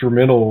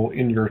instrumental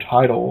in your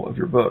title of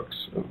your books.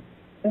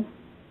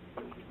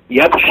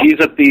 Yep, she's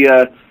at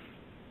the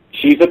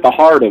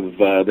heart of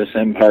this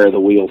Empire of the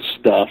Wheel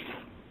stuff.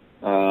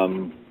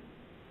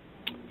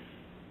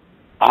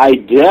 I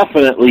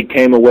definitely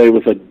came away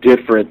with a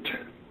different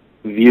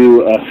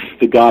view of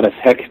the goddess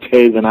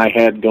Hecate than I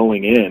had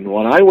going in.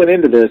 When I went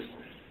into this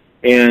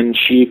and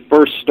she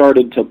first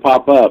started to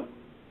pop up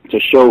to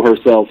show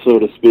herself, so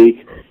to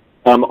speak,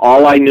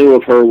 all I knew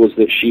of her was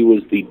that she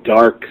was the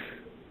dark,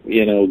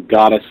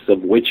 goddess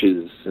of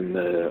witches and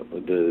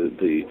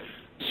the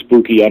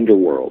spooky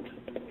underworld.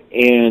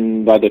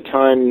 And by the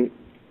time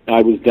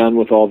I was done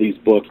with all these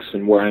books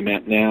and where I'm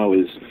at now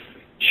is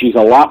she's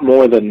a lot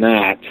more than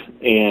that.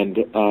 And,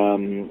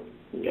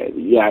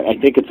 I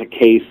think it's a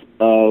case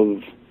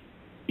of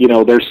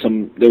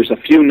there's a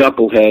few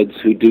knuckleheads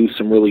who do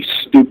some really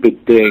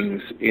stupid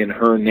things in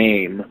her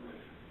name,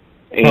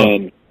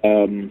 and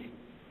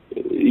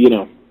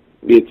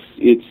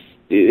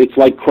it's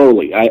like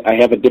Crowley. I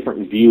have a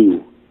different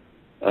view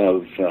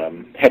of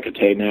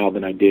Hecate now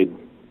than I did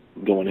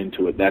going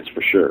into it. That's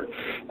for sure.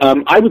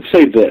 I would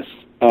say this: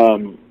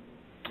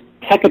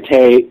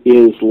 Hecate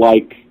is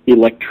like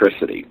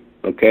electricity.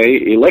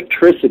 Okay,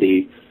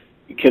 electricity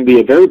can be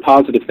a very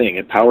positive thing.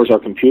 It powers our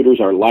computers,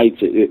 our lights.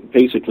 It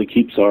basically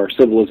keeps our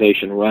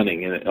civilization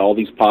running, and all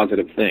these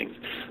positive things.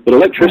 But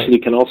electricity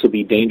can also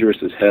be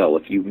dangerous as hell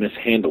if you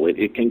mishandle it.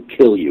 It can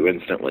kill you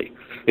instantly.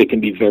 It can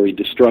be very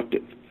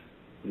destructive.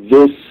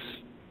 This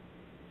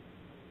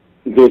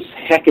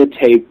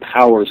Hecate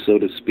power, so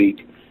to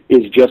speak,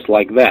 is just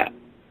like that.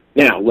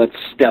 Now, let's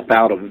step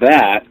out of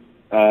that.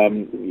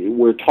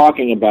 We're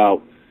talking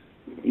about,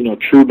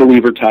 true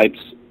believer types,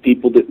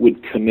 people that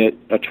would commit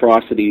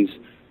atrocities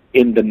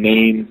in the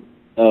name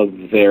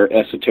of their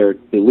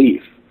esoteric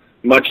belief,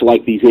 much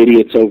like these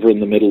idiots over in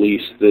the Middle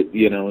East that,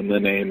 in the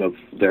name of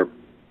their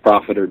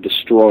prophet are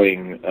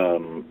destroying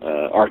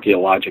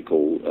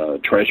archaeological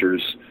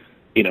treasures,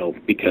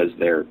 because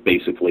they're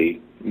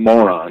basically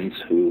morons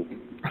who...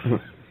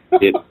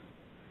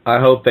 I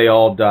hope they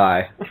all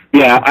die.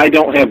 Yeah, I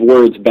don't have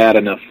words bad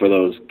enough for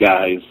those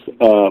guys.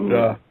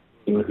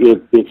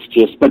 It's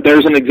just, but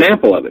there's an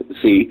example of it,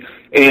 see?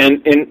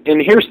 And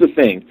here's the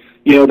thing.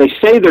 They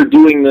say they're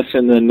doing this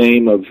in the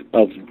name of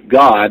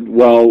God.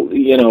 Well,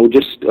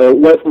 just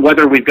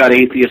whether we've got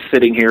atheists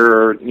sitting here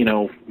or,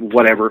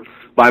 whatever,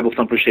 Bible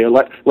thumpers here,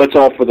 let's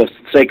all, for the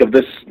sake of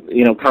this,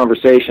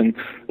 conversation,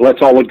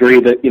 let's all agree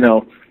that,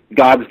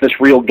 God's this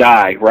real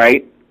guy,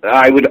 right?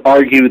 I would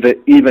argue that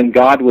even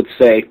God would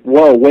say,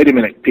 whoa, wait a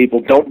minute, people,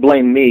 don't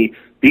blame me.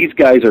 These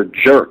guys are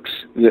jerks.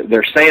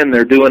 They're saying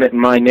they're doing it in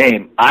my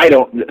name. I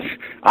don't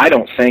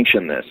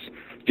sanction this.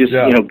 Just,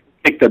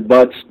 kick their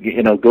butts,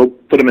 go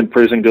put them in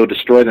prison, go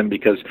destroy them,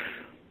 because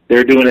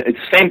they're doing it. It's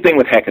the same thing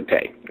with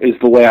Hecate, is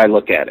the way I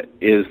look at it,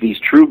 is these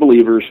true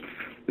believers,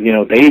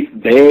 they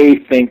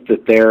think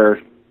that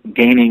they're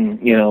gaining,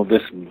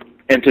 this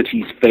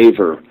entity's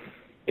favor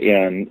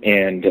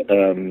and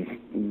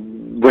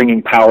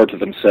bringing power to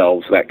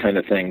themselves, that kind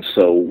of thing.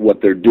 So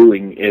what they're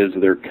doing is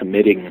they're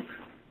committing,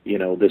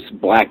 this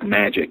black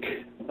magic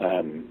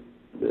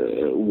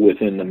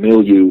within the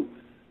milieu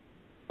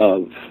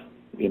of,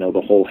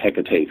 the whole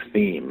Hecate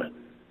theme.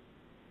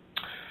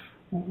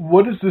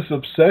 What is this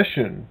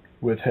obsession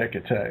with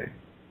Hecate?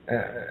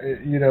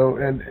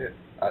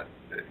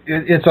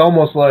 It's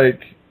almost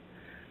like,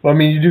 well, I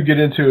mean, you do get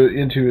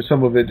into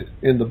some of it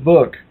in the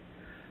book,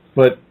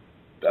 but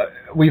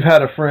we've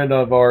had a friend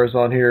of ours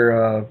on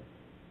here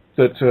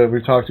that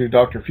we talked to,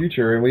 Dr.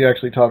 Future, and we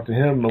actually talked to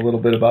him a little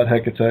bit about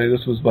Hecate.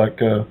 This was like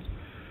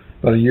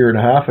about a year and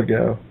a half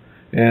ago.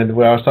 And I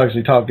was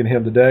actually talking to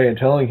him today and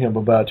telling him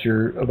about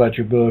your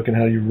book and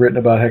how you've written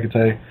about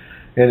Hecate.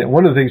 And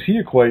one of the things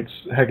he equates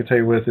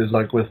Hecate with is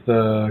like with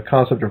the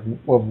concept of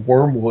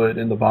wormwood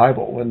in the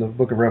Bible, in the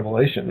Book of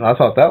Revelation. And I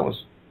thought that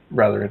was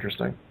rather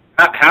interesting.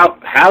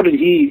 How did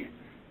he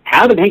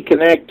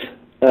connect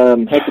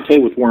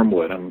Hecate with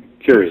wormwood? I'm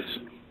curious.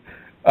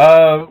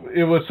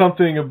 It was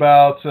something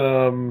about.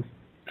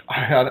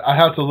 I'd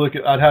have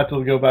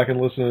to go back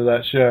and listen to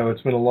that show.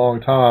 It's been a long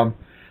time.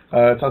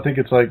 I think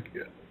it's like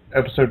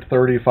episode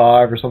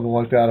 35 or something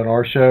like that on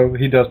our show.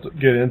 He does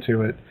get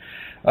into it.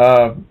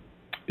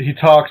 He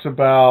talks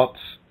about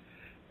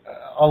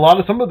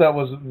some of that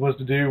was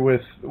to do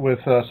with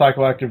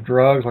psychoactive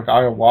drugs like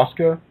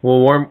ayahuasca.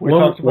 Well,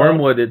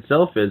 wormwood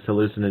itself is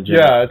hallucinogenic.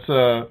 Yeah, it's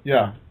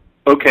yeah.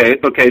 Okay.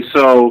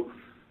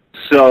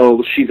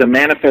 So she's a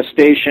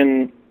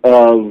manifestation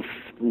of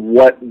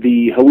what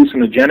the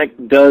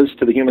hallucinogenic does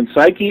to the human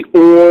psyche,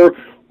 or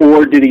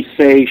did he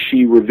say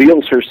she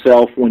reveals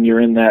herself when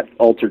you're in that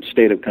altered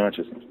state of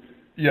consciousness?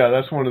 Yeah,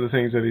 that's one of the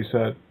things that he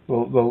said.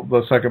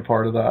 The second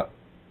part of that.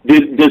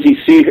 Did he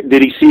see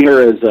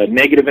her as a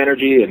negative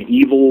energy, an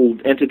evil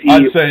entity?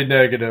 I'd say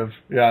negative.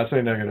 Yeah, I'd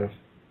say negative.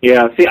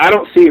 Yeah, see, I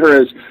don't see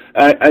her as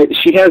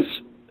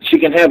she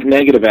can have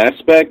negative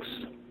aspects,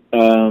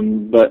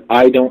 but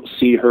I don't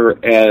see her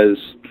as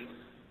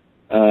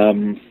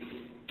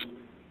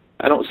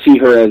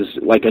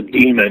like a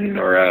demon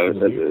or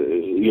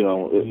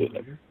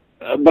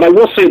but I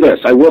will say this.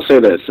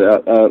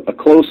 A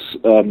close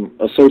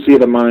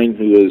associate of mine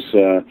who is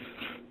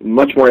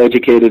much more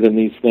educated in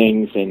these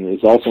things and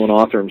is also an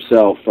author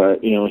himself,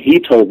 he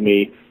told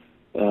me,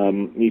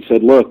 he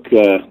said, look,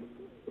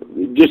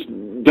 just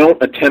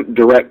don't attempt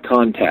direct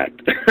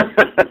contact.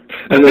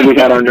 And then we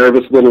had our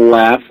nervous little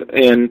laugh,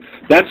 and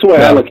that's the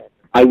way I look.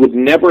 I would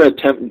never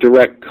attempt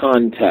direct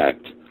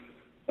contact,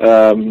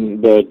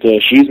 but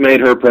she's made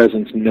her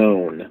presence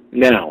known.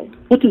 Now,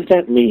 what does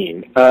that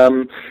mean?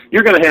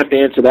 You're going to have to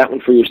answer that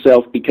one for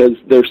yourself, because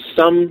there's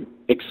some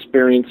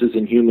experiences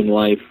in human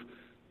life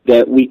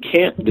that we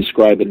can't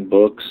describe in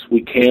books.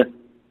 We can't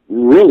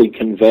really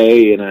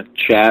convey in a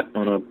chat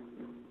on a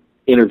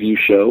interview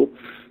show.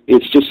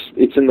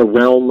 It's in the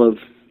realm of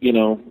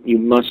you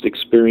must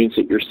experience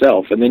it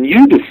yourself. And then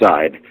you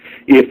decide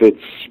if it's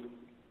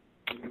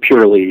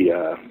purely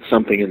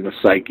something in the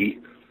psyche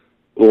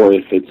or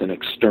if it's an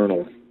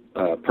external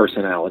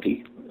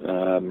personality.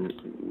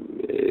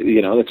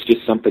 That's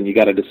just something you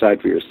got to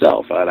decide for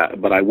yourself.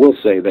 But I will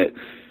say that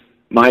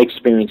my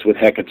experience with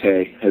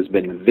Hecate has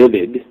been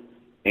vivid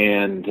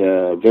and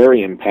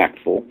very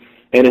impactful,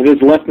 and it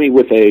has left me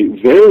with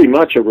very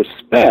much a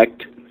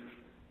respect,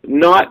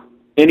 not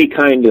any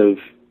kind of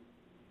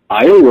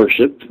idol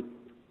worship,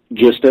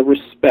 just a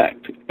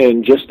respect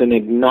and just an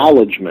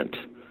acknowledgement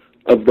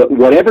of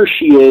whatever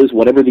she is,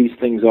 whatever these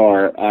things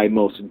are. I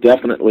most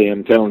definitely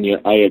am telling you,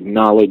 I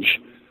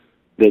acknowledge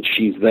that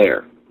she's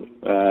there.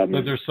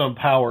 That there's some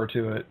power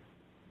to it.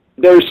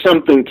 There's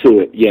something to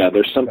it, yeah.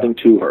 There's something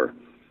to her,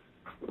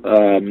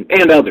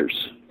 and others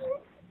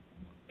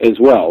as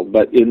well.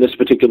 But in this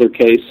particular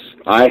case,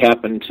 I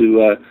happen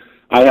to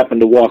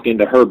walk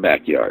into her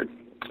backyard,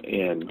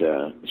 and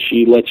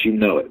she lets you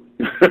know it.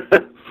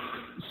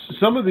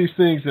 Some of these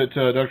things that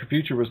Dr.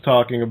 Future was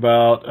talking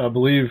about, I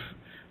believe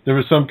there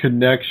was some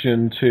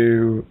connection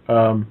to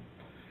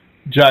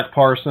Jack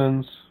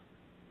Parsons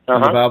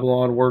and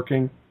Babylon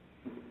working.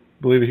 I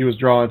believe he was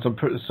drawing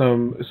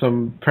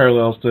some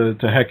parallels to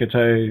Hecate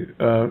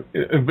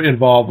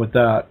involved with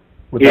that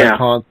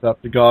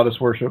concept, the goddess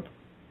worship.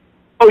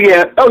 Oh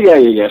yeah.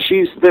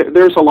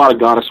 There's a lot of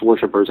goddess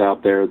worshippers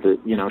out there that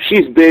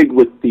she's big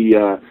with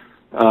the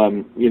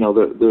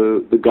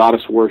the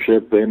goddess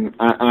worship, and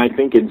I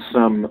think in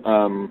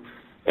some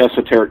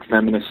esoteric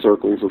feminist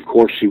circles, of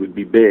course, she would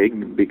be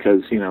big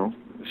because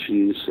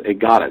she's a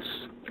goddess.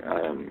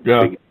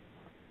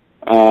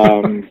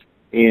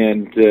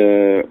 And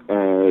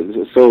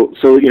so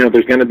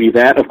there's going to be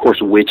that. Of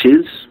course,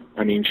 witches.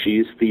 I mean,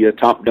 she's the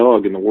top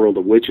dog in the world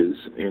of witches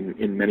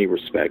in many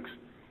respects.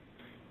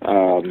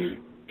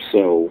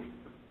 So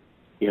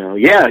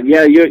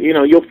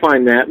you'll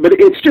find that. But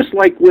it's just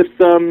like with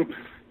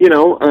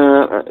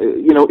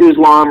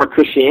Islam or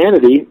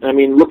Christianity. I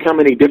mean, look how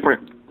many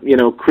different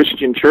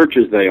Christian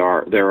churches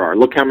there are.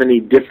 Look how many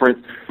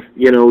different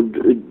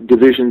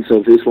divisions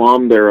of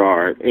Islam there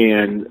are,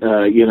 and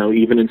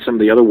even in some of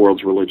the other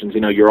world's religions,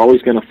 you're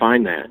always going to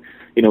find that.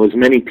 As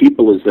many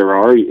people as there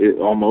are,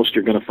 almost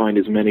you're going to find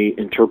as many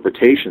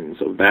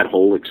interpretations of that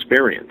whole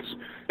experience.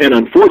 And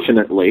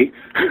unfortunately,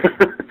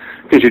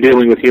 because you're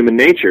dealing with human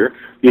nature,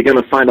 you're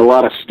going to find a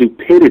lot of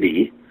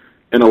stupidity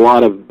and a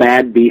lot of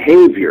bad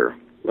behavior,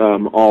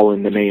 all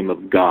in the name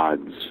of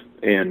gods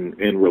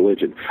and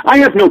religion. I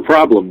have no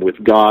problem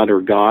with God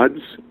or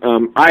gods.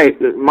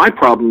 My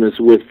problem is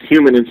with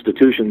human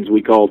institutions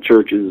we call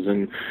churches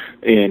and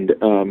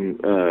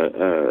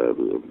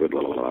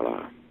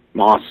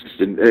mosques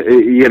and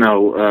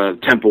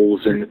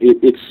temples, and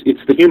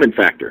it's the human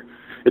factor.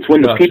 It's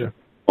when the people are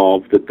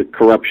involved that the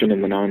corruption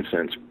and the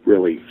nonsense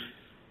really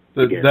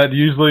begins. That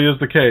usually is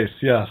the case.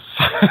 Yes.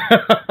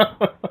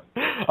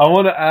 I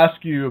want to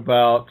ask you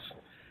about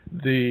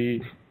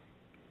this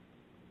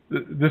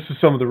is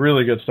some of the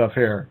really good stuff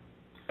here.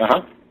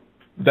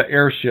 The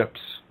airships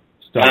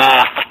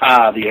stuff.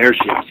 The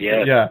airships,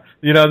 yeah.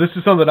 Yeah. This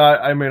is something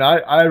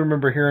I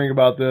remember hearing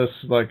about this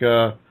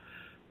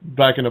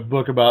back in a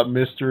book about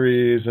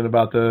mysteries and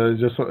about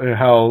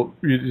how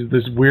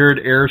these weird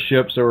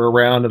airships that were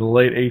around in the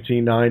late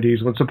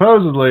 1890s when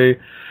supposedly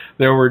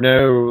there were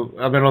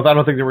I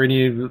don't think there were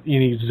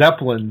any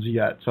Zeppelins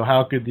yet. So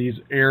how could these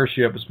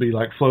airships be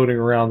like floating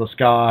around the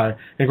sky?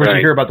 And of course,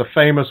 you hear about the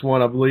famous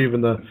one, I believe,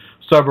 in the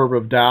suburb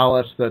of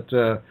Dallas,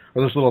 or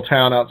this little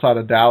town outside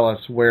of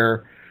Dallas,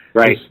 where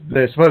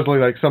they supposedly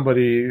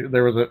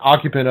there was an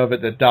occupant of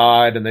it that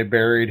died, and they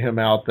buried him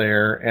out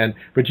there.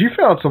 But you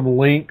found some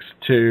links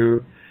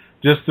to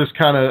just this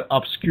kind of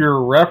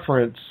obscure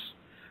reference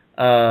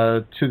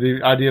to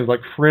the idea of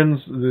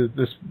friends.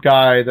 This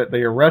guy that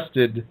they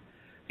arrested.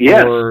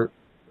 Yes.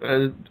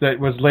 That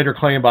was later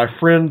claimed by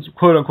friends,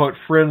 quote unquote,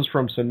 friends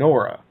from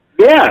Sonora.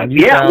 Yeah, and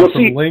you found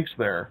some links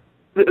there.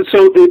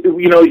 So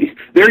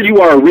there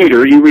you are, a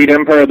reader. You read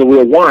Empire of the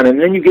Wheel 1,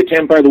 and then you get to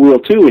Empire of the Wheel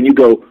 2, and you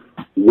go,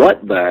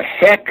 "What the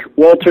heck,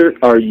 Walter,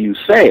 are you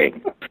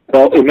saying?"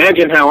 Well,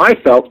 imagine how I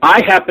felt.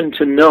 I happen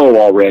to know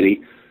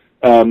already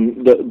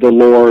the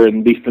lore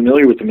and be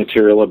familiar with the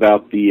material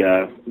about the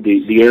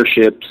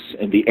airships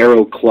and the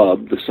Aero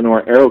Club, the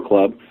Sonora Aero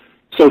Club.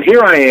 So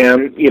here I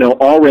am,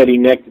 already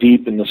neck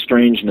deep in the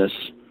strangeness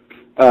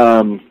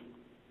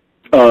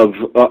of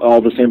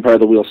all this Empire of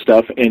the Wheel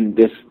stuff, and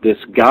this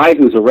guy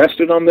who's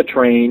arrested on the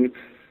train,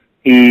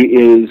 he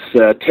is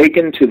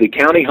taken to the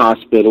county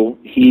hospital.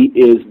 He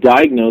is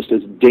diagnosed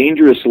as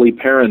dangerously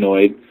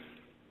paranoid,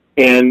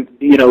 and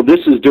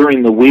this is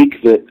during the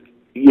week that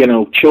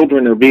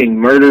children are being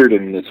murdered,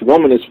 and this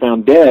woman is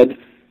found dead,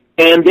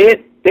 and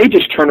they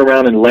just turn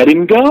around and let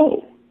him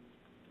go.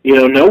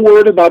 No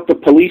word about the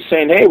police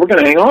saying, "Hey, we're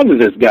going to hang on to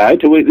this guy."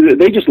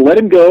 They just let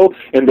him go,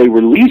 and they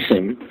release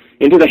him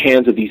into the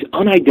hands of these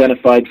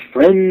unidentified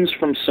friends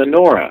from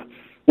Sonora.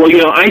 Well,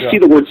 I see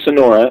the word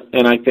Sonora,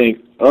 and I think,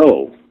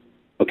 oh,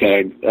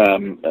 okay,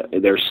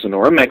 there's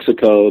Sonora,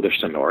 Mexico, there's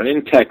Sonora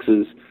in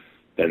Texas,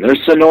 Then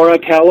there's Sonora,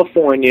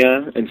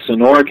 California, and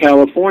Sonora,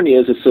 California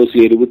is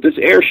associated with this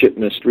airship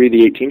mystery of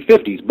the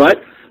 1850s.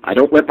 But I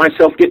don't let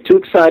myself get too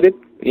excited.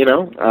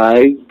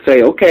 I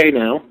say, okay,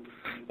 now,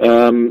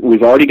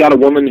 we've already got a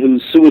woman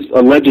whose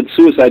alleged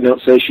suicide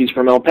note says she's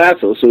from El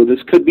Paso, so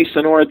this could be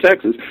Sonora,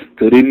 Texas.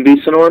 Could even be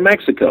Sonora,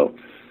 Mexico.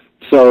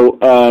 So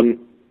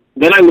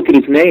then I look at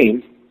his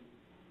name,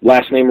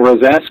 last name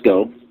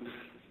Rosasco,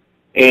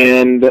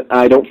 and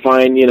I don't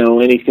find,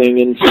 anything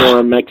in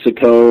Sonora,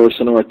 Mexico or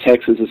Sonora,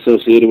 Texas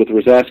associated with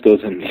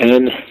Rosascos. And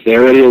then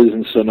there it is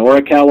in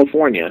Sonora,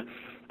 California.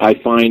 I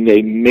find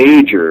a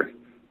major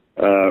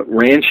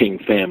ranching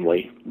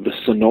family, the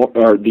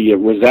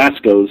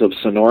Rosascos of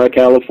Sonora,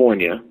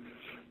 California.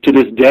 To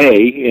this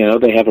day,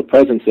 they have a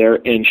presence there,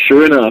 and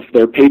sure enough,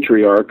 their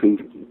patriarch who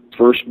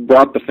first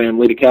brought the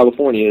family to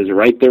California is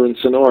right there in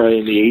Sonora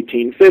in the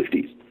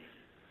 1850s.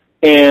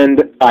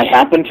 And I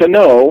happen to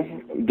know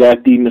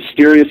that the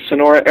mysterious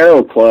Sonora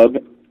Aero Club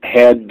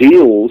had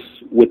deals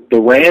with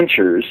the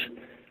ranchers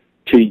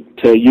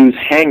to use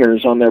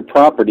hangars on their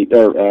property,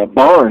 or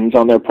barns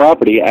on their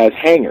property as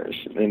hangars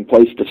in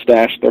place to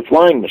stash their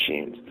flying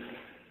machines.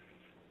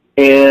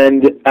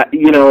 And,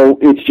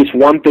 it's just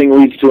one thing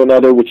leads to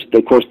another, which,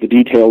 of course, the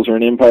details are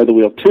in Empire of the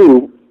Wheel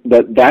 2,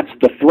 but that's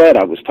the thread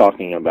I was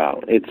talking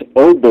about. It's,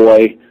 oh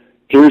boy,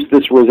 here's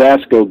this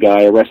Rosasco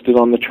guy arrested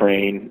on the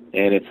train,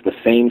 and it's the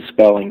same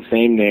spelling,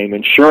 same name,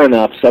 and sure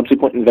enough,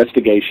 subsequent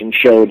investigation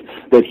showed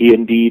that he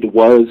indeed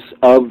was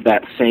of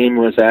that same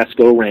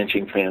Rosasco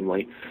ranching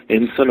family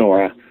in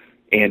Sonora,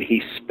 and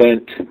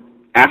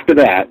after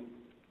that,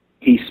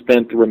 he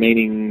spent the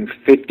remaining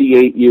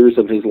 58 years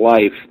of his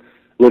life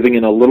living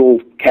in a little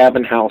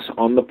cabin house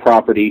on the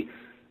property,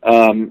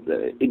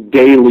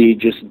 daily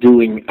just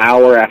doing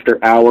hour after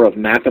hour of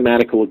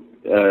mathematical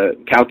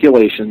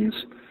calculations,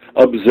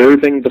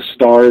 observing the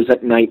stars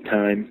at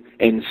nighttime,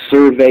 and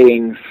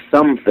surveying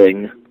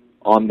something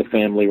on the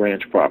family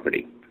ranch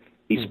property.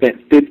 He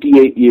spent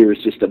 58 years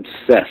just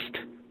obsessed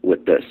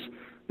with this.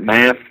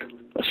 Math,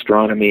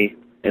 astronomy,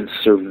 and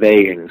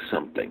surveying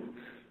something.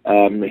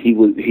 He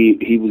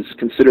was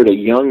considered a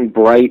young,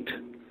 bright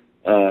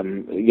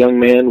young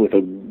man with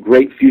a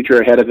great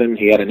future ahead of him.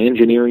 He had an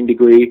engineering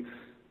degree,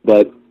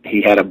 but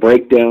he had a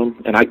breakdown,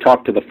 and I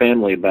talked to the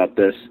family about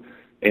this,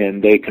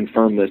 and they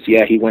confirmed this.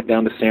 Yeah, he went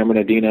down to San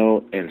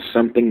Bernardino, and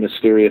something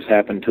mysterious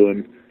happened to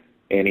him,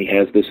 and he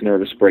has this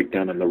nervous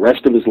breakdown. And the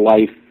rest of his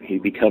life, he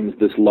becomes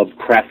this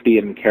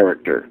Lovecraftian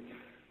character.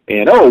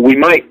 And, we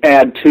might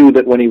add, too,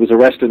 that when he was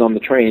arrested on the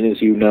train,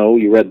 as you know,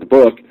 you read the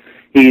book,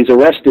 he's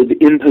arrested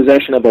in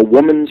possession of a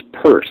woman's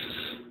purse.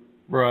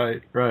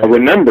 Right.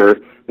 Remember,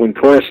 when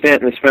Cora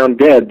Stanton is found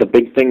dead, the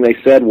big thing they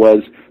said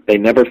was, they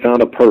never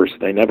found a purse.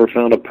 They never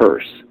found a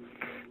purse.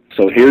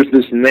 So here's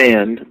this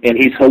man, and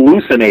he's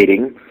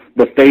hallucinating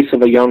the face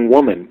of a young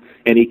woman,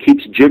 and he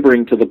keeps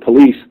gibbering to the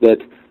police that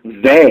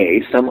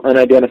they, some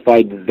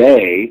unidentified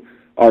they,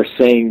 are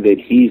saying that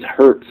he's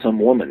hurt some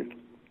woman,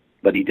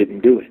 but he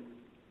didn't do it.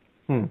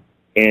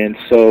 And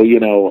so,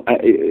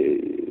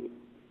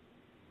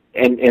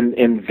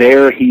 and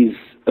there he's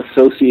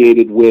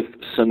associated with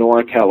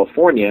Sonora,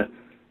 California,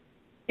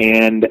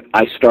 and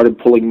I started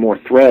pulling more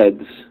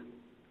threads,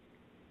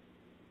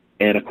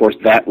 and of course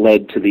that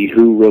led to the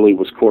who really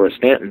was Cora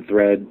Stanton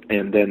thread,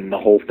 and then the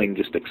whole thing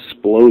just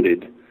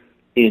exploded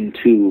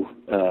into,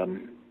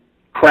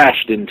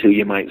 crashed into,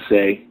 you might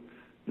say,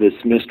 this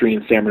mystery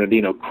in San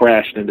Bernardino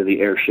crashed into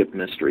the airship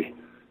mystery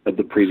of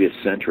the previous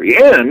century.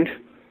 And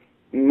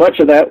much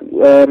of that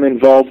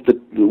involved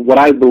what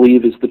I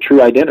believe is the true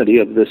identity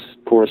of this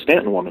Cora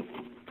Stanton woman.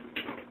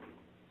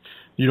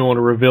 You don't want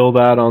to reveal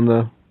that on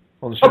the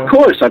show? Of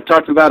course. I've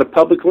talked about it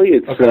publicly.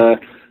 It's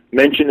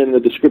mentioned in the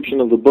description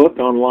of the book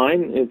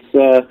online. It's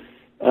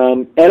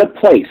at a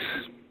place.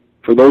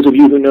 For those of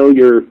you who know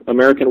your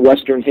American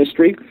Western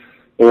history,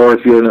 or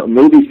if you're a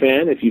movie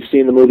fan, if you've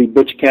seen the movie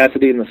Butch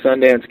Cassidy and the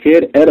Sundance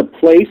Kid, Etta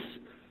Place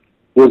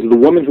was the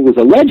woman who was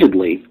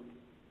allegedly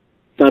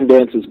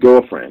Sundance's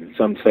girlfriend,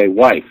 some say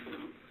wife.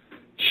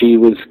 She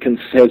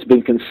has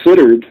been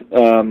considered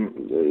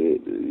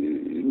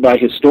by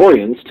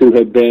historians to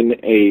have been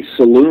a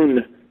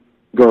saloon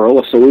girl,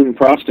 a saloon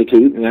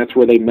prostitute, and that's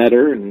where they met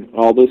her and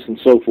all this and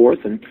so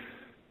forth.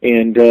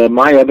 And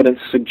my evidence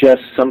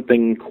suggests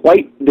something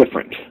quite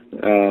different,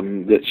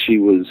 that she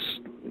was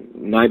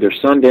neither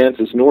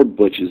Sundance's nor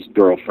Butch's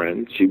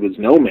girlfriend. She was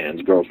no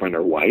man's girlfriend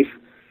or wife.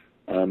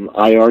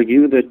 I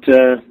argue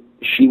that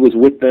she was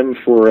with them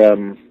for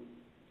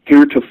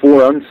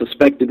heretofore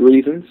unsuspected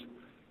reasons,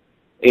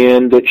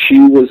 and that she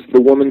was the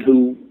woman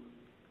who,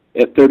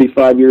 at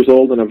 35 years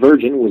old and a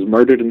virgin, was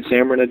murdered in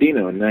San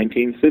Bernardino in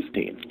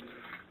 1915.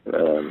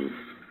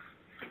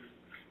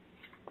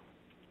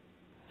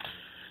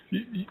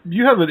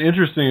 You have an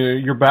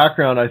interesting, your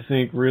background, I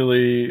think,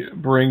 really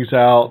brings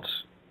out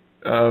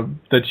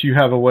that you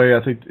have a way,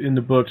 I think, in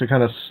the book to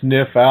kind of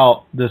sniff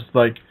out this,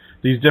 like,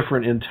 these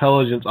different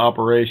intelligence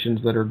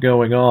operations that are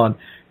going on,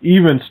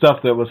 even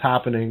stuff that was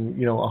happening,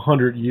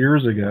 100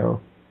 years ago.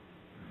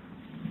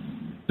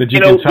 that you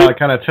can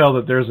kind of tell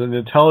that there's an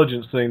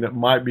intelligence thing that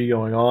might be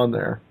going on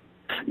there.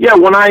 Yeah,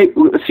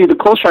 the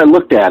closer I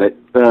looked at it,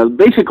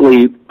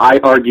 basically I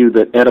argue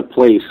that Etta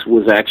Place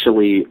was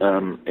actually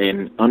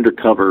an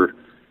undercover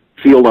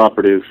field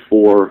operative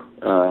for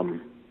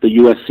the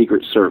U.S.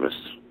 Secret Service.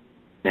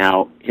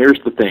 Now, here's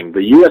the thing.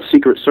 The U.S.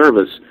 Secret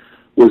Service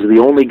was the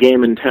only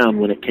game in town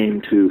when it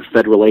came to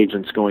federal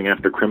agents going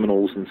after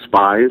criminals and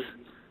spies.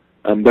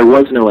 There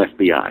was no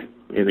FBI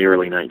in the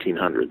early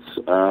 1900s.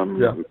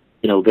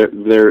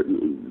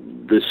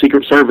 The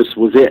Secret Service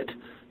was it.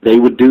 They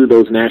would do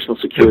those national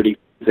security,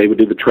 they would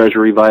do the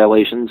Treasury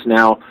violations.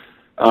 Now,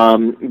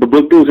 the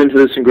book goes into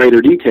this in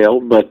greater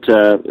detail, but,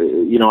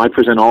 I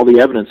present all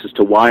the evidence as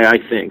to why I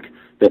think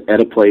that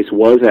Etta Place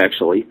was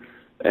actually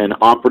an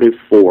operative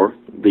for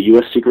the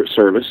U.S. Secret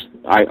Service.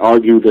 I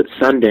argue that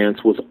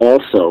Sundance was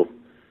also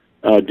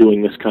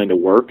doing this kind of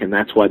work, and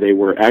that's why they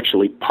were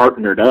actually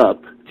partnered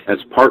up as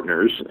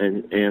partners,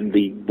 and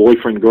the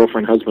boyfriend,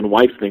 girlfriend, husband,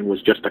 wife thing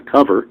was just a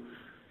cover.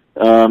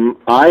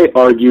 I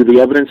argue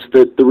the evidence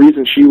that the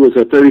reason she was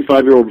a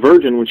 35-year-old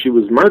virgin when she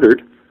was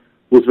murdered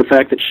was the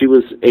fact that she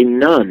was a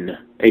nun,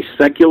 a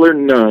secular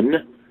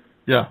nun,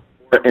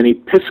 an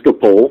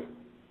Episcopal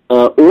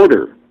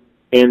order.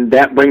 And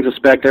that brings us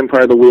back to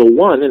Empire of the Wheel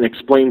 1 and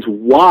explains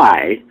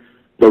why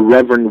the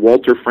Reverend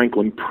Walter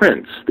Franklin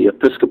Prince, the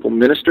Episcopal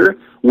minister,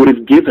 would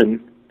have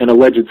given an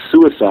alleged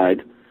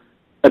suicide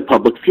a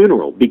public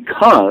funeral,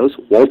 because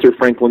Walter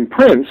Franklin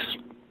Prince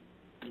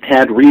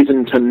had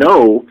reason to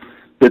know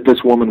that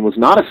this woman was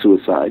not a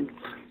suicide.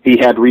 He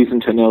had reason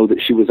to know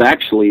that she was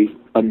actually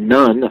a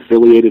nun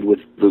affiliated with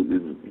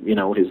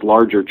his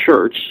larger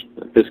church,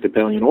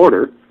 Episcopalian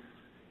order,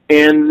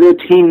 and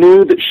that he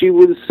knew that she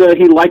was,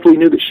 he likely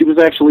knew that she was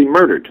actually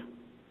murdered.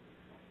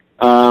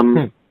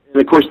 And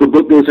of course the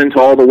book goes into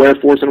all the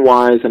wherefores and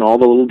whys and all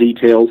the little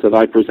details that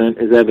I present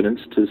as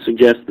evidence to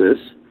suggest this.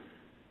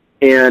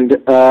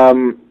 And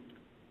how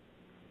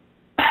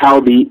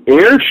the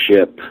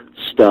airship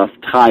stuff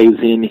ties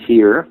in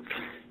here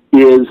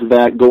is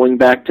that, going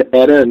back to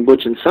Etta and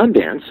Butch and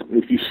Sundance,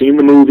 if you've seen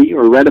the movie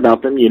or read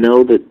about them, you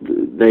know that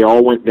they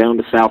all went down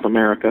to South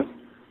America,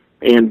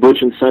 and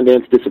Butch and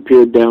Sundance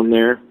disappeared down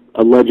there,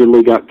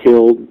 allegedly got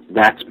killed.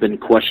 That's been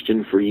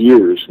questioned for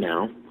years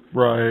now.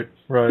 Right.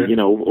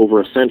 Over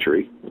a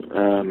century.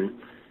 And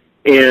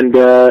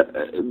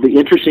the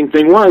interesting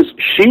thing was,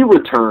 she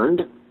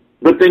returned,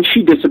 but then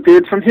she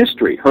disappeared from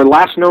history. Her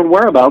last known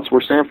whereabouts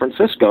were San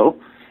Francisco,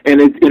 and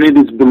it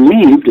is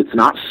believed, it's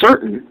not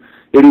certain,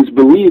 it is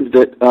believed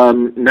that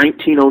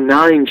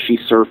 1909 she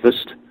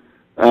surfaced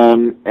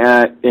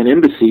at an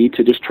embassy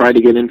to just try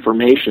to get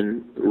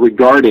information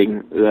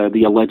regarding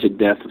the alleged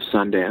death of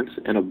Sundance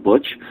and of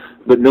Butch,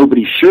 but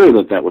nobody's sure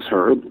that was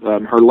her.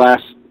 Her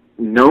last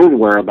known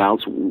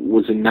whereabouts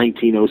was in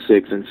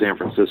 1906 in San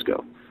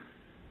Francisco.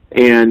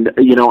 And,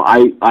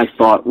 I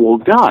thought, well,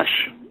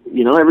 gosh,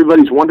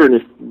 everybody's wondering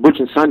if Butch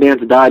and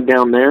Sundance died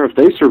down there, if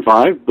they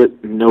survived,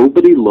 but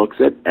nobody looks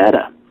at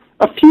Etta.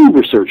 A few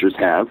researchers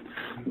have,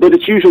 but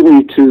it's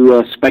usually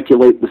to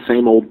speculate the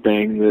same old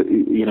thing, that,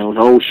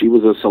 she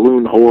was a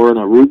saloon whore and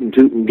a rootin'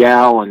 tootin'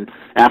 gal, and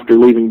after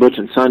leaving Butch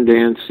and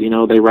Sundance,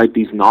 they write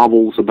these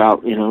novels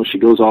about, she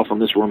goes off on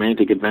this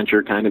romantic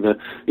adventure, kind of an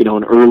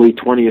early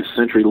 20th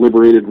century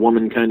liberated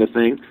woman kind of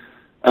thing.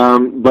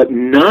 But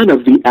none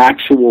of the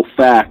actual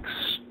facts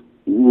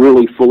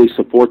really fully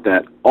support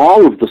that.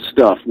 All of the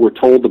stuff we're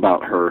told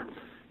about her,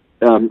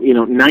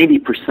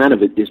 90%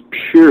 of it is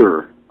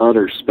pure,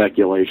 utter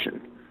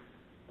speculation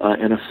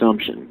and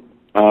assumption.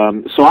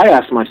 So I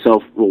asked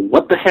myself, well,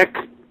 what the heck,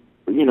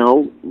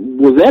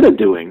 was Etta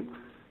doing?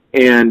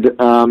 And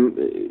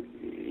the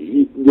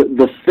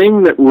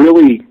thing that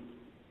really...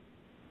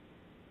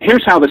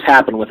 Here's how this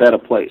happened with Etta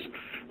Place.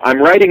 I'm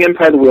writing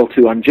Empire of the Wheel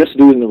 2. I'm just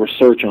doing the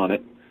research on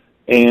it.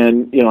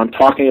 And, I'm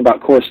talking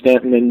about Cora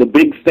Stanton, and the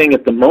big thing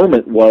at the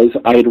moment was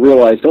I had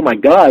realized, oh my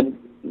God,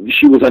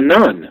 she was a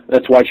nun.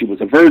 That's why she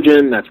was a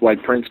virgin. That's why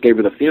Prince gave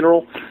her the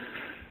funeral.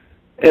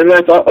 And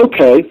I thought,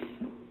 okay,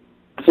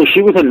 so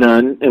she was a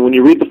nun, and when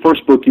you read the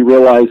first book, you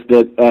realize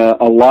that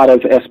a lot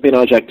of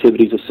espionage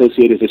activities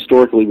associated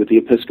historically with the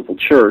Episcopal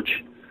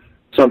Church.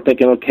 So I'm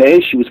thinking, okay,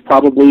 she was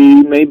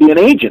probably maybe an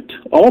agent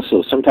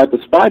also, some type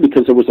of spy,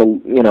 because there was a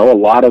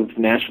lot of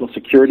national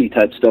security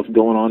type stuff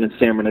going on in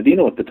San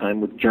Bernardino at the time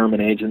with German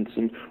agents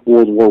and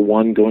World War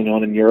I going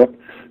on in Europe.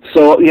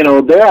 So,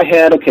 there I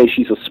had, okay,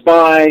 she's a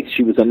spy,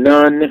 she was a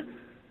nun,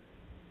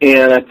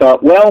 and I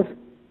thought, well,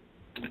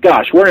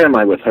 gosh, where am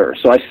I with her?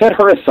 So I set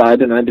her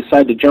aside, and I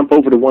decided to jump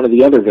over to one of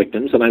the other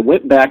victims, and I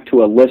went back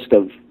to a list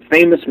of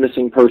famous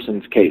missing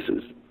persons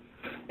cases.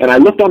 And I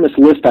looked on this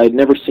list I had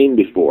never seen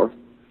before,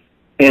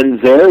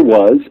 and there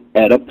was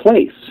Etta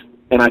Place.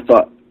 And I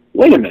thought,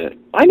 wait a minute,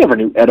 I never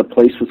knew Etta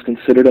Place was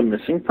considered a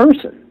missing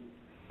person.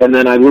 And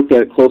then I looked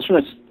at it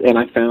closer, and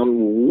I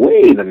found,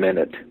 wait a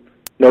minute,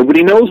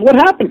 nobody knows what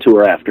happened to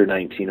her after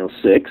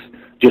 1906,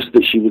 just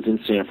that she was in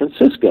San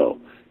Francisco.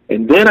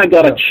 And then I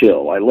got a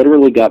chill. I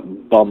literally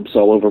got bumps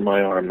all over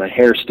my arm. My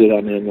hair stood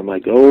on end. I'm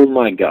like, oh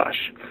my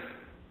gosh.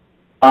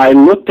 I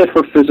looked at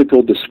her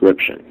physical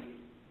description,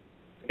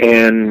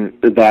 and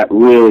that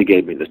really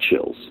gave me the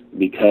chills,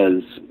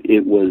 because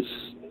it was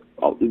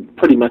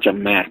pretty much a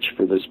match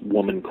for this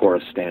woman,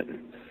 Cora Stanton.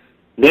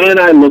 Then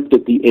I looked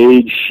at the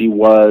age she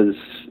was,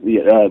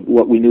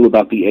 what we knew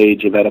about the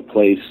age of Etta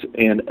Place,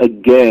 and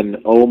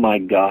again, oh my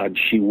God,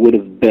 she would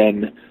have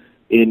been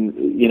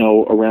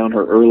around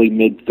her early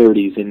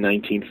mid-30s in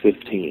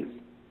 1915.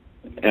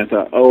 And I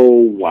thought, oh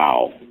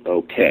wow,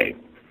 okay.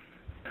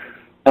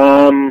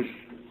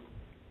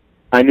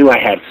 I knew I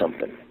had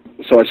something.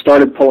 So I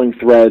started pulling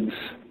threads,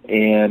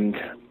 and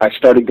I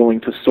started going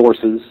to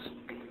sources,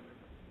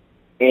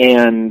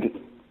 and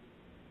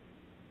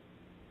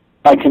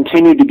I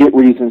continued to get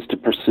reasons to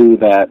pursue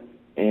that,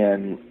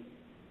 and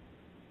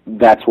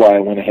that's why I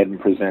went ahead and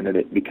presented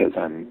it, because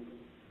I'm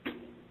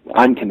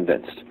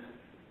convinced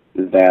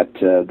that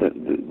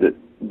that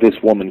this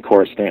woman,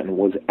 Cora Stanton,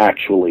 was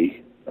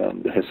actually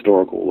the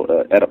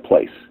historical Etta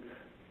Place.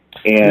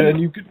 And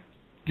you could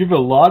give a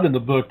lot in the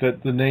book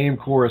that the name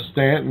Cora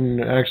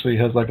Stanton actually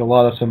has like a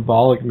lot of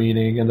symbolic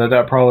meaning, and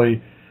that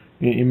probably,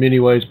 in many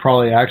ways,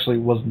 probably actually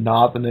was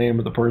not the name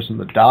of the person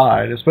that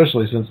died,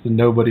 especially since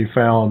nobody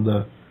found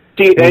the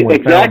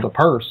found the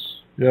purse.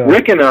 Yeah.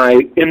 Rick and I,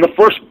 in the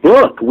first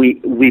book,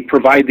 we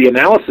provide the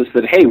analysis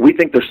that, hey, we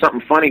think there's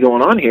something funny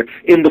going on here.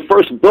 In the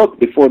first book,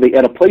 before the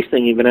Etta Place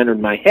thing even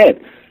entered my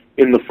head,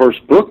 in the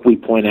first book, we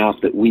point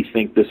out that we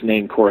think this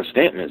name Cora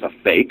Stanton is a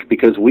fake,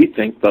 because we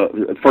think,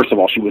 first of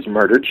all, she was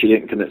murdered. She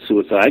didn't commit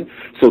suicide.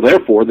 So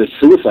therefore, this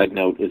suicide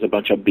note is a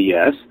bunch of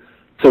BS.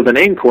 So the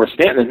name Cora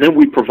Stanton, and then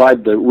we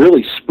provide the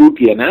really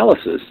spooky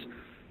analysis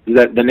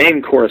that the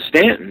name Cora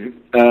Stanton,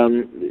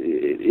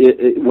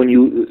 when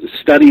you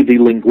study the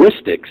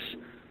linguistics,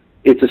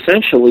 it's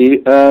essentially,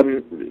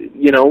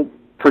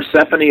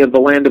 Persephone of the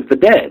land of the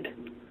dead.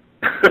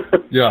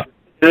 Yeah.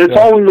 And it's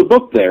all in the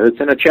book there. It's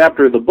in a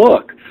chapter of the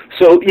book.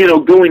 So,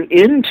 going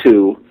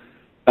into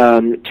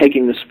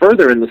taking this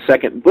further in the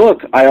second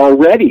book, I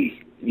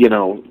already,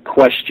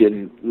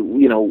 questioned,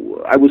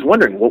 I was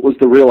wondering what was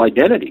the real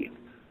identity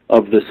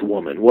of this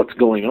woman, what's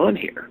going on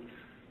here.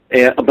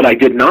 But I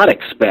did not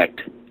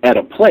expect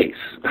Etta Place.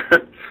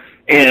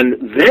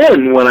 And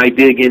then when I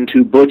dig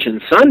into Butch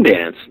and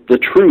Sundance, the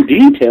true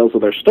details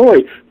of their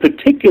story,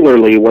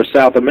 particularly where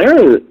South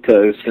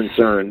America is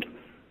concerned,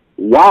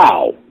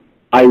 wow,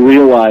 I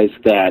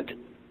realized that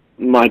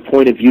my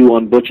point of view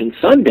on Butch and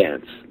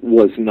Sundance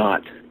was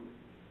not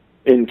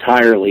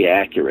entirely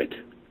accurate.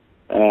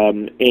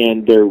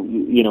 And there,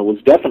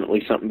 was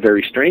definitely something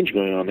very strange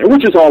going on there,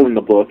 which is all in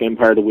the book,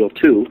 Empire of the Wheel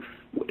 2.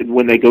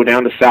 When they go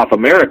down to South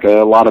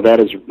America, a lot of that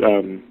is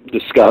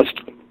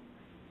discussed,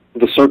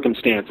 the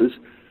circumstances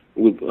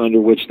under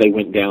which they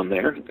went down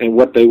there, and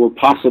what they were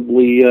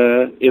possibly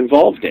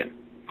involved in.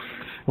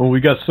 Well,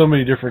 we got so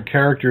many different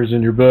characters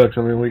in your books.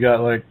 I mean, we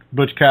got like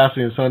Butch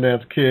Cassidy and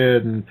Sundance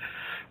Kid, and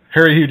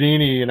Harry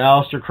Houdini and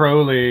Aleister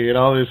Crowley, and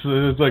all this.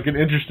 It's like an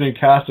interesting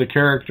cast of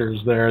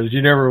characters there that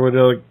you never would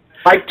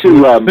like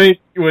to think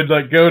would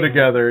go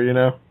together.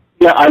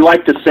 Yeah, I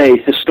like to say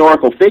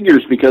historical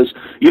figures, because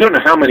you don't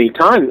know how many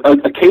times.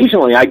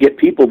 Occasionally, I get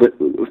people that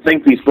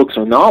think these books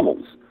are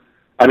novels.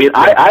 I mean,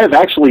 I have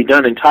actually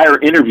done entire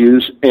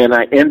interviews, and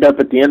I end up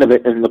at the end of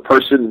it, and the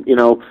person,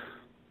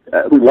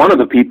 one of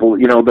the people,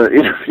 the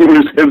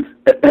interviewers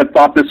have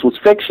thought this was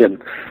fiction.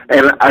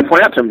 And I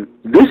point out to them,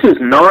 this is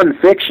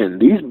nonfiction.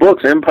 These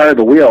books, Empire of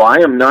the Wheel, I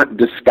am not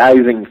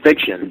disguising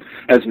fiction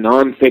as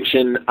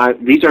nonfiction.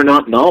 These are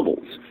not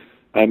novels.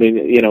 I mean,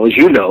 as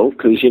you know,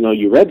 because,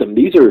 you read them,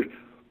 these are,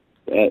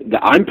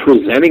 I'm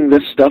presenting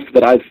this stuff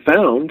that I've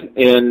found,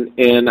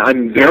 and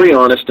I'm very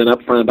honest and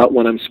upfront about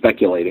when I'm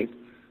speculating.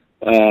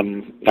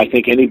 I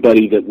think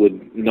anybody that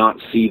would not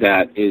see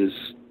that is,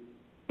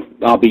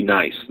 I'll be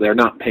nice. They're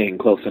not paying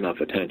close enough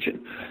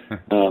attention.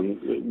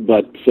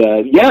 But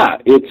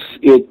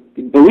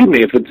believe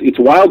me, if it's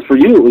wild for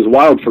you, it was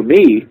wild for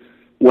me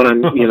when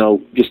I'm,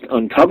 just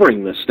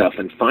uncovering this stuff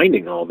and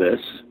finding all this.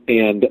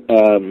 And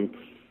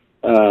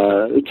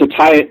to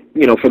tie it,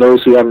 for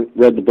those who haven't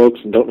read the books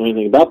and don't know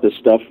anything about this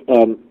stuff,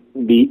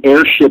 the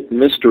airship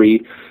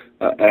mystery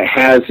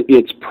has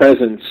its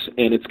presence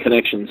and its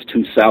connections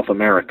to South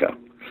America,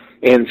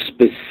 and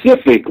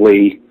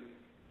specifically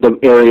the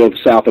area of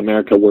South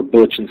America where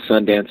Butch and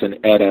Sundance and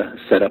Etta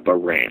set up a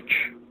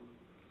ranch.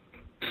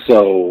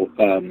 So,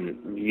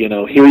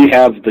 here you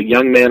have the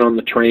young man on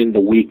the train the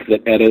week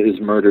that Etta is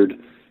murdered.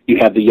 You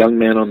have the young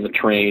man on the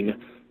train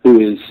who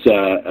is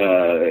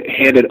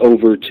handed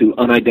over to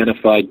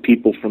unidentified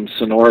people from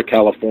Sonora,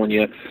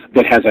 California,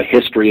 that has a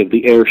history of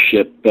the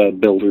airship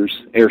builders,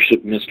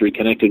 airship mystery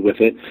connected with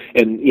it.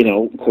 And,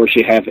 of course,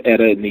 you have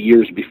Etta in the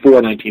years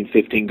before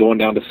 1915 going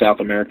down to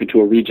South America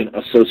to a region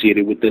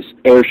associated with this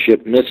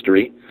airship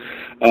mystery.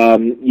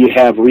 You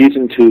have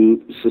reason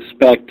to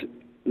suspect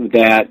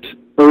that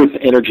Earth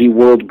Energy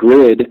World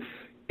Grid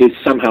is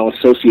somehow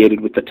associated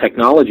with the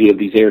technology of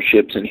these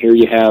airships, and here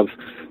you have,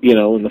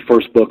 in the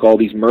first book, all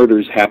these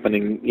murders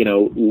happening,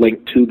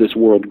 linked to this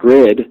world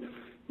grid.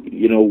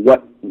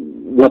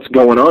 What's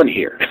going on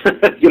here?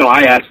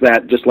 I ask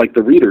that just like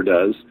the reader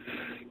does.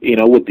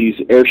 with these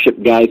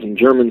airship guys and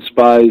German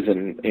spies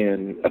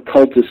and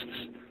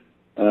occultists,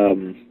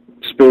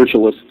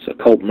 spiritualists,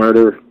 occult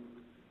murder.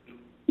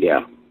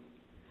 Yeah.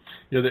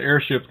 Yeah, the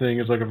airship thing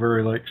is like a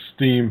very like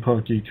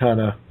steampunky kind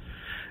of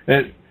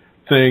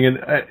thing, and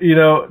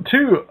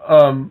too.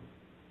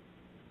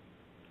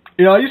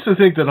 I used to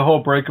think that the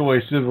whole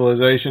breakaway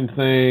civilization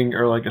thing,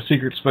 or like a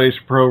secret space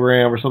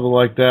program, or something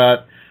like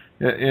that.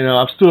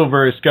 I'm still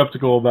very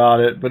skeptical about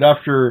it, but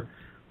after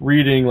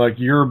reading like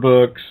your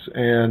books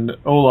and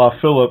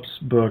Olaf Phillips'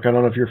 book, I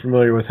don't know if you're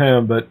familiar with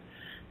him, but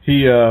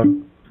he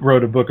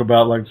wrote a book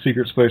about like the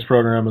secret space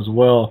program as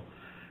well.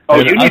 Oh,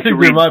 and I think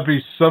there might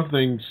be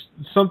something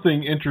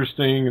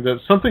interesting, that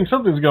something's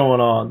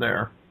going on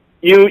there.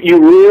 You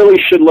really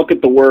should look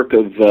at the work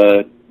of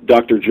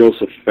Dr.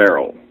 Joseph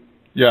Farrell.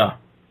 Yeah.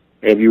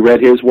 Have you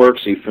read his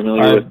works? Are you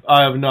familiar with?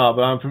 I have not,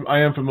 but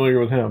I am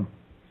familiar with him.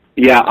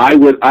 Yeah, I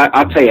would.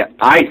 I'll tell you.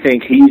 I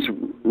think he's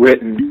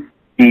written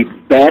the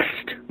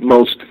best,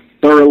 most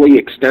thoroughly,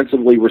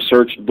 extensively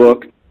researched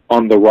book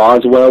on the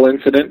Roswell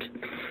incident.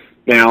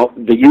 Now,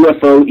 the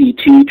UFO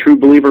ET True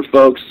Believer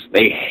folks,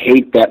 they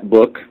hate that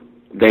book.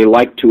 They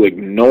like to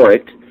ignore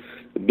it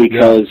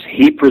because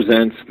he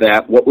presents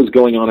that what was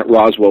going on at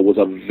Roswell was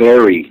a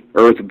very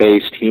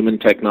Earth-based human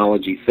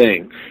technology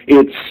thing.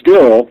 It's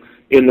still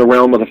in the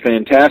realm of the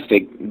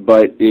fantastic,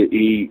 but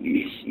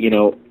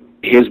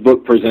his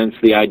book presents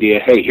the idea,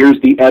 hey,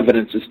 here's the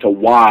evidence as to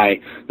why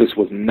this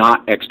was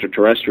not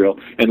extraterrestrial.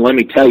 And let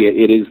me tell you,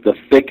 it is the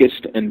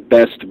thickest and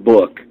best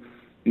book,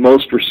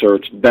 most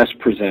researched, best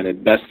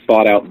presented, best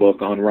thought out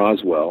book on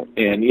Roswell.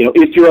 And,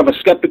 if you're of a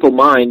skeptical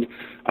mind,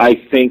 I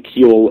think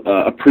you'll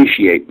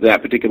appreciate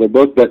that particular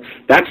book. But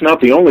that's not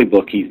the only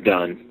book he's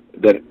done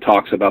that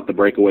talks about the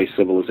breakaway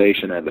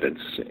civilization evidence.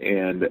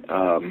 And,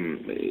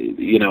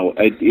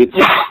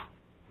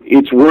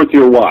 it's worth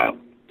your while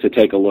to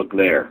take a look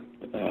there.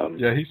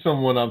 He's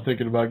someone I'm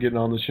thinking about getting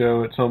on the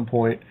show at some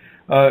point.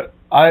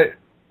 I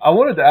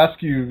wanted to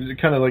ask you,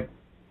 kind of like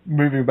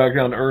moving back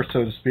down to Earth,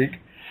 so to speak,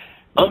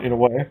 in a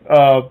way,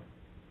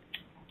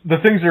 the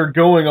things that are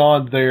going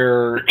on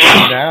there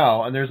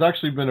now, and there's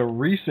actually been a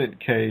recent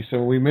case,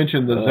 and we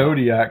mentioned the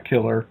Zodiac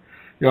killer.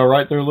 You all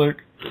right there,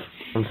 Luke?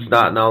 I'm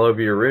snotting all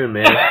over your room,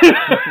 man.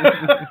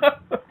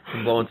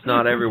 I'm blowing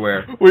snot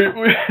everywhere.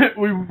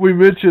 We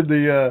mentioned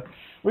the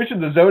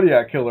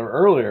Zodiac killer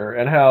earlier,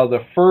 and how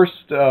the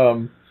first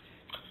of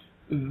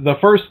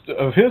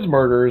his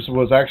murders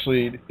was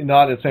actually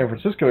not in San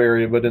Francisco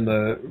area, but in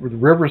the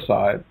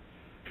Riverside,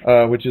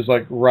 which is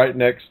like right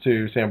next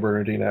to San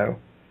Bernardino.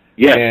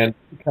 Yeah. And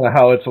kind of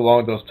how it's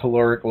along those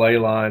telluric ley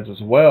lines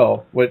as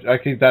well, which I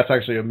think that's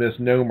actually a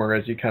misnomer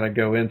as you kind of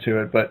go into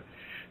it. But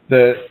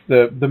the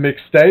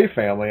McStay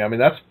family, I mean,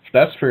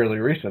 that's fairly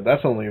recent.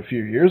 That's only a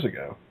few years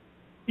ago.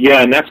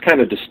 Yeah, and that's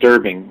kind of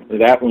disturbing.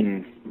 That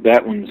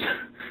one's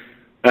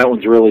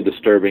really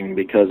disturbing,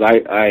 because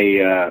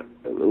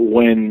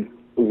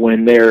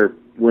when their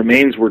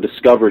remains were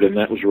discovered and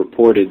that was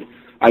reported,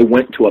 I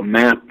went to a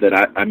map that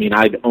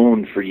I'd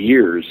owned for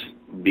years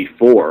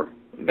before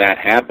that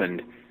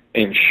happened,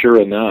 and sure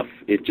enough,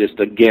 it just,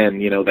 again,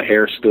 the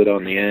hair stood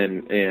on the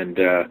end,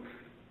 and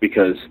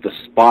because the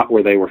spot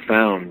where they were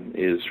found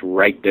is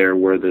right there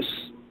where this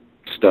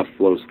stuff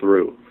flows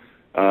through.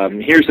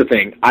 Here's the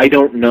thing. I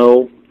don't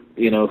know,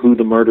 who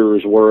the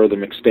murderers were, the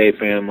McStay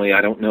family.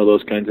 I don't know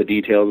those kinds of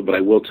details, but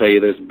I will tell you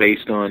this,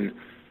 based on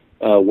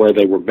where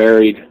they were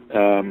buried,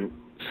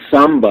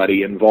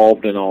 somebody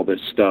involved in all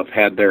this stuff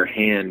had their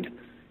hand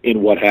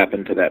in what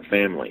happened to that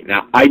family.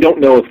 Now, I don't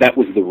know if that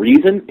was the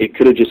reason. It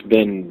could have just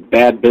been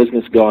bad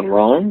business gone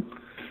wrong.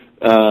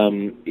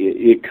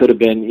 It could have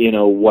been,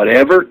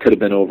 whatever. It could have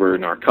been over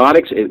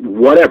narcotics.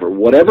 Whatever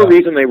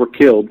reason they were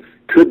killed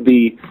could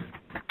be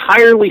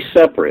entirely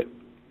separate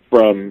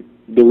from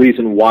the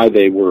reason why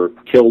they were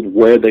killed,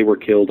 where they were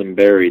killed and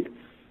buried.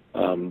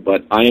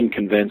 But I am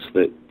convinced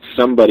that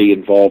somebody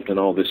involved in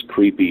all this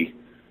creepy,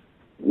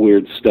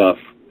 weird stuff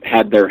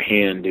had their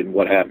hand in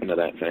what happened to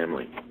that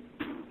family.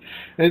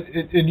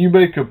 And you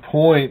make a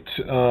point,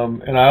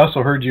 and I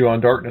also heard you on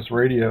Darkness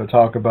Radio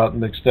talk about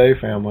the McStay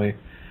family.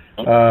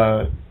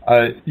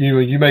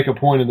 You make a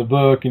point in the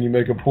book, and you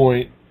make a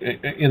point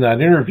in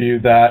that interview,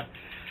 that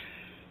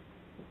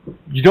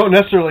you don't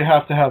necessarily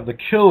have to have the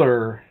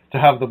killer to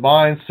have the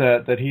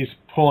mindset that he's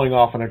pulling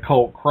off an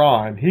occult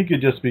crime. He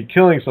could just be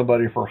killing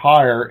somebody for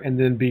hire and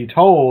then be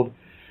told,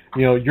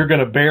 you're going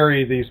to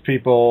bury these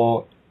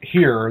people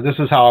here. This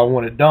is how I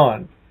want it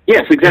done.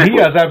 Yes, exactly. And he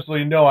has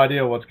absolutely no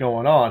idea what's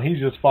going on. He's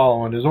just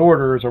following his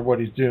orders or what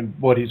he's doing,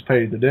 what he's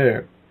paid to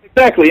do.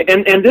 Exactly,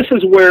 and this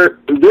is where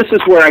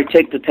I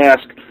take the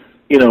task,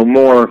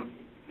 more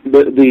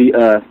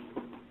the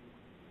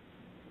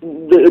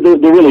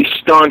really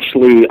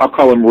staunchly, I'll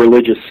call them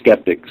religious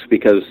skeptics,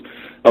 because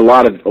a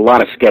lot of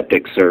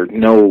skeptics are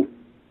no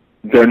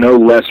they're no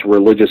less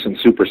religious and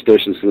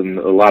superstitious than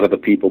a lot of the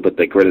people that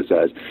they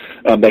criticize.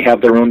 They have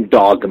their own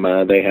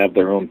dogma. They have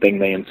their own thing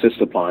they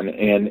insist upon.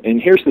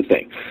 And here's the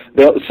thing.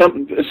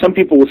 Some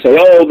people will say,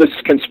 oh, this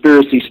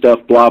conspiracy stuff,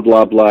 blah,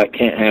 blah, blah, it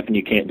can't happen,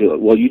 you can't do it.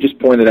 Well, you just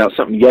pointed out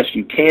something. Yes,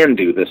 you can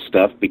do this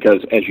stuff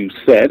because, as you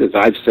said, as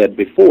I've said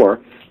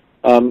before,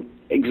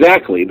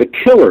 exactly, the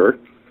killer,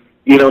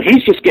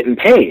 he's just getting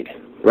paid,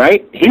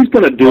 right? He's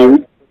going to do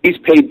what he's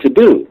paid to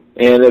do.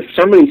 And if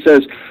somebody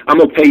says, I'm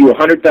going to pay you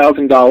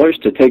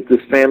 $100,000 to take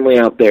this family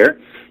out there,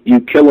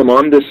 you kill them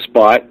on this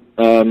spot,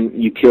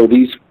 you kill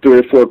these 3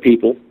 or 4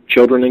 people,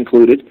 children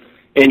included,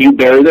 and you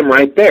bury them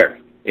right there.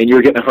 And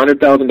you're getting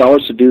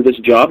 $100,000 to do this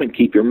job and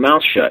keep your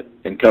mouth shut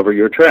and cover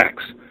your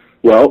tracks.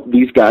 Well,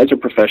 these guys are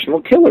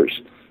professional killers.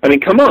 I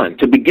mean, come on.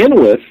 To begin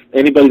with,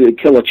 anybody that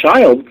kill a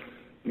child,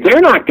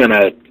 they're not going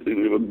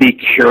to be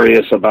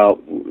curious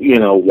about,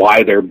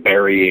 why they're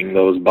burying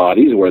those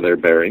bodies, where they're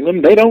burying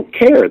them. They don't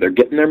care. They're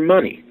getting their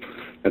money.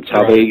 That's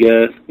how they,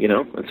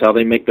 that's how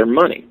they make their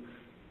money.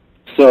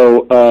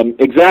 So,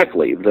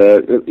 exactly,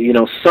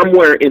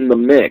 somewhere in the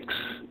mix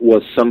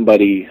was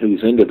somebody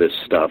who's into this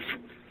stuff.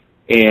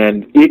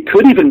 And it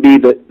could even be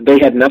that they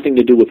had nothing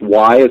to do with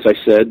why, as I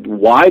said,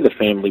 why the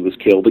family was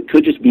killed. It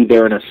could just be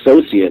they're an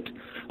associate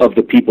of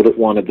the people that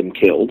wanted them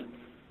killed.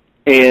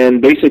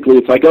 And basically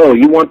it's like, oh,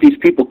 you want these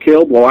people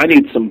killed? Well, I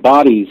need some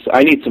bodies.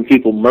 I need some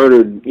people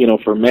murdered,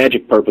 for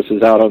magic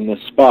purposes out on this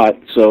spot.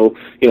 So,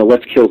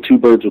 let's kill 2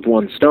 birds with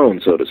 1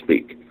 stone, so to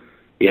speak,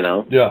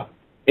 Yeah.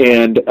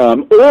 And,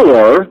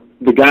 or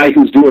the guy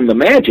who's doing the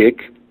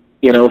magic,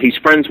 he's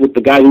friends with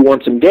the guy who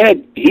wants him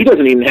dead. He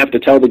doesn't even have to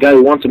tell the guy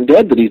who wants him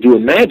dead that he's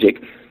doing magic.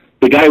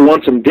 The guy who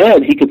wants him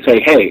dead, he could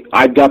say, hey,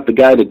 I've got the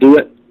guy to do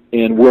it,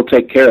 and we'll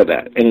take care of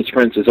that. And his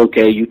friend says,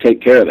 okay, you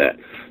take care of that.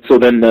 So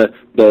then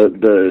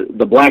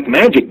the black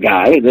magic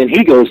guy, then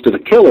he goes to the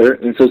killer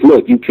and says,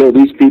 look, you kill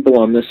these people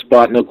on this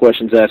spot, no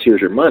questions asked,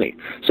 here's your money.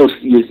 So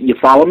you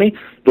follow me?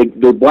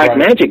 The black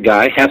magic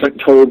guy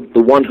hasn't told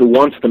the one who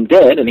wants them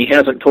dead, and he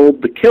hasn't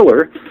told the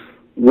killer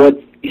what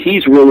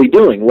he's really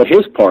doing, what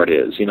his part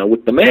is,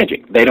 with the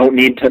magic. They don't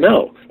need to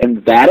know.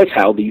 And that is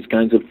how these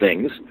kinds of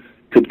things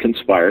could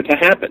conspire to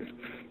happen.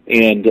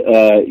 And,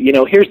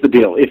 here's the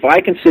deal. If I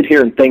can sit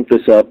here and think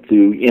this up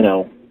through,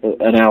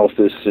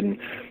 analysis and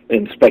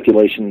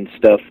speculation and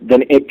stuff,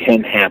 then it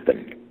can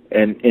happen.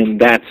 And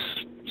that's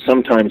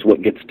sometimes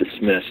what gets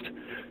dismissed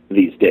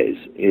these days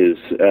is,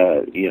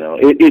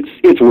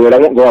 it's weird. I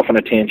won't go off on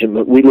a tangent,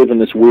 but we live in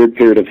this weird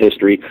period of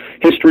history.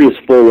 History is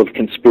full of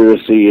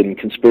conspiracy and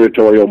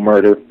conspiratorial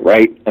murder,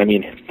 right? I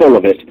mean, full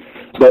of it.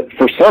 But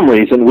for some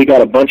reason, we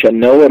got a bunch of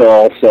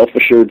know-it-all,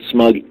 self-assured,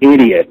 smug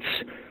idiots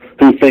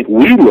who think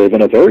we live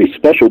in a very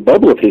special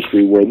bubble of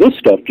history where this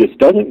stuff just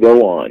doesn't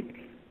go on.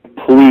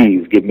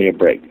 Please give me a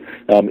break.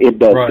 It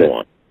does go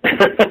on.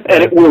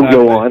 And it will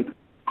go on.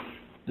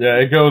 Yeah,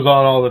 it goes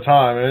on all the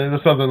time. And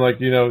it's something like,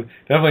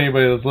 definitely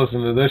anybody that's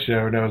listening to this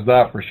show knows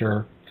that for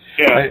sure.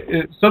 Yeah.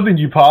 It's something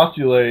you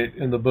postulate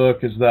in the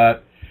book is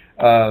that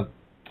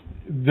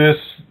this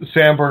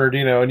San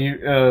Bernardino and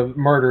you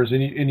murders,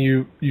 and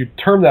you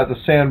term that the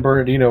San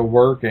Bernardino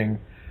working.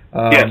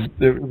 Yes.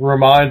 It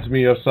reminds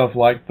me of stuff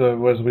like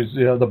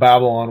the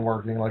Babylon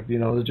working, like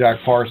the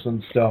Jack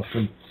Parsons stuff.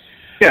 And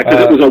yeah,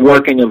 because it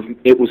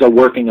was a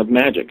working of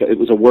magic. It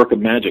was a work of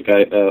magic,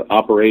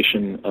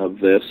 operation of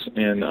this,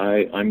 and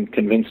I'm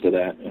convinced of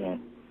that.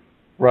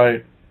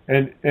 Right,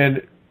 and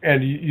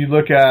you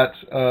look at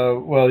that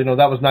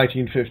was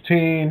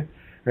 1915,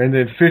 and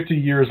then 50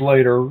 years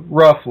later,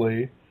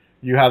 roughly,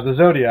 you have the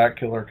Zodiac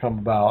Killer come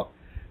about,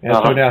 and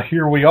so now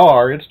here we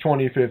are. It's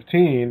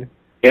 2015.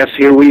 Yes,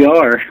 here we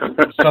are.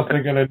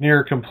 Something in a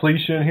near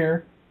completion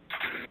here.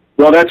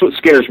 Well, that's what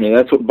scares me.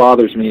 That's what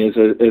bothers me, as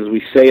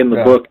we say in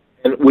the book.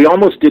 And we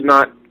almost did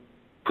not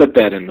put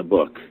that in the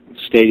book,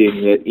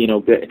 stating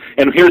that,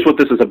 and here's what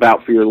this is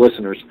about for your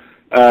listeners.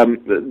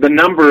 The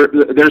number,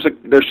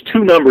 there's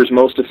 2 numbers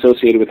most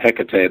associated with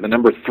Hecate. The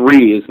number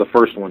 3 is the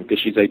first one, because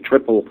she's a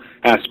triple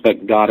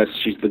aspect goddess.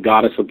 She's the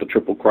goddess of the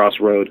Triple Cross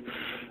Road.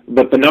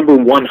 But the number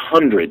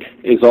 100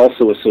 is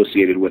also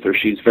associated with her.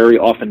 She's very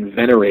often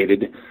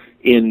venerated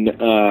in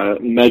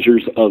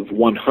measures of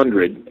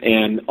 100,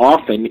 and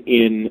often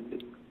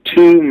in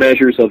 2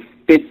 measures of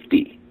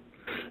 50.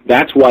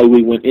 That's why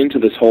we went into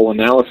this whole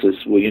analysis.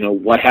 Well,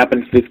 what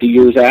happened 50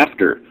 years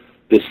after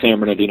this San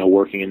Bernardino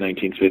working in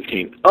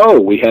 1915?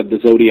 Oh, we had the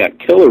Zodiac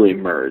Killer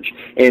emerge,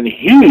 and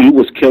he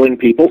was killing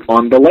people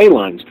on the ley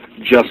lines,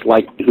 just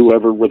like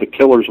whoever the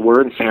killers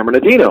were in San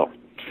Bernardino.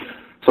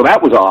 So that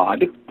was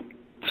odd.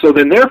 So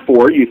then,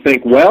 therefore, you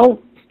think, well,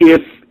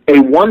 if a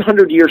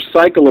 100-year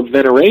cycle of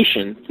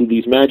veneration through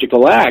these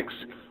magical acts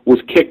was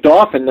kicked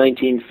off in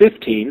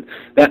 1915,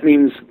 that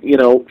means,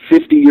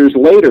 50 years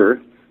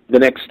later, the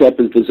next step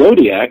is the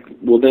Zodiac.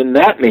 Well, then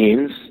that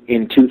means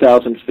in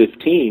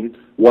 2015,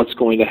 what's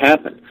going to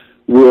happen?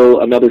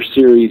 Will another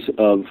series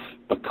of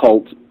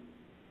occult,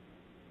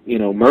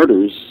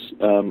 murders,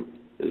 come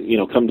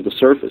to the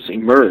surface,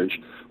 emerge,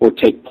 or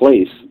take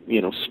place,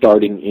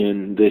 starting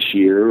in this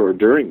year or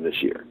during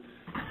this year?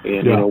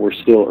 And, we're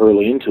still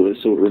early into it,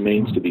 so it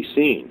remains to be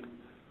seen.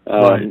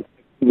 Right.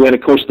 When,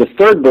 of course, the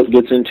third book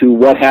gets into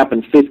what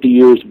happened 50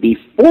 years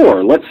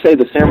before, let's say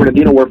the San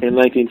Bernardino work in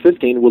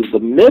 1915 was the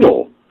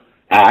middle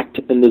act,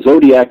 and the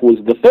Zodiac was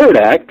the third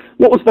act,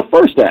 what was the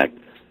first act?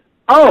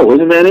 Oh,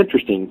 isn't that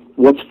interesting?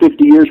 What's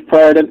 50 years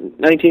prior to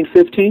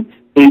 1915?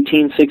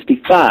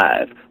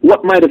 1865.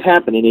 What might have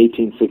happened in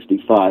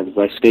 1865? As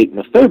I state in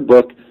the third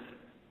book,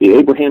 the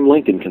Abraham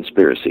Lincoln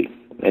conspiracy.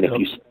 And if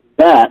you see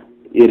that,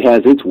 it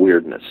has its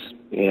weirdness.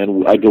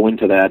 And I go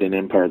into that in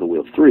Empire of the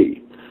Wheel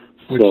 3.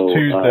 Which so,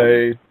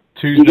 Tuesday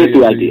you get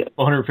the is idea. the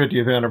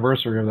 150th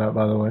anniversary of that,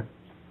 by the way.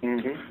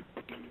 Mm-hmm.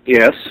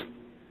 Yes.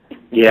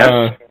 Yes.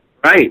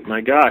 Right.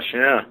 My gosh,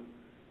 yeah.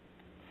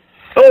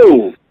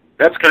 Oh,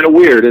 that's kind of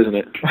weird, isn't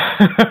it?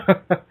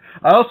 I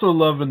also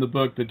love in the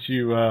book that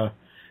you,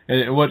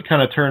 and what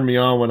kind of turned me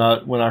on when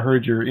I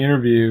heard your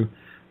interview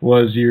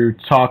was you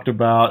talked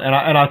about, and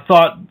I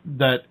thought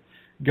that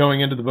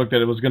going into the book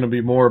that it was going to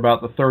be more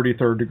about the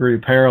 33rd degree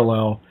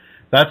parallel.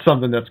 That's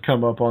something that's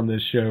come up on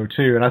this show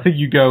too, and I think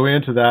you go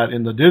into that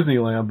in the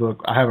Disneyland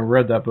book. I haven't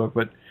read that book,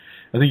 but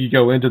I think you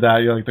go into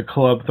that, like the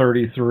Club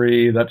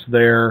 33 that's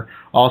there.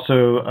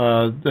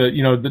 Also,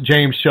 the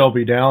James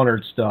Shelby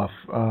Downard stuff,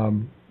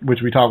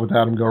 which we talked with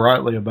Adam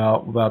Gorightly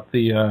about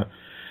the,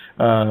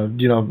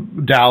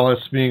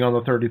 Dallas being on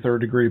the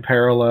 33rd degree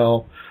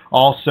parallel.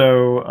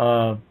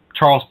 Also,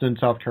 Charleston,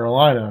 South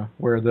Carolina,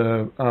 where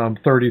the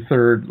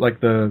 33rd,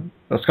 like the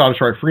Scottish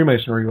Rite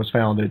Freemasonry was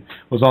founded,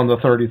 was on the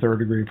 33rd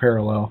degree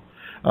parallel.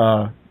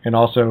 And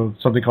also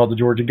something called the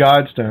Georgia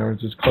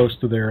Guidestones is close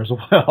to there as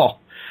well.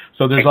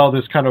 So there's all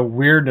this kind of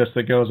weirdness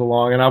that goes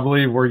along, and I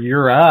believe where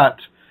you're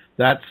at,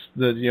 that's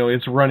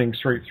it's running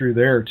straight through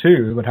there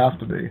too. It would have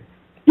to be.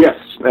 Yes,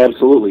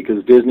 absolutely,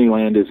 because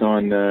Disneyland is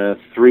on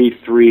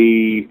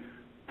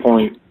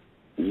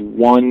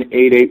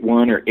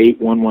 33.1881 or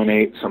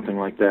 8118, something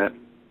like that.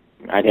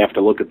 I'd have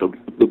to look at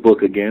the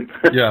book again.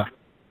 Yeah,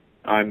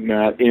 I'm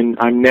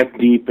neck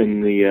deep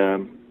in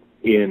the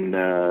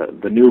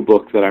new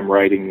book that I'm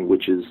writing,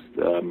 which is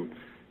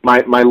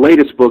my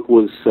latest book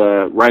was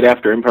right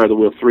after Empire of the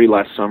Wheel 3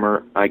 last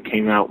summer. I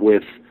came out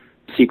with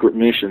Secret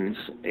Missions,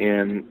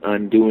 and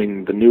I'm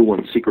doing the new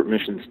one, Secret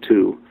Missions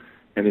 2,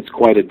 and it's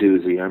quite a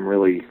doozy. I'm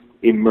really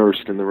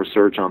immersed in the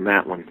research on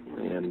that one,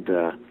 and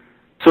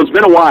so it's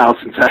been a while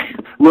since I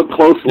looked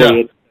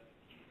closely at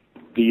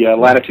the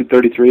Latitude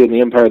 33 and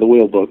the Empire of the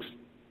Wheel books.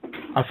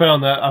 I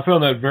found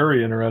that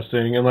very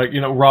interesting, and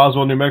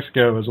Roswell, New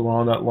Mexico is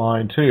along that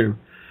line too.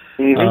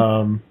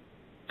 Mm-hmm.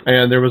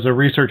 And there was a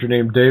researcher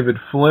named David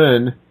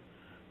Flynn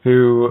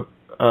who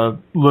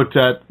looked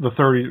at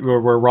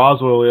where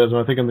Roswell is,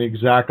 and I think on the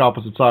exact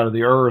opposite side of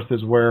the Earth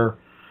is where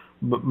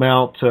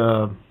Mount.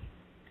 I'm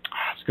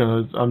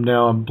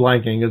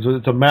blanking.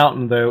 It's a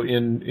mountain though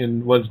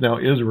in what is now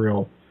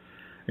Israel,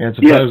 and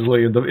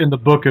supposedly in the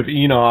Book of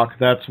Enoch,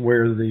 that's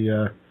where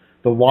the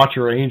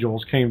Watcher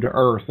angels came to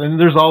Earth, and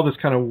there's all this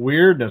kind of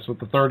weirdness with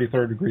the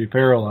 33rd degree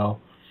parallel.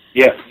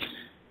 Yes.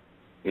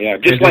 Yeah,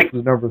 just like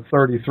the number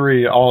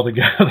 33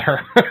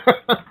 altogether.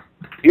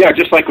 Yeah,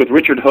 just like with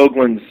Richard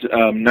Hoagland's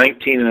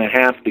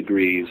 19.5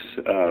 degrees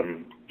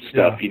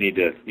stuff,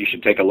 you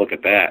should take a look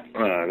at that.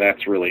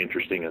 That's really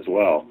interesting as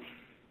well.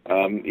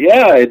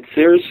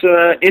 There's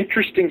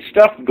interesting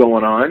stuff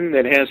going on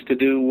that has to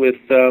do with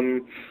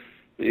the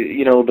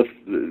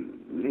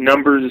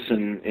numbers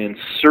and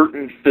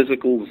certain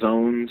physical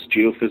zones,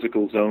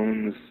 geophysical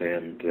zones,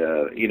 and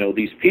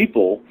these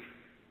people,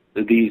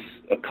 these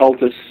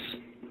occultists.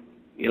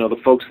 The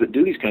folks that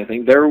do these kind of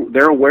things,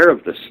 they're aware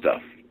of this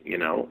stuff,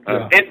 And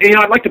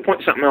I'd like to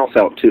point something else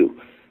out, too,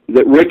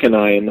 that Rick and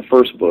I in the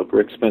first book,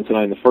 Rick Spence and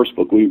I in the first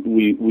book,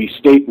 we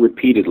state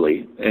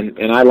repeatedly, and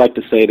I like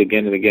to say it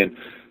again and again.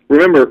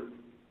 Remember,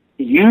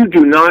 you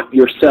do not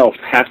yourself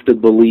have to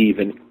believe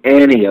in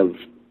any of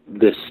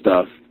this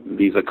stuff,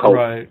 these occult.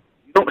 Right.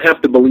 You don't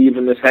have to believe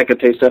in this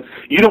Hecate stuff.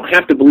 You don't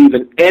have to believe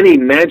in any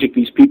magic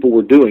these people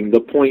were doing. The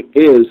point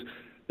is,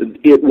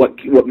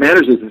 what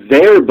matters is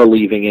they're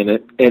believing in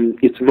it, and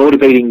it's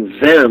motivating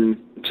them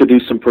to do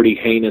some pretty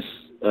heinous,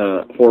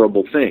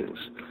 horrible things.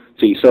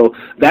 See, so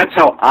that's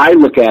how I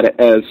look at it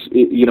as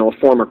a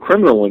former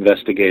criminal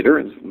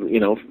investigator,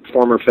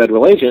 former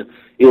federal agent.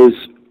 Is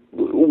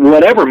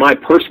whatever my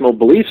personal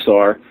beliefs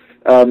are,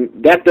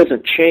 that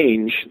doesn't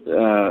change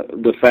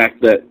the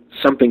fact that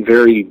something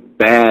very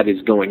bad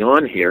is going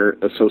on here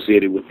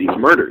associated with these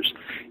murders,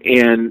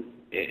 and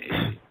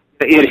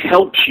it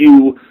helps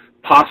you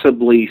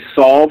possibly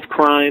solve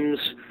crimes,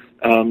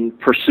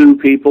 pursue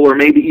people, or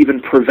maybe even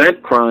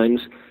prevent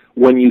crimes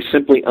when you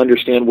simply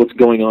understand what's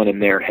going on in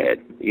their head.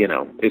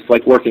 It's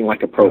like working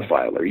like a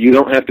profiler. You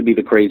don't have to be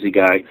the crazy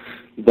guy,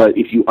 but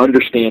if you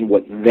understand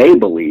what they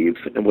believe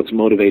and what's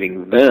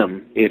motivating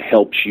them, it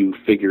helps you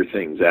figure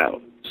things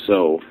out.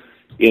 So,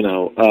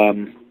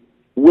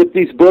 with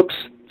these books,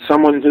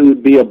 someone who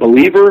would be a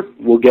believer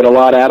will get a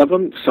lot out of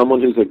them.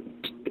 Someone who's a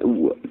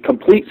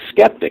complete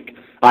skeptic,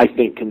 I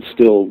think, can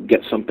still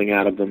get something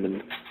out of them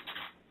and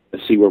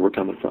see where we're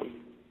coming from.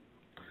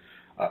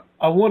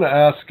 I want to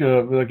ask,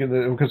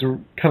 because we're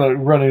kind of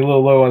running a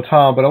little low on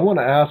time, but I want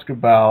to ask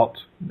about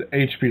the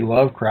H.P.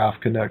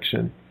 Lovecraft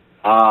connection.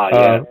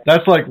 Yeah.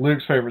 That's like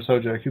Luke's favorite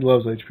subject. He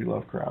loves H.P.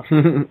 Lovecraft.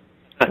 I'm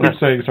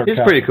saying he's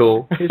pretty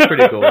cool. He's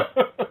pretty cool.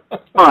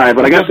 All right,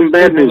 but I got some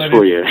bad news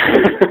for you.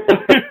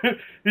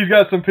 He's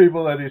got some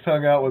people that he's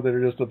hung out with that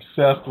are just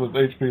obsessed with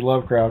H.P.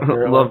 Lovecraft.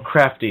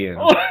 Lovecraftian.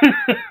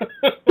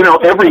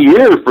 Every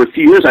year, for a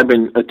few years, I've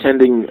been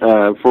attending,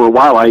 for a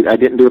while, I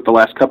didn't do it the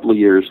last couple of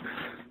years,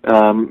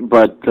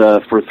 but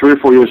for 3 or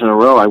 4 years in a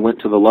row, I went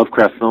to the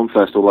Lovecraft Film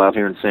Festival out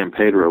here in San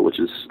Pedro, which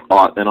is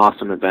an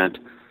awesome event.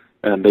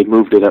 And they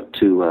moved it up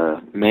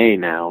to May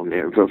now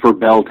for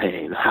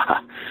Beltane.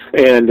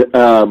 And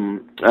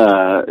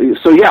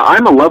so, yeah,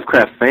 I'm a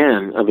Lovecraft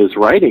fan of his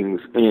writings,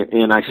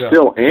 and I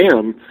still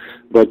am.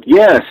 But,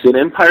 yes, in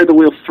Empire of the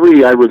Wheel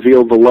 3, I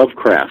revealed the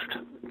Lovecraft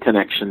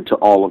connection to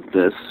all of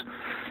this.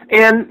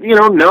 And,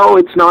 no,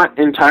 it's not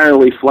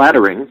entirely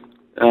flattering,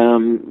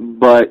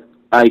 but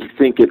I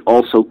think it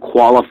also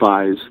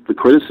qualifies the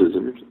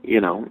criticism.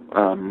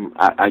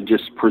 I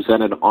just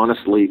presented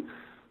honestly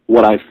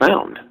what I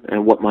found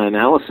and what my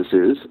analysis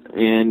is.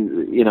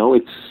 And,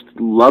 it's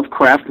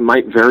Lovecraft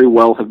might very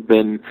well have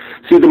been...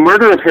 See, the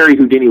murder of Harry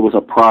Houdini was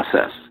a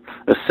process.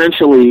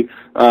 Essentially,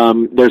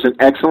 there's an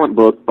excellent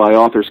book by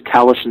authors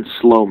Kalish and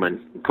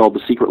Sloman called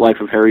The Secret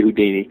Life of Harry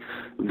Houdini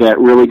that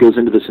really goes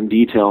into this in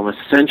detail. And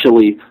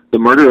essentially, the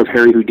murder of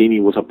Harry Houdini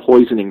was a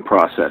poisoning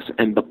process,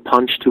 and the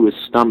punch to his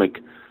stomach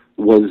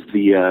was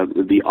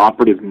the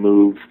operative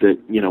move that,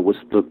 was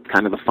the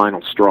kind of the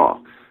final straw.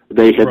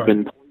 They had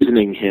been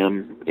poisoning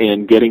him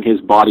and getting his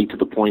body to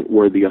the point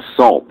where the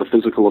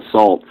physical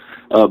assault,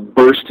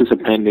 burst his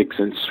appendix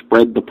and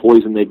spread the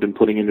poison they'd been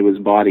putting into his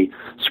body,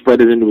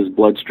 spread it into his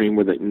bloodstream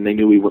and they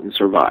knew he wouldn't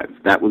survive.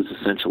 That was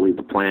essentially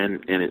the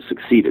plan, and it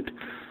succeeded.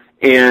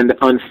 And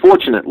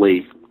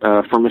unfortunately,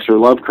 for Mr.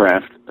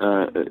 Lovecraft,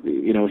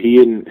 he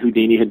and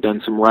Houdini had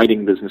done some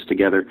writing business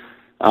together.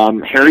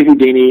 Harry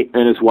Houdini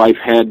and his wife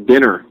had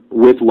dinner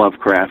with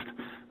Lovecraft,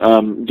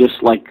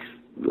 just like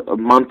a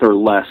month or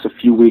less, a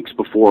few weeks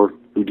before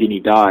Houdini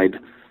died,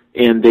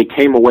 and they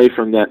came away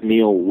from that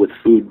meal with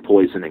food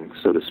poisoning,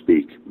 so to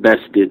speak. Bess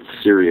did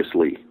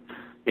seriously,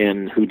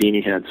 and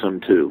Houdini had some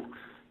too.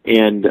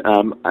 And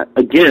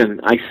again,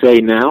 I say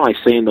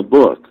in the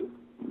book,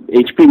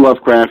 H.P.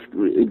 Lovecraft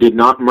did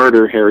not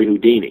murder Harry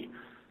Houdini.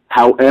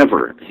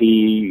 However,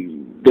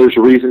 there's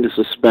reason to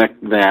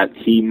suspect that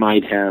he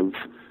might have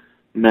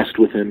messed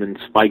with him and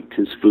spiked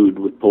his food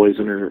with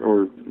poison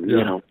or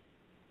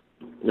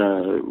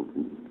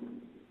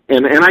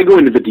and I go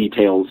into the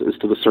details as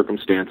to the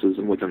circumstances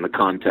and within the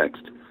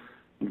context,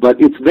 but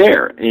it's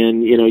there,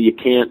 and you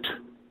can't.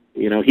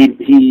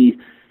 He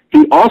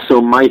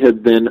also might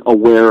have been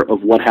aware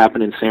of what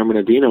happened in San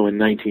Bernardino in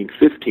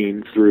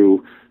 1915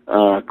 through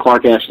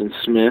Clark Ashton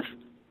Smith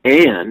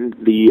and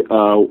the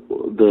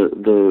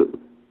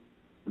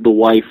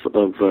wife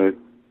of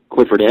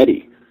Clifford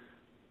Eddy,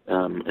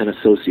 an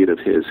associate of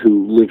his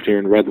who lived here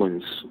in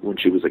Redlands when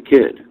she was a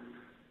kid.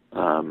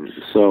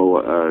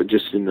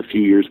 Just in the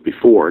few years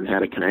before, and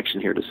had a connection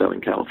here to Southern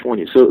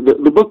California. So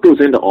the book goes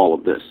into all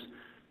of this.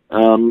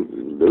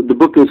 The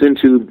book goes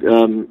into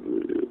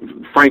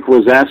Frank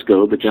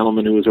Rosasco, the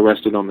gentleman who was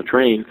arrested on the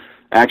train,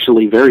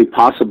 actually very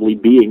possibly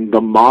being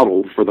the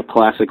model for the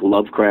classic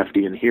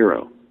Lovecraftian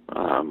hero,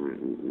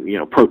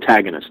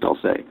 protagonist, I'll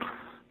say,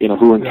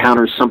 who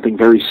encounters something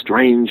very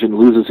strange and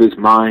loses his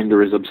mind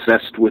or is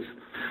obsessed with,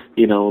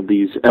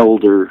 these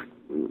elder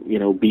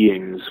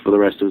beings for the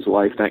rest of his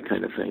life, that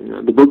kind of thing.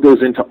 The book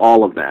goes into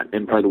all of that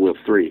in Empire of the Wheel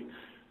 3.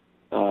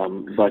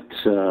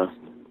 Mr.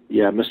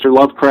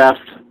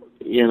 Lovecraft,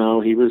 he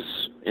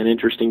was an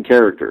interesting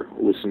character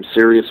with some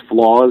serious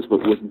flaws,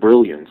 but with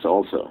brilliance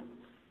also.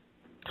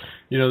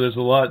 There's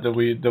a lot that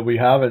we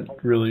haven't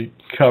really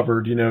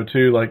covered,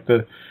 too, like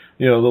the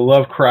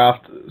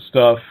Lovecraft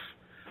stuff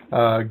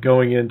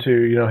going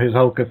into, his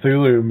whole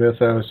Cthulhu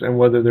mythos and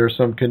whether there's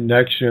some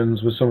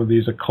connections with some of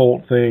these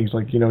occult things,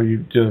 like,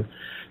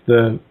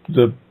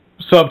 the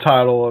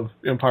subtitle of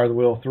Empire of the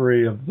Wheel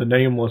 3 of the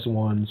Nameless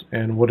Ones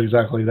and what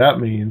exactly that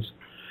means.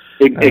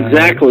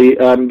 Exactly.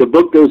 The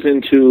book goes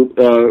into,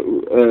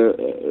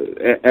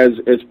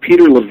 as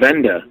Peter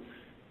Levenda,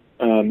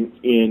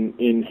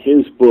 in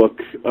his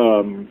book,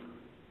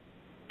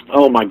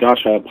 oh my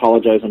gosh, I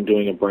apologize, I'm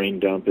doing a brain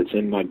dump. It's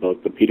in my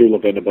book, the Peter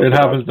Levenda book. It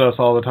happens to us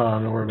all the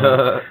time, don't worry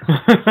about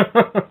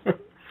it.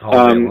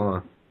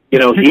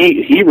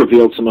 He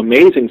revealed some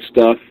amazing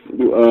stuff.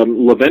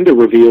 Levenda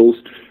reveals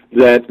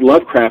that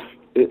Lovecraft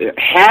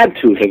had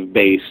to have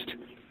based,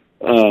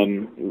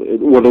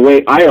 the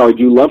way I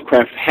argue,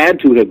 Lovecraft had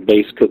to have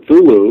based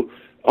Cthulhu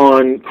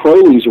on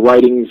Crowley's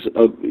writings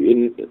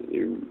in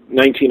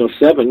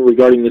 1907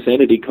 regarding this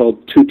entity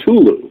called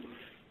Cthulhu.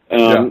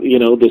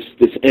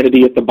 This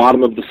entity at the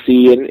bottom of the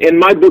sea, and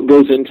my book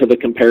goes into the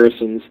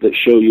comparisons that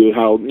show you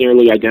how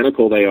nearly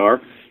identical they are,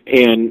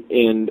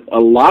 and a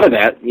lot of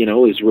that,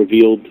 is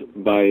revealed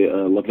by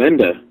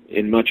Levenda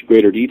in much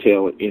greater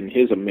detail in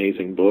his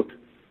amazing book,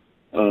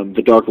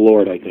 The Dark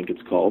Lord, I think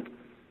it's called.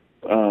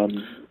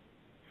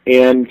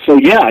 And so,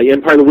 yeah,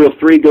 Empire of the Wheel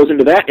 3 goes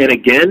into that. And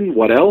again,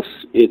 what else?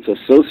 It's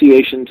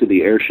association to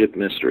the airship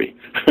mystery.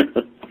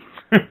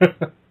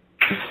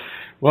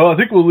 Well, I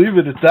think we'll leave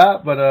it at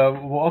that. But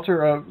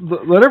Walter,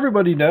 let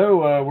everybody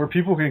know where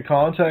people can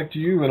contact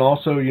you, and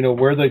also,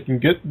 where they can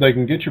get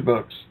your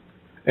books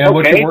and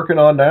what you're working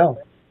on now.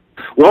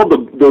 Well,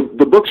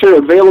 the books are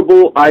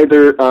available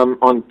either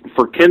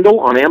for Kindle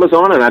on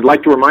Amazon, and I'd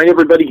like to remind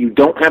everybody you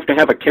don't have to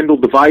have a Kindle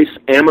device.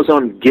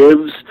 Amazon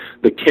gives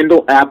the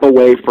Kindle app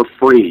away for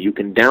free. You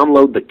can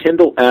download the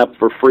Kindle app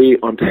for free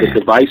onto the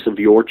device of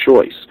your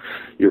choice.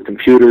 Your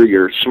computer,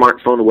 your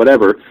smartphone, or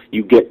whatever,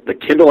 you get the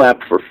Kindle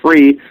app for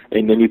free,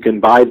 and then you can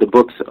buy the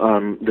books,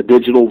 the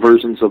digital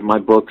versions of my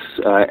books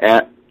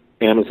at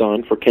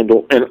Amazon for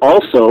Kindle. And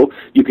also,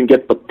 you can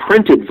get the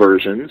printed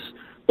versions,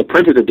 the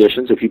printed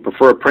editions, if you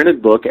prefer a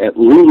printed book, at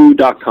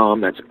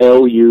lulu.com. That's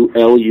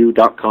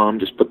LULU.com.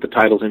 Just put the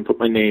titles in, put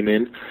my name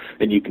in,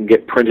 and you can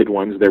get printed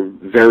ones. They're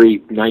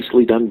very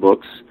nicely done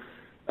books.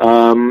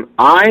 You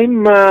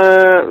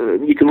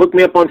can look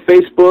me up on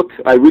Facebook.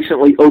 I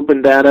recently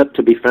opened that up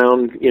to be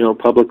found,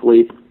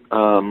 publicly.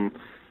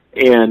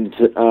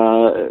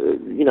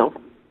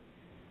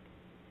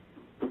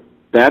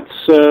 That's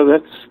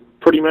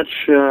pretty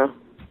much,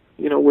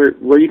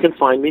 where you can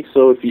find me.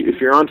 So if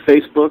you're on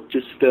Facebook,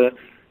 just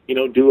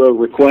do a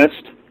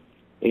request,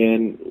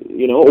 and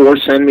or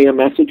send me a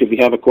message if you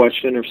have a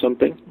question or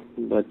something.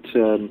 But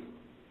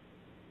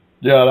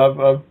yeah,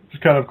 I've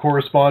kind of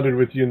corresponded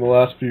with you in the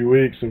last few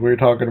weeks, and we were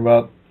talking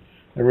about.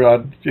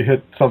 I'd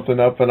hit something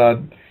up,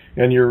 and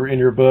in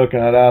your book,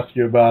 and I'd ask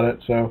you about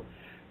it. So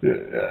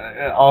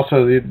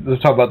also,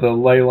 let's talk about the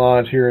ley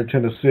lines here in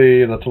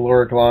Tennessee, the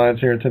telluric lines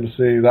here in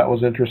Tennessee. That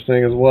was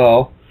interesting as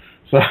well.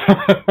 So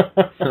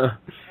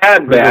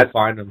add that.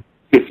 Find them.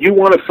 If you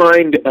want to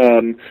find.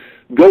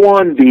 Go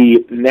on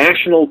the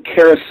National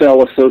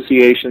Carousel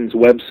Association's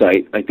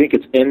website. I think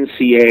it's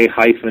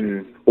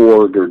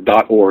nca-org or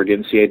 .org,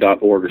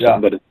 nca.org or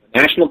something, but it's the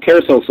National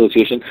Carousel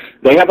Association.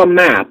 They have a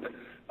map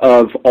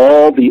of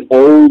all the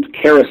old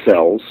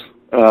carousels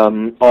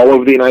all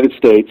over the United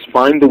States.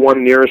 Find the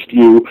one nearest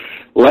you.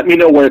 Let me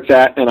know where it's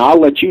at, and I'll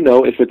let you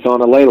know if it's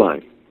on a ley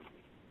line.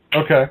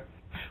 Okay.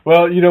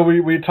 Well,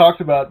 we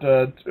talked about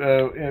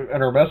in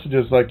our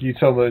messages, like you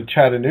told me,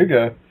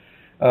 Chattanooga.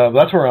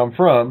 That's where I'm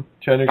from,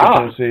 Chattanooga,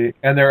 Tennessee,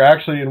 and they're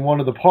actually in one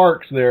of the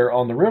parks there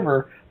on the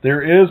river.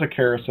 There is a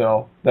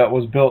carousel that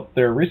was built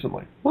there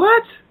recently.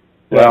 What?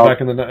 Yeah, well, back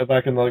in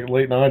the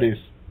late '90s.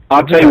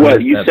 I'll tell you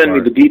what. You send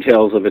me the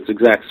details of its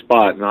exact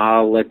spot, and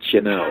I'll let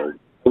you know.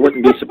 I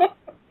wouldn't be surprised.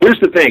 Here's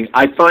the thing: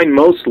 I find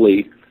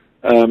mostly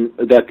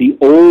that the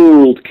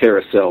old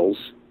carousels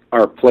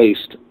are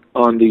placed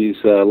on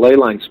these ley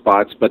line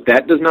spots, but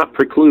that does not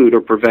preclude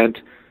or prevent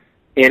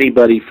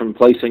anybody from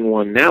placing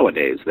one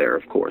nowadays there,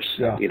 of course.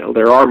 Yeah.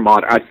 There are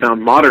I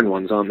found modern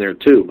ones on there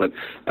too, but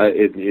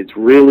it's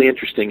really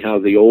interesting how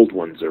the old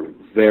ones are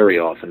very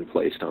often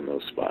placed on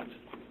those spots.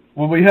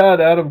 When we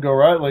had Adam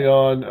Gorightly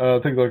on, I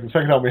think like the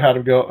second time we had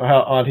him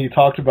on, he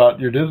talked about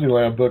your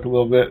Disneyland book a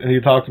little bit, and he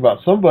talked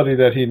about somebody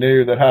that he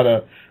knew that had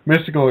a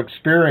mystical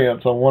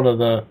experience on it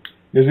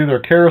was either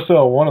a carousel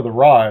or one of the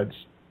rides.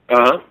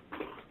 I'll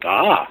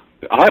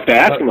have to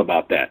ask him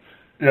about that.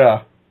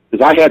 Yeah.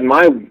 Because I had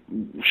my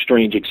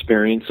strange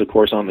experience, of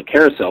course, on the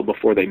carousel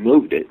before they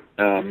moved it.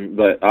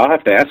 But I'll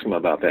have to ask him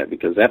about that,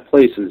 because that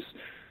place is.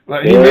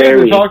 He may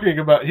have been talking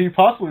about. He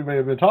possibly may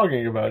have been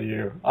talking about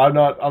you. I'd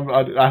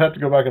have to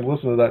go back and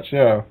listen to that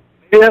show.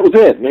 Maybe that was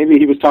it. Maybe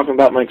he was talking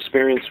about my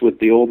experience with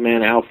the old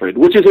man Alfred,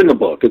 which is in the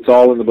book. It's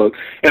all in the book.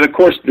 And of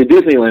course, the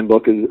Disneyland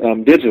book is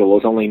digital.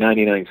 Is only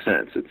 99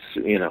 cents. It's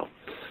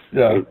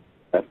Yeah.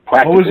 Practically.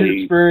 What was your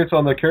experience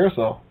on the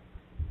carousel?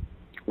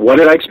 What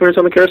did I experience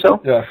on the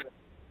carousel? Yeah.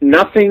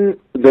 Nothing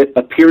that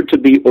appeared to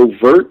be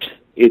overt.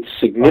 Its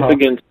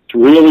significance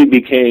really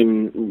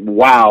became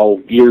wow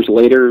years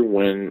later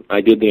when I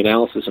did the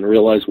analysis and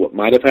realized what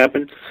might have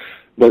happened.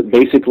 But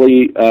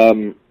basically,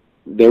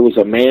 there was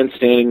a man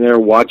standing there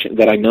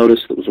that I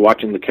noticed that was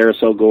watching the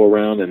carousel go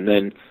around, and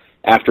then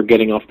after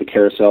getting off the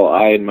carousel,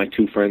 I and my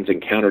two friends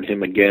encountered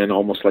him again,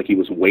 almost like he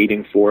was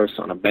waiting for us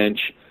on a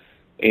bench.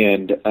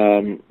 And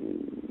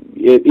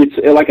it's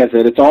like I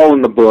said, it's all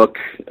in the book,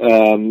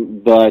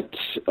 but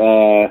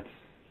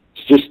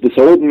it's just this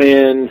old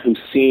man who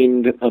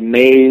seemed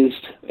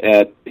amazed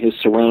at his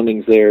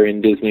surroundings there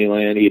in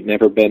Disneyland. He had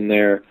never been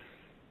there.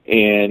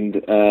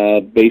 And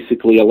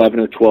basically 11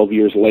 or 12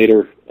 years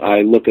later,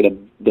 I look at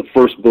the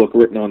first book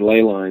written on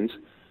ley lines,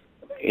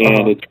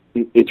 and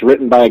it's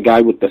written by a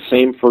guy with the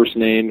same first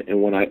name,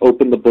 and when I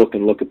open the book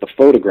and look at the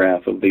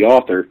photograph of the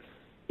author,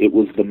 it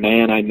was the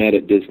man I met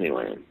at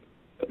Disneyland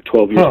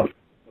 12 years ago.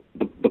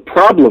 The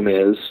problem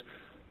is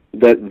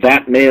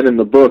that man in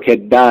the book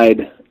had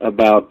died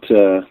about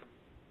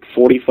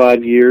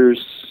 45 years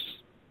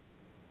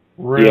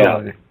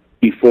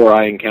before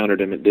I encountered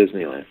him at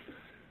Disneyland.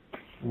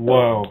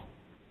 Whoa.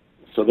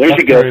 So there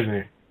you go.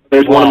 Crazy.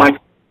 There's one of my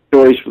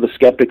stories for the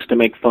skeptics to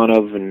make fun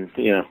of, and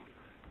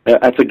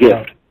that's a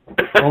gift.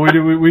 Well,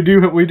 we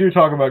do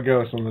talk about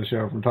ghosts on the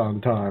show from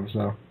time to time.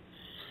 So,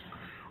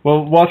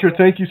 Well, Walter,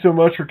 thank you so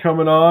much for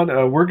coming on.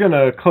 We're going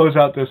to close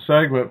out this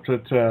segment,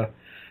 but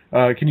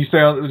can you stay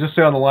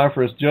on the line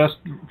for us just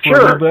for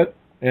a little bit?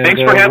 And,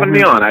 thanks for having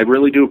me on. I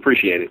really do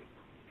appreciate it.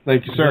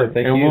 Thank you, sir.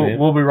 Thank you,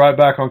 we'll be right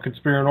back on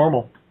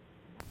Conspiranormal.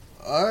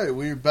 All right,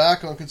 we're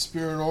back on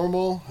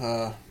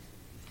Conspiranormal.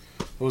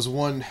 It was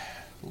one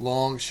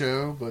long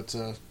show, but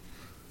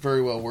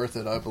very well worth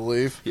it, I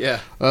believe. Yeah.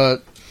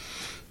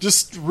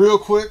 Just real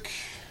quick,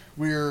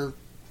 we're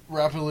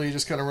rapidly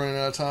just kind of running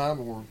out of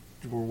time. We're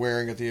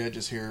wearing at the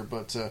edges here,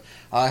 but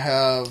I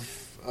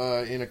have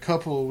in a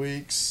couple of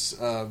weeks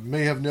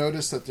may have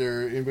noticed that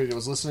anybody that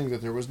was listening,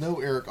 that there was no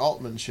Eric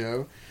Altman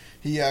show.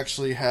 He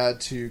actually had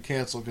to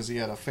cancel because he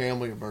had a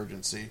family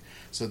emergency.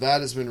 So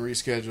that has been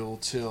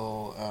rescheduled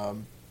till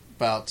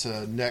about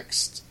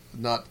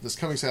not this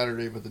coming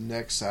Saturday, but the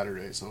next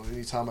Saturday. So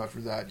anytime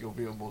after that, you'll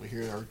be able to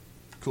hear our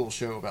cool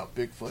show about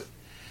Bigfoot.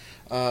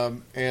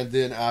 And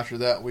then after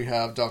that, we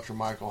have Dr.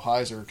 Michael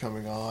Heiser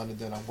coming on, and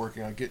then I'm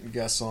working on getting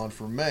guests on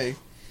for May.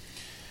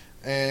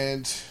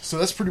 And so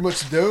that's pretty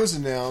much those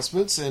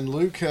announcements. And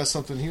Luke has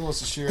something he wants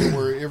to share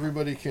where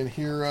everybody can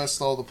hear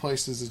us, all the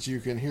places that you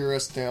can hear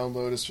us,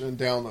 download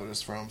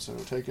us from. So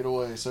take it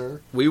away, sir.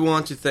 We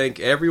want to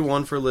thank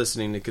everyone for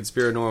listening to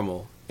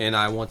Conspiranormal, and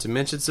I want to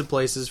mention some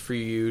places for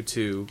you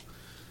to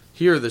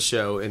hear the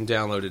show and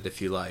download it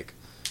if you like.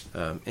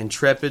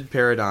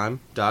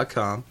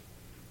 IntrepidParadigm.com,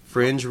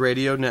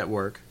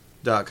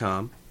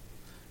 FringeRadioNetwork.com,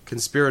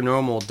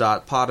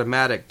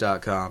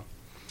 Conspiranormal.podomatic.com,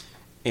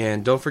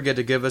 and don't forget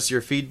to give us your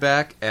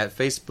feedback at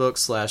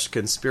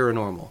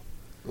Facebook/Conspiranormal.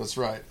 That's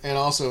right. And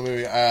also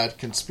maybe add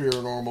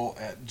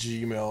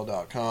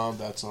conspiranormal@gmail.com.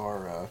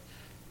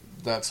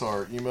 That's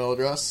our email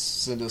address.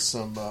 Send us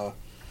some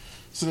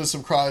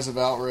cries of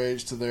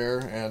outrage to there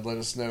and let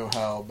us know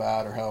how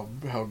bad or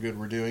how good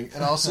we're doing.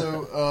 And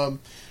also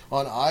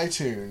on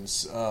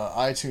iTunes,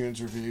 iTunes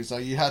reviews. Now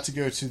you have to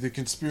go to the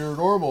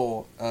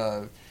Conspiranormal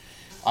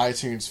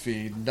iTunes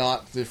feed,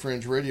 not the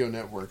Fringe Radio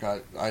Network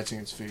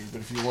iTunes feed.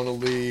 But if you want to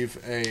leave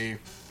a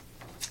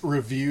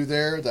review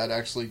there, that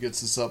actually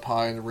gets us up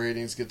high in the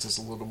ratings, gets us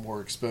a little more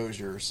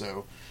exposure.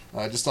 So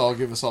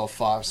give us all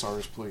 5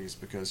 stars, please,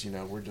 because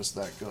we're just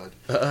that good.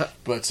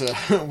 But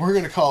we're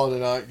going to call it a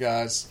night,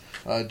 guys.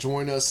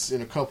 Join us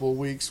in a couple of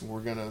weeks.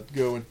 We're going to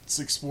go and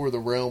explore the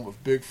realm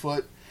of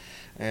Bigfoot,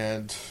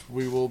 and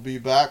we will be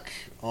back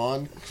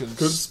on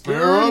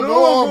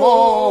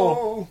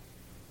Conspiranormal.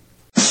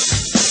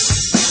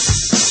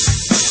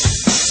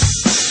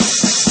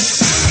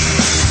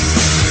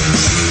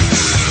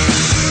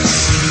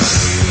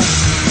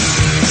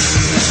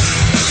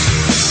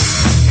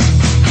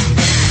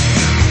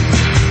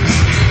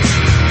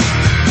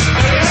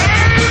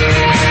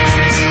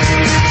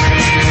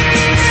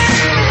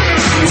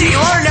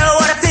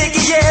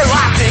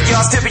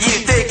 Stupid, you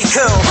think you're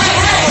cool.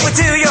 What we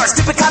do, you're a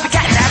stupid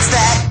copycat, and that's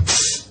that.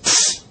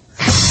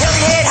 Held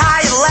your head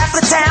high, you left the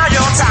town.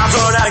 Your time's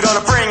run out, I'm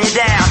gonna bring you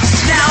down.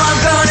 Now I'm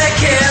gonna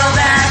kill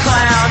that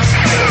clown.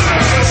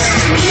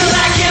 Kill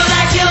that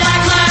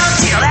clown.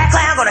 Kill that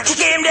clown, gonna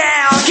kick him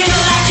down. Kill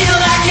that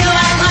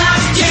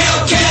clown. Kill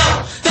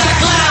that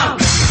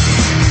clown.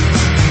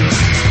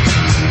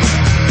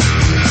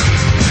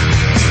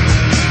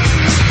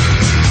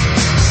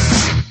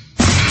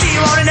 Do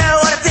you wanna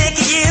know what I think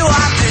of you?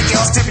 I think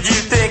you're stupid,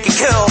 you think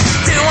you're cool.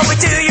 Doing what we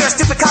do, you're a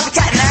stupid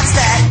copycat, and that's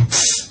that.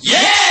 Yeah!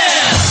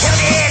 Held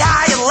your head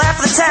high, you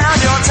left the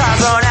town. Your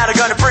time's run out, I'm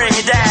gonna bring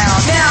you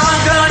down. Now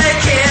I'm gonna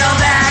kill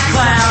that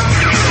clown.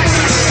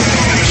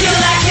 Kill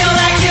that clown.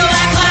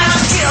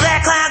 Kill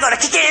that clown, gonna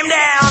kick him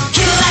down.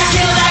 Kill that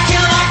clown.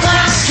 Kill that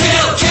clown.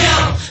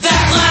 Who's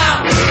that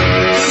clown?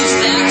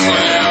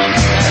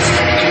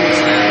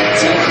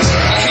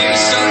 I hear it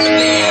starting to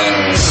bend.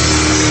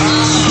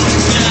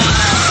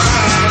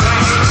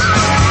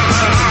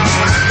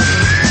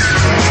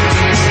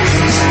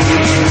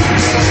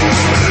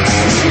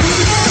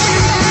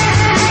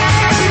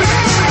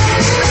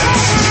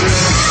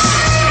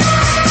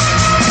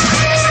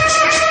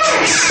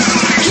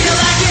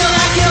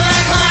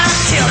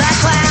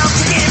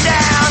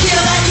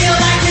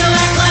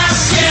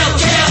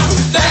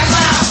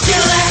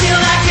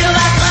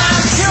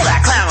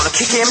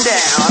 Kick him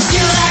down.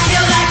 Kill that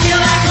clown.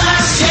 Kill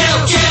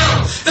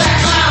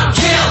that clown.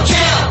 Kill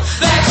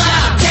that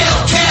clown.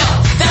 Kill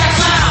that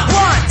clown.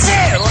 1,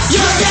 2.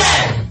 You're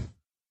dead.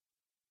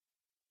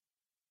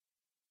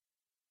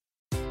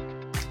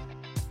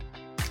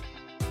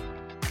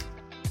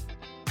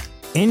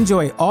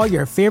 Enjoy all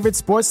your favorite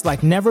sports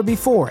like never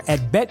before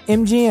at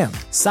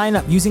BetMGM. Sign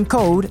up using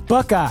code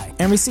Buckeye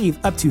and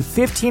receive up to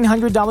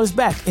 $1,500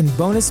 back in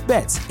bonus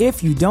bets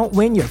if you don't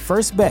win your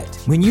first bet.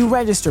 When you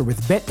register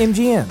with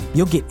BetMGM,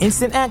 you'll get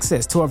instant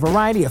access to a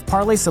variety of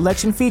parlay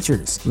selection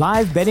features,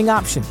 live betting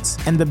options,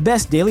 and the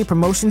best daily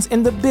promotions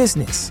in the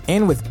business.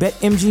 And with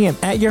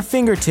BetMGM at your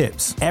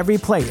fingertips, every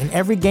play and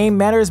every game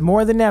matters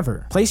more than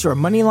ever. Place your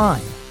money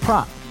line,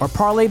 prop, or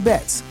parlay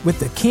bets with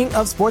the king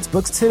of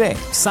sportsbooks today.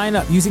 Sign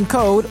up using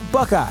code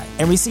Buckeye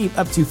and receive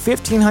up to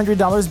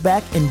 $1,500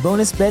 back in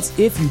bonus bets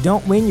if you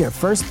don't win your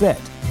first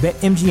bet.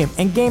 BetMGM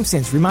and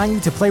GameSense remind you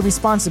to play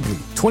responsibly.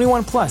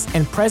 21 plus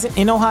and present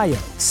in Ohio,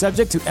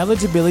 subject to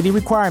eligibility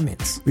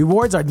requirements.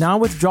 Rewards are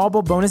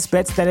non-withdrawable bonus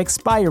bets that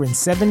expire in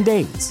 7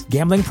 days.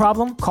 Gambling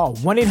problem? Call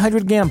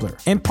 1-800-GAMBLER.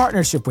 In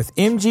partnership with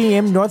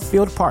MGM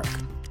Northfield Park.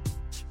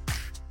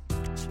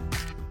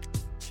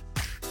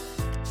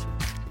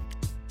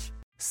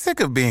 Sick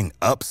of being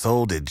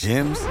upsold at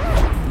gyms?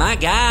 My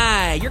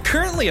guy, you're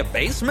currently a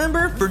base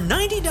member? For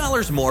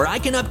 $90 more, I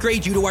can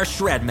upgrade you to our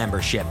Shred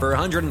membership. For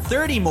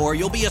 $130 more,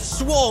 you'll be a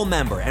Swole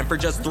member. And for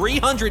just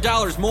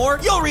 $300 more,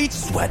 you'll reach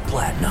Sweat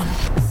Platinum.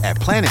 At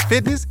Planet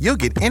Fitness, you'll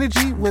get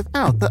energy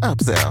without the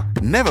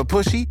upsell. Never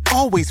pushy,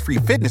 always free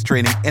fitness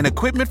training and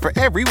equipment for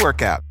every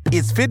workout.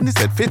 It's fitness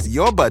that fits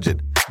your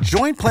budget.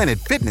 Join Planet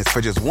Fitness for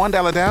just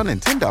 $1 down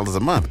and $10 a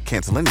month.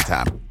 Cancel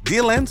anytime.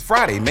 Deal ends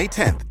Friday, May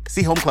 10th.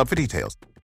 See Home Club for details.